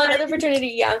the one other fraternity?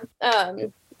 Yeah.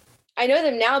 I know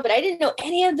them now, but I didn't know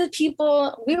any of the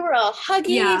people. We were all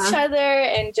hugging each other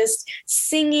and just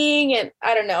singing, and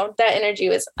I don't know. That energy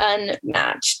was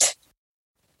unmatched.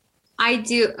 I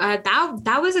do.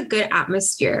 That was a good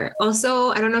atmosphere.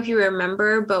 Also, I don't know if you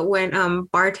remember, but when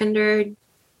bartender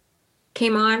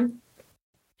came on.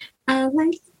 I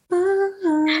like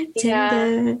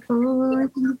bartender.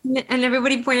 And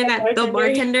everybody pointed at the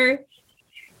bartender.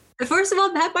 First of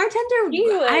all, that bartender,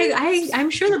 I'm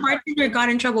sure the bartender got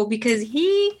in trouble because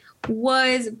he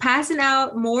was passing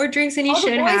out more drinks than he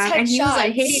should have. And he was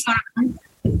like hitting on.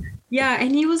 Yeah,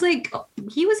 and he was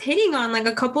hitting on like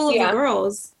a couple of the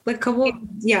girls. Like a couple,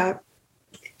 yeah.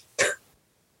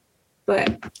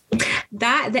 But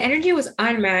the energy was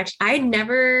unmatched. I'd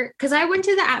never, because I went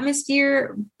to the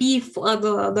Atmosphere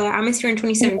the Atmosphere in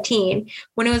 2017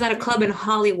 when it was at a club in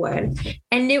Hollywood,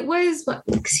 and it was,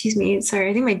 excuse me, sorry,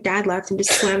 I think my dad left and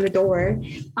just slammed the door.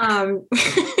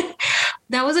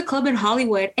 That was a club in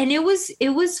Hollywood, and it was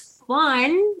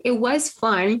fun. It was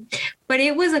fun, but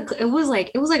it was like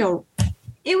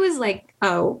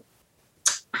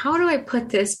how do I put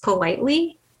this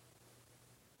politely?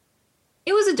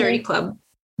 It was a dirty club.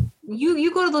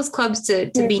 You go to those clubs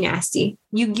to be nasty.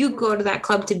 You go to that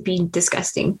club to be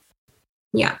disgusting.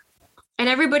 Yeah. And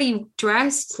everybody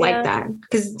dressed like that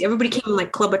because everybody came in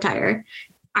like club attire.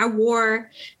 That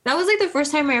was like the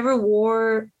first time I ever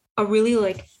wore a really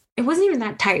like, it wasn't even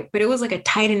that tight, but it was like a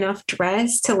tight enough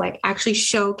dress to like actually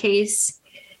showcase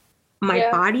my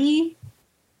body.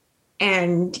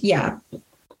 And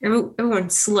everyone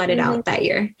slutted out that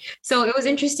year. So it was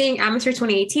interesting. Atmosphere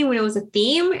 2018 when it was a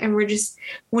theme and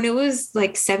when it was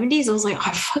like 70s, I was like, oh,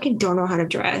 I fucking don't know how to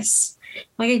dress.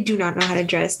 Like I do not know how to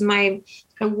dress. I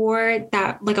wore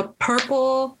that like a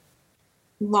purple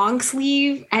long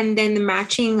sleeve and then the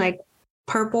matching like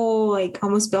purple, like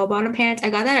almost bell bottom pants. I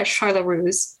got that at Charlotte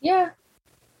Russe. Yeah.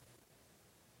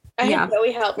 I had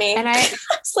Zoe help me. And I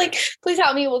was like, please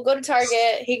help me. We'll go to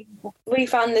Target. We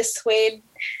found this suede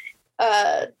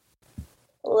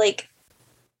like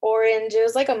orange, it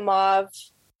was like a mauve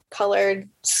colored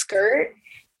skirt.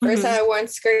 First time I wore a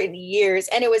skirt in years,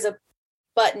 and it was a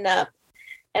button up,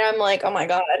 and I'm like, oh my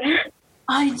god,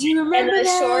 I do remember and the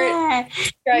that. Short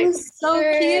striped was so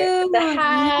shirt, cute. The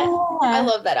hat. I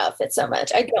love that outfit so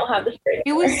much. I don't have the shirt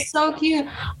anymore. It was so cute.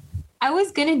 I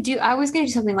was gonna do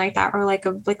something like that, or like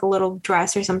a little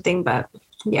dress or something, but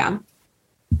yeah.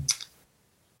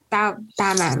 That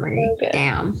memory. So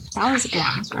damn. That was a good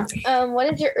answer.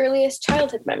 What is your earliest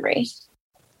childhood memory?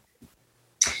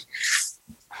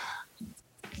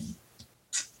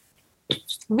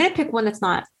 I'm gonna pick one that's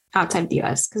not outside the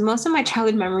US because most of my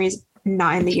childhood memories are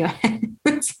not in the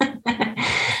US.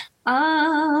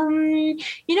 I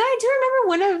do remember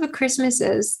one of the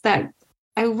Christmases that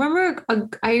I remember.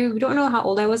 I don't know how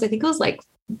old I was. I think it was like,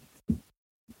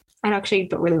 I actually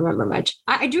don't really remember much.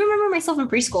 I do remember myself in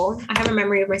preschool. I have a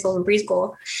memory of myself in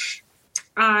preschool.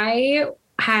 I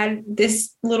had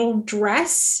this little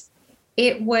dress.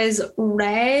 It was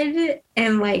red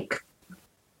and like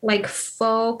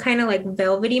faux kind of like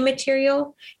velvety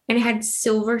material, and it had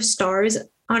silver stars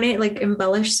on it, like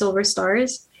embellished silver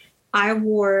stars. I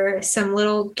wore some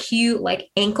little cute like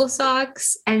ankle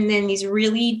socks and then these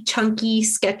really chunky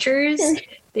Skechers.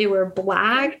 They were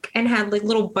black and had like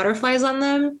little butterflies on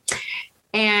them.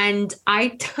 And I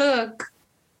took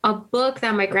a book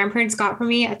that my grandparents got for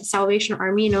me at the Salvation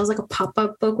Army, and it was like a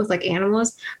pop-up book with like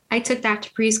animals. I took that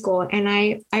to preschool and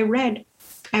I read.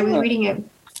 I was reading it.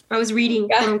 I was reading,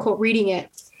 quote unquote, reading it.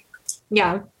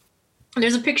 Yeah.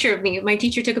 There's a picture of me. My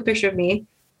teacher took a picture of me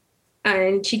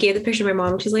and she gave the picture to my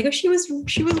mom. She's like, oh, she was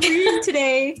reading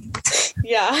today.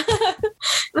 Yeah.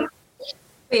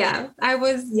 Yeah, I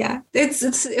was. Yeah,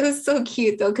 it was so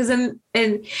cute though, because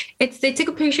they took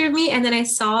a picture of me, and then I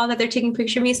saw that they're taking a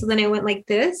picture of me, so then I went like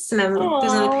this, and there's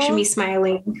another picture of me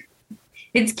smiling.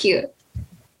 It's cute.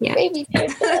 Yeah, baby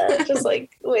just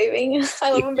like waving.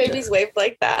 I love when babies wave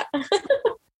like that.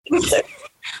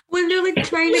 When they're like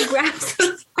trying to grab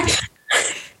something.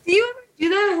 Do you ever do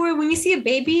that where when you see a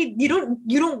baby, you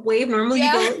don't wave normally?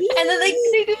 Yeah. You go, and then they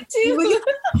do too.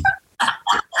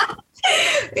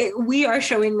 We are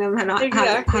showing them how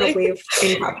to wave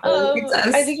improperly.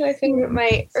 I think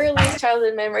my earliest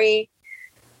childhood memory,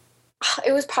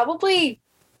 it was probably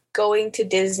going to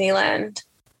Disneyland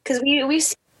because we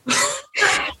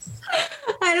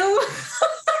I don't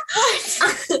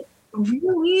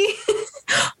really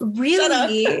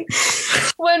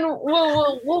when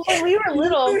we were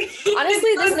little,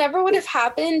 honestly, this never would have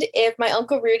happened if my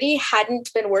Uncle Rudy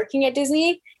hadn't been working at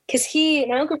Disney. Because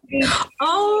my Uncle Rudy.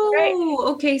 Oh, right?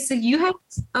 Okay. So you had.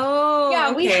 Oh,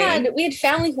 yeah. Okay. We had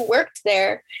family who worked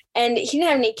there, and he didn't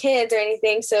have any kids or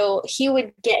anything, so he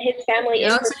would get his family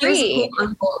in for free.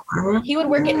 He would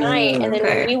work at night, and then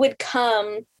when we would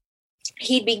come,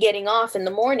 he'd be getting off in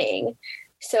the morning.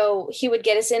 So he would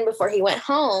get us in before he went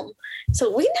home.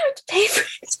 So we didn't have to pay for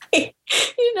it,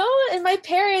 you know? And my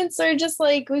parents are just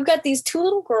like, we've got these two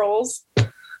little girls.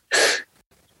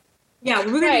 Yeah,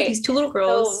 we were gonna get these two little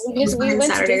girls. So we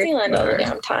went to Disneyland all the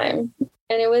damn time,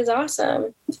 and it was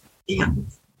awesome. Yeah.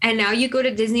 And now you go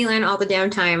to Disneyland all the damn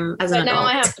time as an adult. Now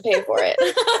I have to pay for it.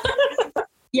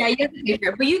 Yeah, you have to pay for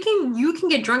it. But you can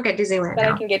get drunk at Disneyland. But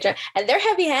now I can get drunk. And they're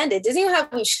heavy-handed. Disney will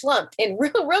have me slumped in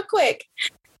real quick.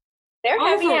 They're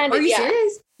heavy-handed. Are you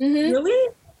serious? Mm-hmm.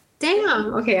 Really?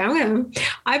 Damn. Okay,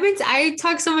 I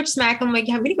talk so much smack. I'm like,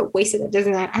 yeah, I'm gonna get wasted at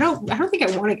Disneyland. I don't think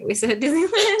I want to get wasted at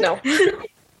Disneyland. No.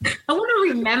 I want to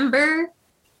remember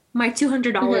my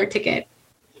 $200 ticket.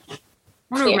 I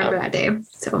want to remember that day.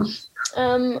 So,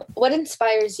 what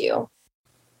inspires you?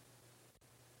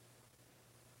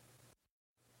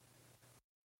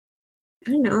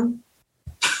 I don't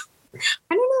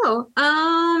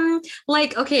know.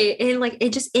 Like, okay, and like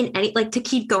it just in any like to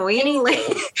keep going, like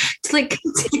to like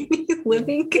continue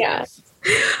living. Yeah.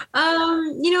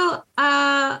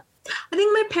 I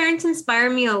think my parents inspire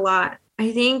me a lot. I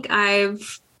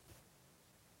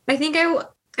mean,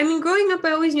 growing up,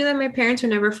 I always knew that my parents were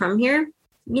never from here.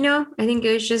 You know, I think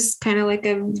it was just kind of like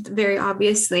a very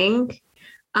obvious thing.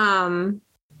 And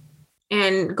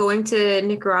going to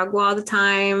Nicaragua all the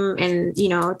time and, you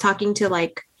know, talking to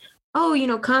like, oh, you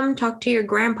know, come talk to your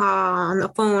grandpa on the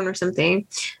phone or something.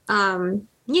 You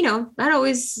know, that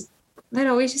always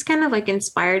just kind of like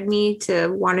inspired me to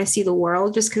want to see the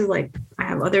world just because like I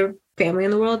have other family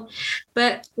in the world.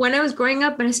 But when I was growing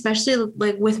up, and especially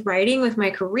like with writing, with my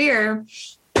career,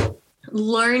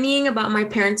 learning about my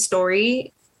parents'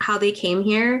 story, how they came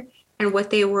here and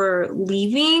what they were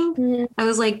leaving, I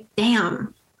was like,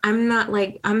 damn, I'm not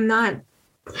really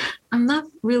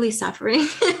suffering.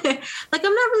 Like, I'm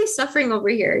not really suffering over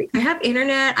here. I have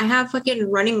internet, I have fucking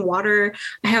running water,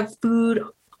 I have food,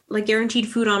 like guaranteed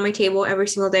food on my table every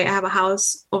single day. I have a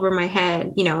house over my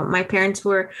head. You know, my parents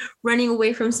were running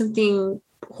away from something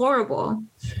horrible.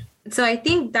 So I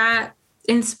think that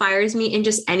inspires me in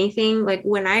just anything. Like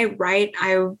when I write,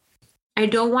 I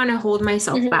don't want to hold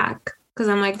myself back because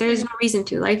I'm like, there's no reason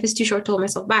to. Life is too short to hold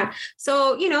myself back.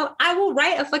 So, you know, I will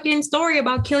write a fucking story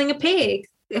about killing a pig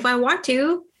if I want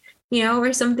to, you know,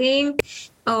 or something.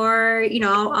 Or, you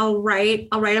know, I'll write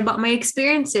about my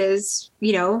experiences,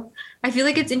 you know. I feel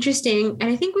like it's interesting.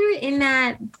 And I think we were in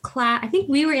that class. I think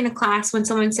we were in a class when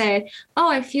someone said, oh,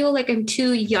 I feel like I'm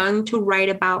too young to write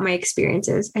about my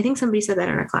experiences. I think somebody said that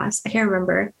in our class. I can't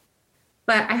remember.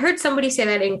 But I heard somebody say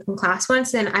that in class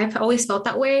once, and I've always felt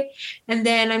that way. And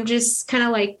then I'm just kind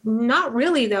of like, not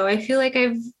really, though. I feel like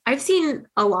I've seen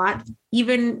a lot,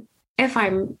 even if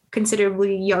I'm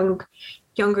considerably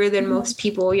younger than most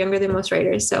people, younger than most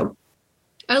writers. So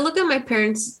I look at my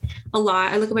parents a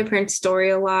lot. I look at my parents' story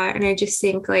a lot, and I just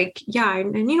think like, yeah,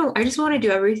 and you know, I just want to do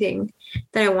everything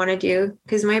that I want to do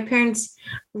because my parents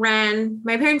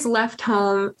left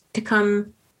home to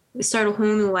come start a whole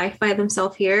new life by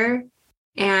themselves here.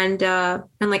 And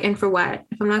for what?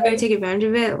 If I'm not going to take advantage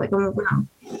of it, like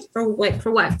for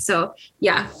what? So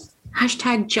yeah,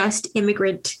 hashtag just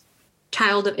immigrant,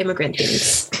 child of immigrant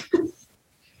things.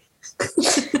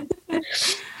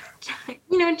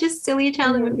 You know, just silly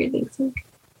child of immigrant things.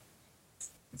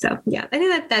 So yeah, I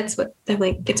think that's what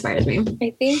definitely inspires me.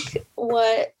 I think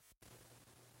what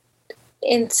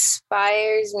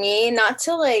inspires me not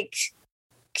to like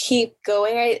keep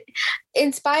going,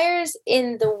 inspires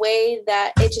in the way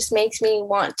that it just makes me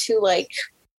want to like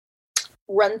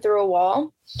run through a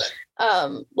wall.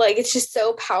 Like it's just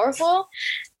so powerful.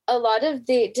 A lot of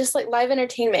the just like live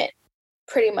entertainment,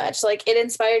 pretty much. Like it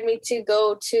inspired me to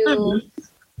go to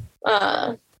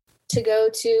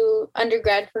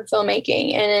undergrad for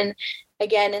filmmaking, and then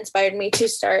again inspired me to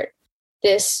start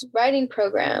this writing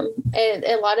program. And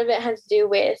a lot of it has to do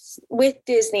with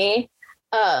Disney.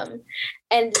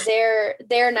 And their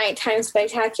nighttime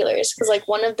spectaculars, because like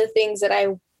one of the things that I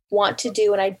want to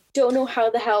do, and I don't know how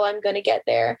the hell I'm going to get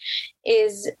there,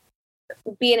 is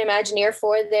be an Imagineer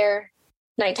for their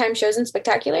nighttime shows and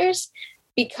spectaculars.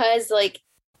 Because like,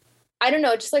 I don't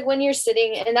know, just like when you're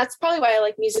sitting, and that's probably why I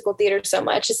like musical theater so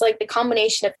much. It's like the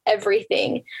combination of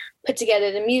everything put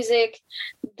together, the music,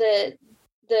 the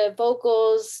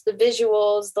vocals, the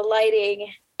visuals, the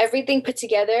lighting, everything put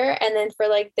together. And then for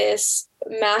like this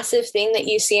massive thing that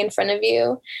you see in front of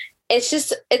you,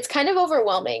 it's kind of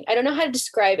overwhelming. I don't know how to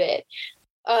describe it.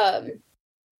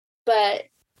 But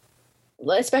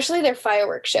especially their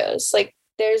fireworks shows. Like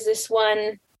there's this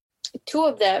one, two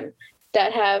of them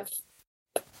that have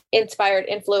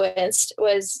influenced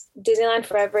was Disneyland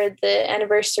Forever, the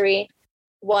anniversary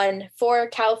one for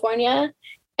California.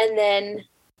 And then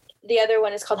the other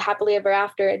one is called Happily Ever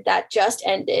After, that just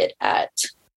ended at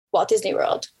Walt Disney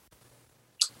World.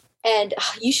 And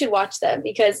you should watch them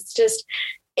because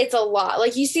it's a lot.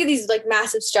 Like you see these like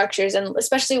massive structures, and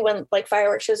especially when like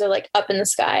fireworks shows are like up in the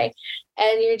sky,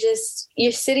 and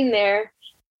you're sitting there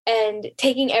and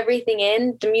taking everything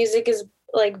in. The music is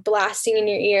like blasting in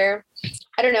your ear.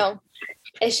 I don't know.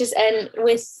 It's just, and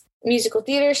with musical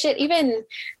theater shit, even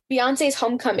Beyonce's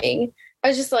Homecoming, I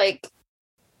was just like,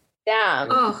 damn,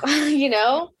 you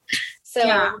know? So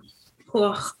yeah.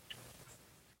 Ugh.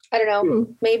 I don't know.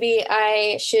 Maybe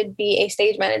I should be a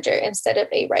stage manager instead of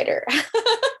a writer.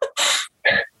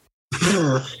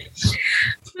 But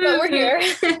we're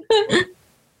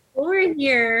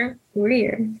here. We're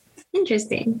here.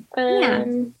 Interesting. Yeah.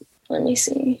 Let me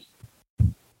see.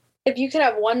 If you could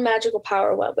have one magical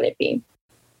power, what would it be?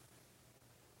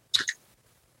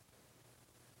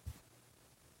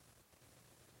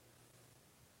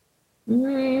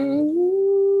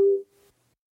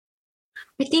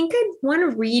 I think I'd want to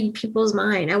read people's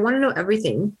mind. I want to know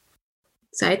everything.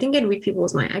 So I think I'd read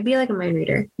people's mind. I'd be like a mind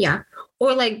reader. Yeah.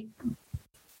 Or like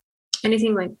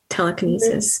anything like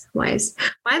telekinesis wise.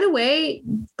 By the way,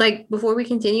 like before we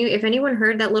continue, if anyone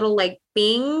heard that little like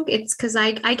bing, it's because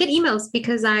I get emails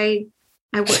because I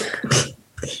work.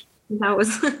 That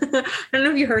was I don't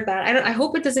know if you heard that. I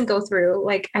hope it doesn't go through.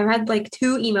 Like I've had like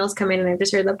 2 emails come in and I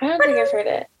just heard them. I don't think I've heard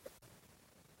it.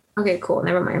 Okay, cool.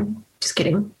 Never mind. Just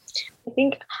kidding. I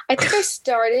think I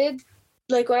started,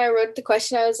 like when I wrote the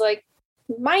question, I was like,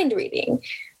 mind reading.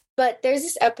 But there's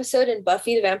this episode in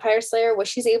Buffy the Vampire Slayer where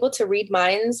she's able to read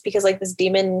minds because like this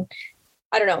demon,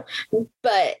 I don't know,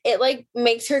 but it like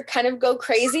makes her kind of go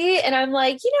crazy. And I'm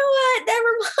like, you know what?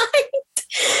 Never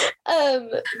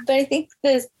mind. But I think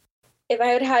if I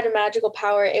had had a magical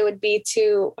power, it would be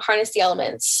to harness the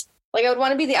elements. Like I would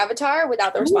want to be the Avatar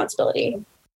without the responsibility.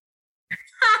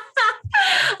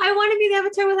 I want to be the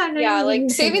Avatar without yeah, like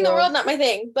saving the world, not my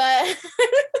thing, but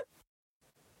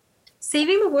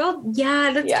saving the world,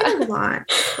 yeah, that's kind of a lot.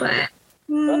 But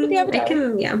I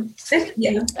can, yeah.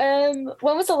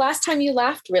 When was the last time you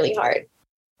laughed really hard?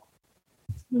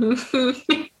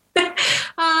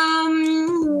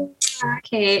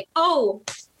 Okay. Oh,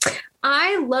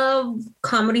 I love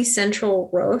Comedy Central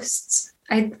roasts.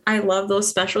 I love those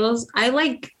specials. I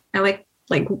like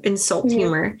insult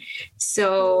humor.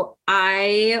 So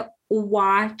I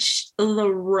watched the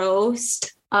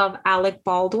roast of Alec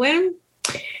Baldwin,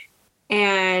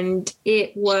 and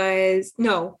it was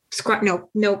no,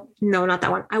 not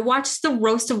that one. I watched the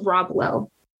roast of Rob Lowe,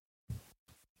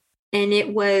 and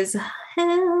it was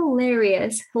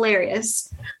hilarious.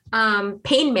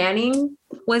 Peyton Manning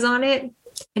was on it,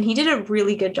 and he did a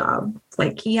really good job.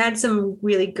 Like he had some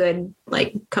really good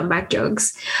like comeback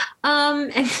jokes.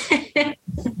 And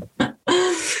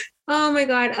oh my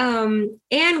God.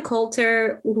 Ann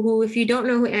Coulter, who, if you don't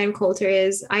know who Ann Coulter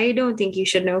is, I don't think you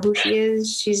should know who she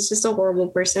is. She's just a horrible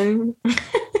person.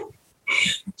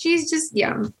 She's just,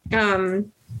 yeah.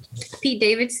 Pete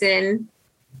Davidson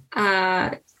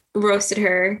roasted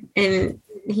her, and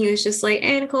he was just like,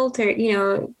 Ann Coulter, you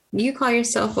know, you call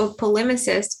yourself a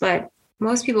polemicist, but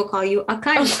most people call you a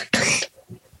cunt.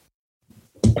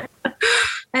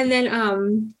 And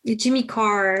then Jimmy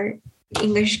Carr,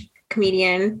 English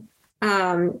comedian,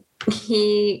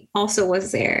 he also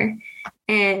was there.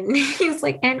 And he was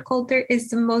like, Ann Coulter is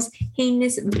the most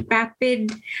heinous,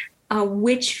 vapid,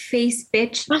 witch face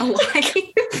bitch alive.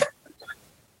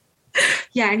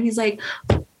 Yeah, and he's like,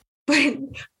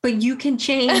 but you can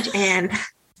change, Anne.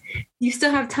 You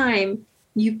still have time.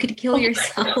 You could kill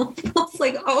yourself. I was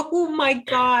like, oh my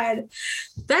God.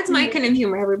 That's my kind of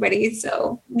humor, everybody.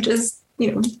 So just,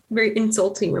 you know, very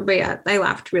insulting humor. But yeah, I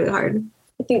laughed really hard.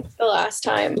 I think the last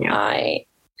time I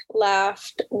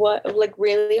laughed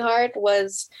really hard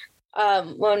was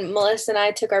when Melissa and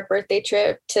I took our birthday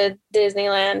trip to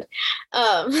Disneyland.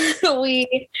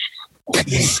 We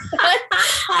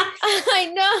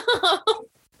I know.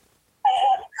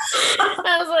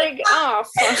 I was like, oh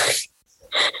fuck.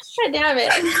 God damn it.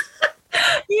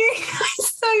 I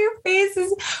saw your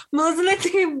faces.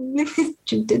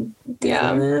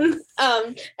 Yeah.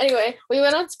 Anyway, we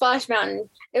went on Splash Mountain.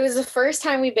 It was the first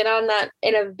time we've been on that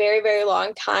in a very, very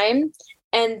long time.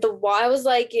 And I was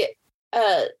like,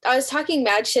 I was talking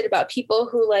mad shit about people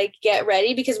who like get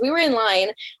ready because we were in line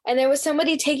and there was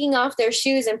somebody taking off their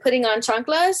shoes and putting on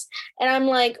chanclas. And I'm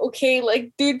like, okay,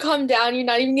 like, dude, calm down. You're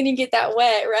not even going to get that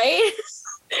wet, right?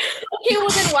 Okay, well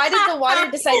then why did the water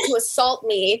decide to assault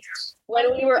me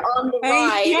when we were on the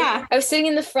ride? Yeah. I was sitting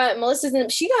in the front.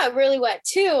 She got really wet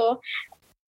too.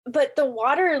 But the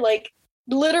water like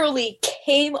literally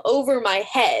came over my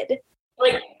head.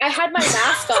 Like I had my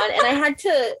mask on and I had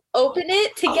to open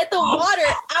it to get the water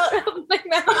out of my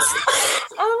mask.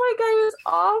 Oh my God, it was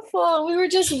awful.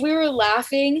 We were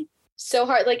laughing so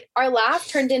hard. Like our laugh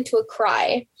turned into a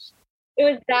cry. It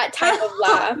was that type of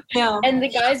laugh. Yeah. And the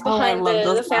guys behind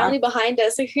the family behind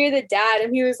us, I hear the dad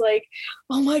and he was like,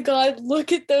 oh my God,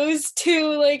 look at those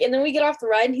two. Like, and then we get off the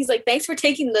ride and he's like, thanks for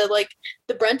taking the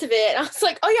brunt of it. And I was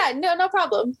like, oh yeah, no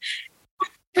problem.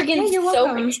 Freaking you're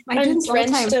welcome. I'm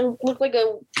drenched and looked like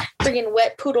a freaking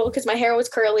wet poodle because my hair was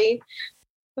curly.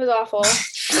 It was awful.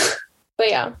 But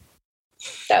yeah,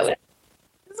 that was.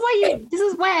 This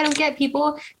is why I don't get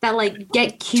people that like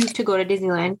get cute to go to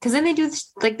Disneyland, because then they do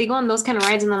like they go on those kind of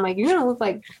rides and I'm like, you're gonna look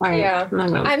like fire. Yeah.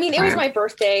 I mean, it was my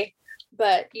birthday,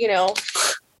 but you know,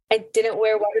 I didn't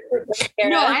wear waterproof hair.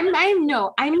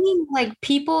 No, I mean like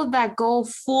people that go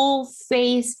full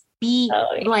face beat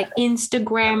like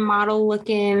Instagram model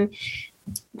looking,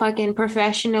 fucking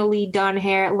professionally done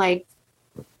hair. Like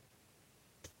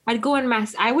I would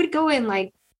go in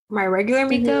like my regular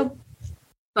makeup.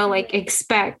 But like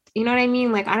expect, you know what I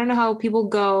mean? Like, I don't know how people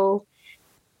go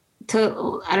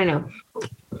to, I don't know.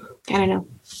 I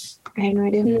have no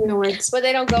idea. No words. But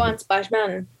they don't go on Splash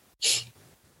Mountain.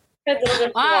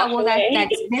 Well, that's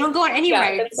they don't go on any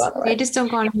rides. They just don't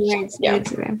go on any rides. Yeah.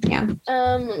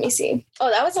 Let me see. Oh,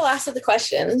 that was the last of the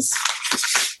questions.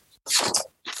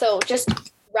 So just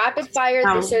rapid fire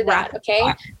this or that,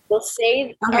 okay? We'll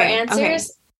say our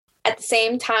answers at the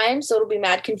same time, so it'll be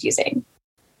mad confusing.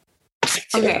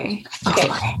 Okay.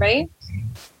 Ready?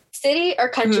 City or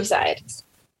countryside?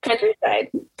 Countryside.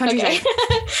 Okay.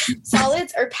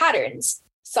 Solids or patterns?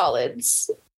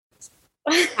 Solids.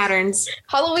 Patterns.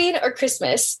 Halloween or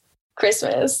Christmas?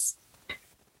 Christmas.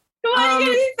 Come on, you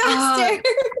gotta be faster.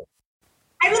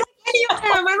 I don't like any of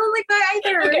them. I don't like that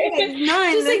either. Okay.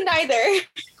 None. Just like neither.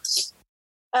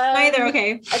 Neither.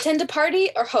 Okay. Attend a party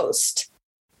or host?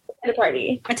 Attend a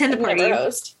party. Attend a party. Never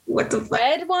host. What the fuck?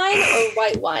 Red wine or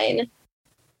white wine?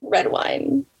 Red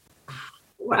wine.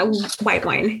 White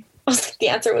wine. The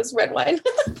answer was red wine.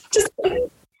 Just the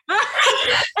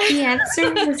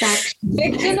answer was actually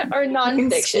fiction or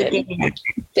nonfiction?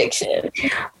 Fiction.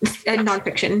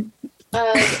 Nonfiction.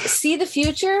 See the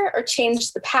future or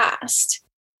change the past?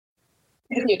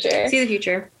 The future. See the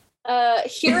future.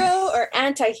 Hero or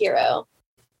anti-hero?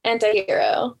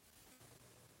 Anti-hero.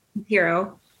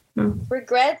 Hero.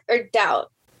 Regret or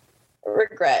doubt?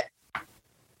 Regret.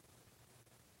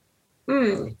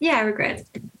 Yeah, regret.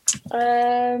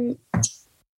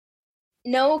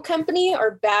 No company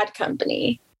or bad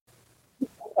company?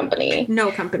 Company. No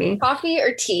company. Coffee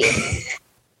or tea?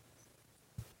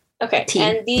 Okay. Tea.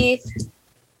 And the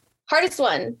hardest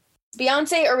one,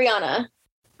 Beyonce or Rihanna?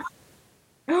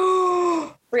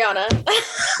 Rihanna.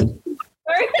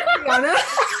 Sorry. Rihanna.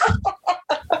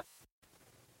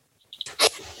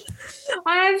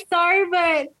 I'm sorry,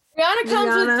 but Rihanna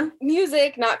comes with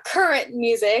music, not current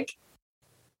music.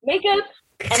 Makeup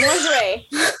and lingerie.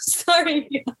 Sorry,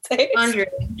 Beyonce. Lingerie.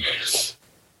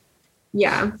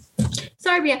 Yeah.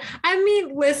 Sorry, Beyonce. I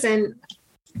mean, listen,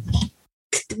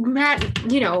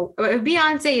 Matt, you know,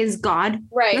 Beyonce is God.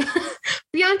 Right.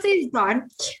 Beyonce is God.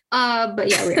 But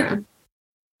yeah, Rihanna.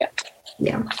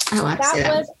 Yeah.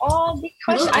 That was all the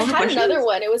questions. I had another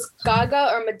one. It was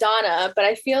Gaga or Madonna, but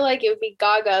I feel like it would be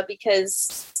Gaga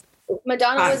because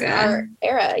Madonna was our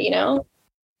era, you know?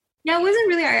 Yeah, it wasn't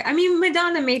really our, I mean,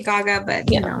 Madonna made Gaga,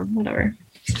 but you know, whatever.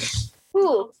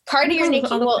 Ooh, Cardi or Nicki?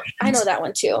 Well, I know that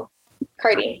one too.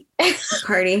 Cardi.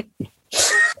 Cardi. I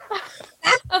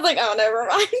was like, oh, never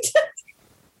mind.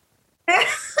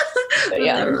 But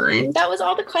yeah, never mind. That was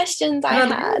all the questions I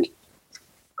had.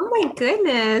 Oh my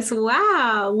goodness.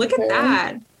 Wow. Look at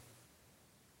that.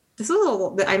 This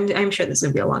was I'm sure this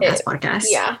would be a long ass podcast.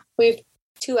 Yeah. We've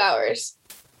 2 hours.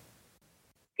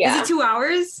 Yeah. Is it 2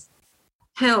 hours?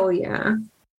 Hell yeah.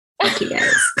 Thank you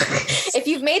guys. If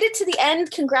you've made it to the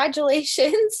end,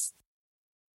 congratulations.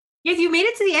 If you made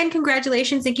it to the end,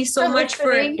 congratulations. Thank you so much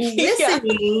for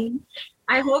listening.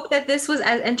 I hope that this was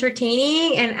as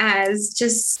entertaining and as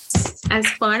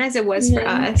fun as it was for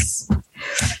us.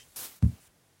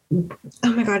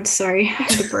 Oh my God, sorry. I had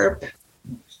to burp.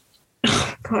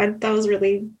 Oh God, that was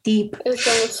really deep. It was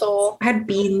from the soul. I had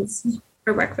beans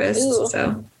for breakfast,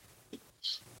 so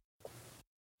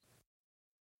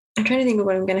I'm trying to think of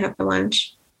what I'm gonna have for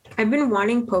lunch. I've been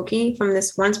wanting poke from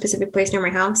this one specific place near my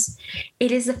house.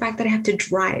 It is the fact that I have to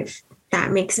drive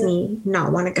that makes me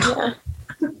not want to go.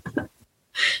 Yeah.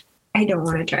 I don't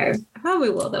want to drive. I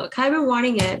probably will though. I've been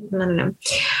wanting it. I don't know.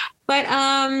 But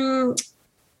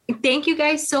thank you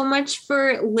guys so much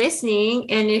for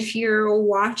listening. And if you're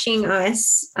watching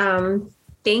us,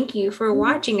 thank you for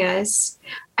watching us.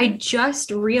 I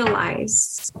just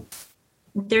realized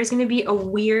there's going to be a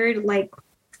weird like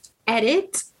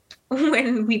edit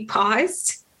when we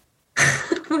paused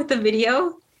with the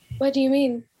video. What do you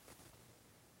mean?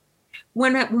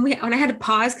 When I had to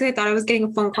pause because I thought I was getting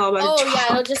a phone call about a job.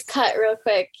 Yeah, it'll just cut real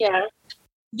quick. Yeah,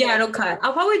 it'll cut.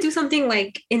 I'll probably do something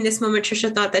like, in this moment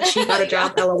Trisha thought that she got a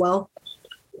job. LOL.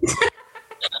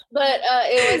 But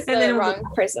it was the wrong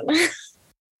person.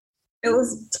 It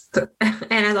was,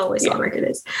 and as always, all record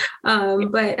is.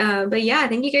 But yeah,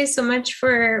 thank you guys so much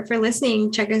for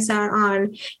listening. Check us out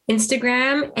on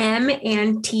Instagram,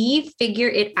 M&T Figure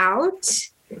It Out,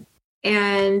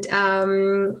 and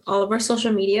all of our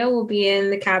social media will be in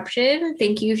the caption.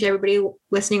 Thank you to everybody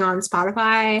listening on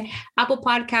Spotify, Apple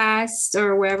Podcasts,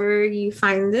 or wherever you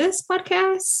find this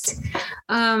podcast.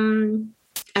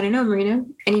 I don't know, Marina.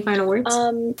 Any final words?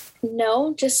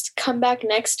 No, just come back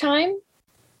next time.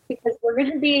 Because we're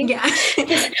going to be... Yeah.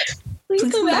 Please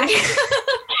come back.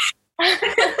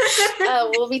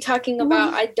 We'll be talking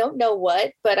about, I don't know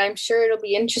what, but I'm sure it'll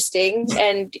be interesting,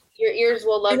 and your ears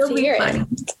will love to hear it.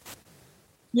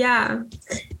 Yeah.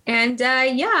 And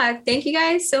thank you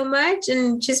guys so much.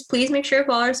 And just please make sure to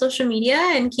follow our social media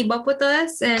and keep up with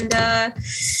us. And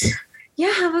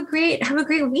have a great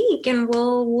week. And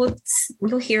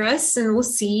you'll hear us, and we'll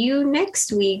see you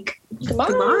next week. Goodbye.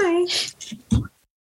 Goodbye.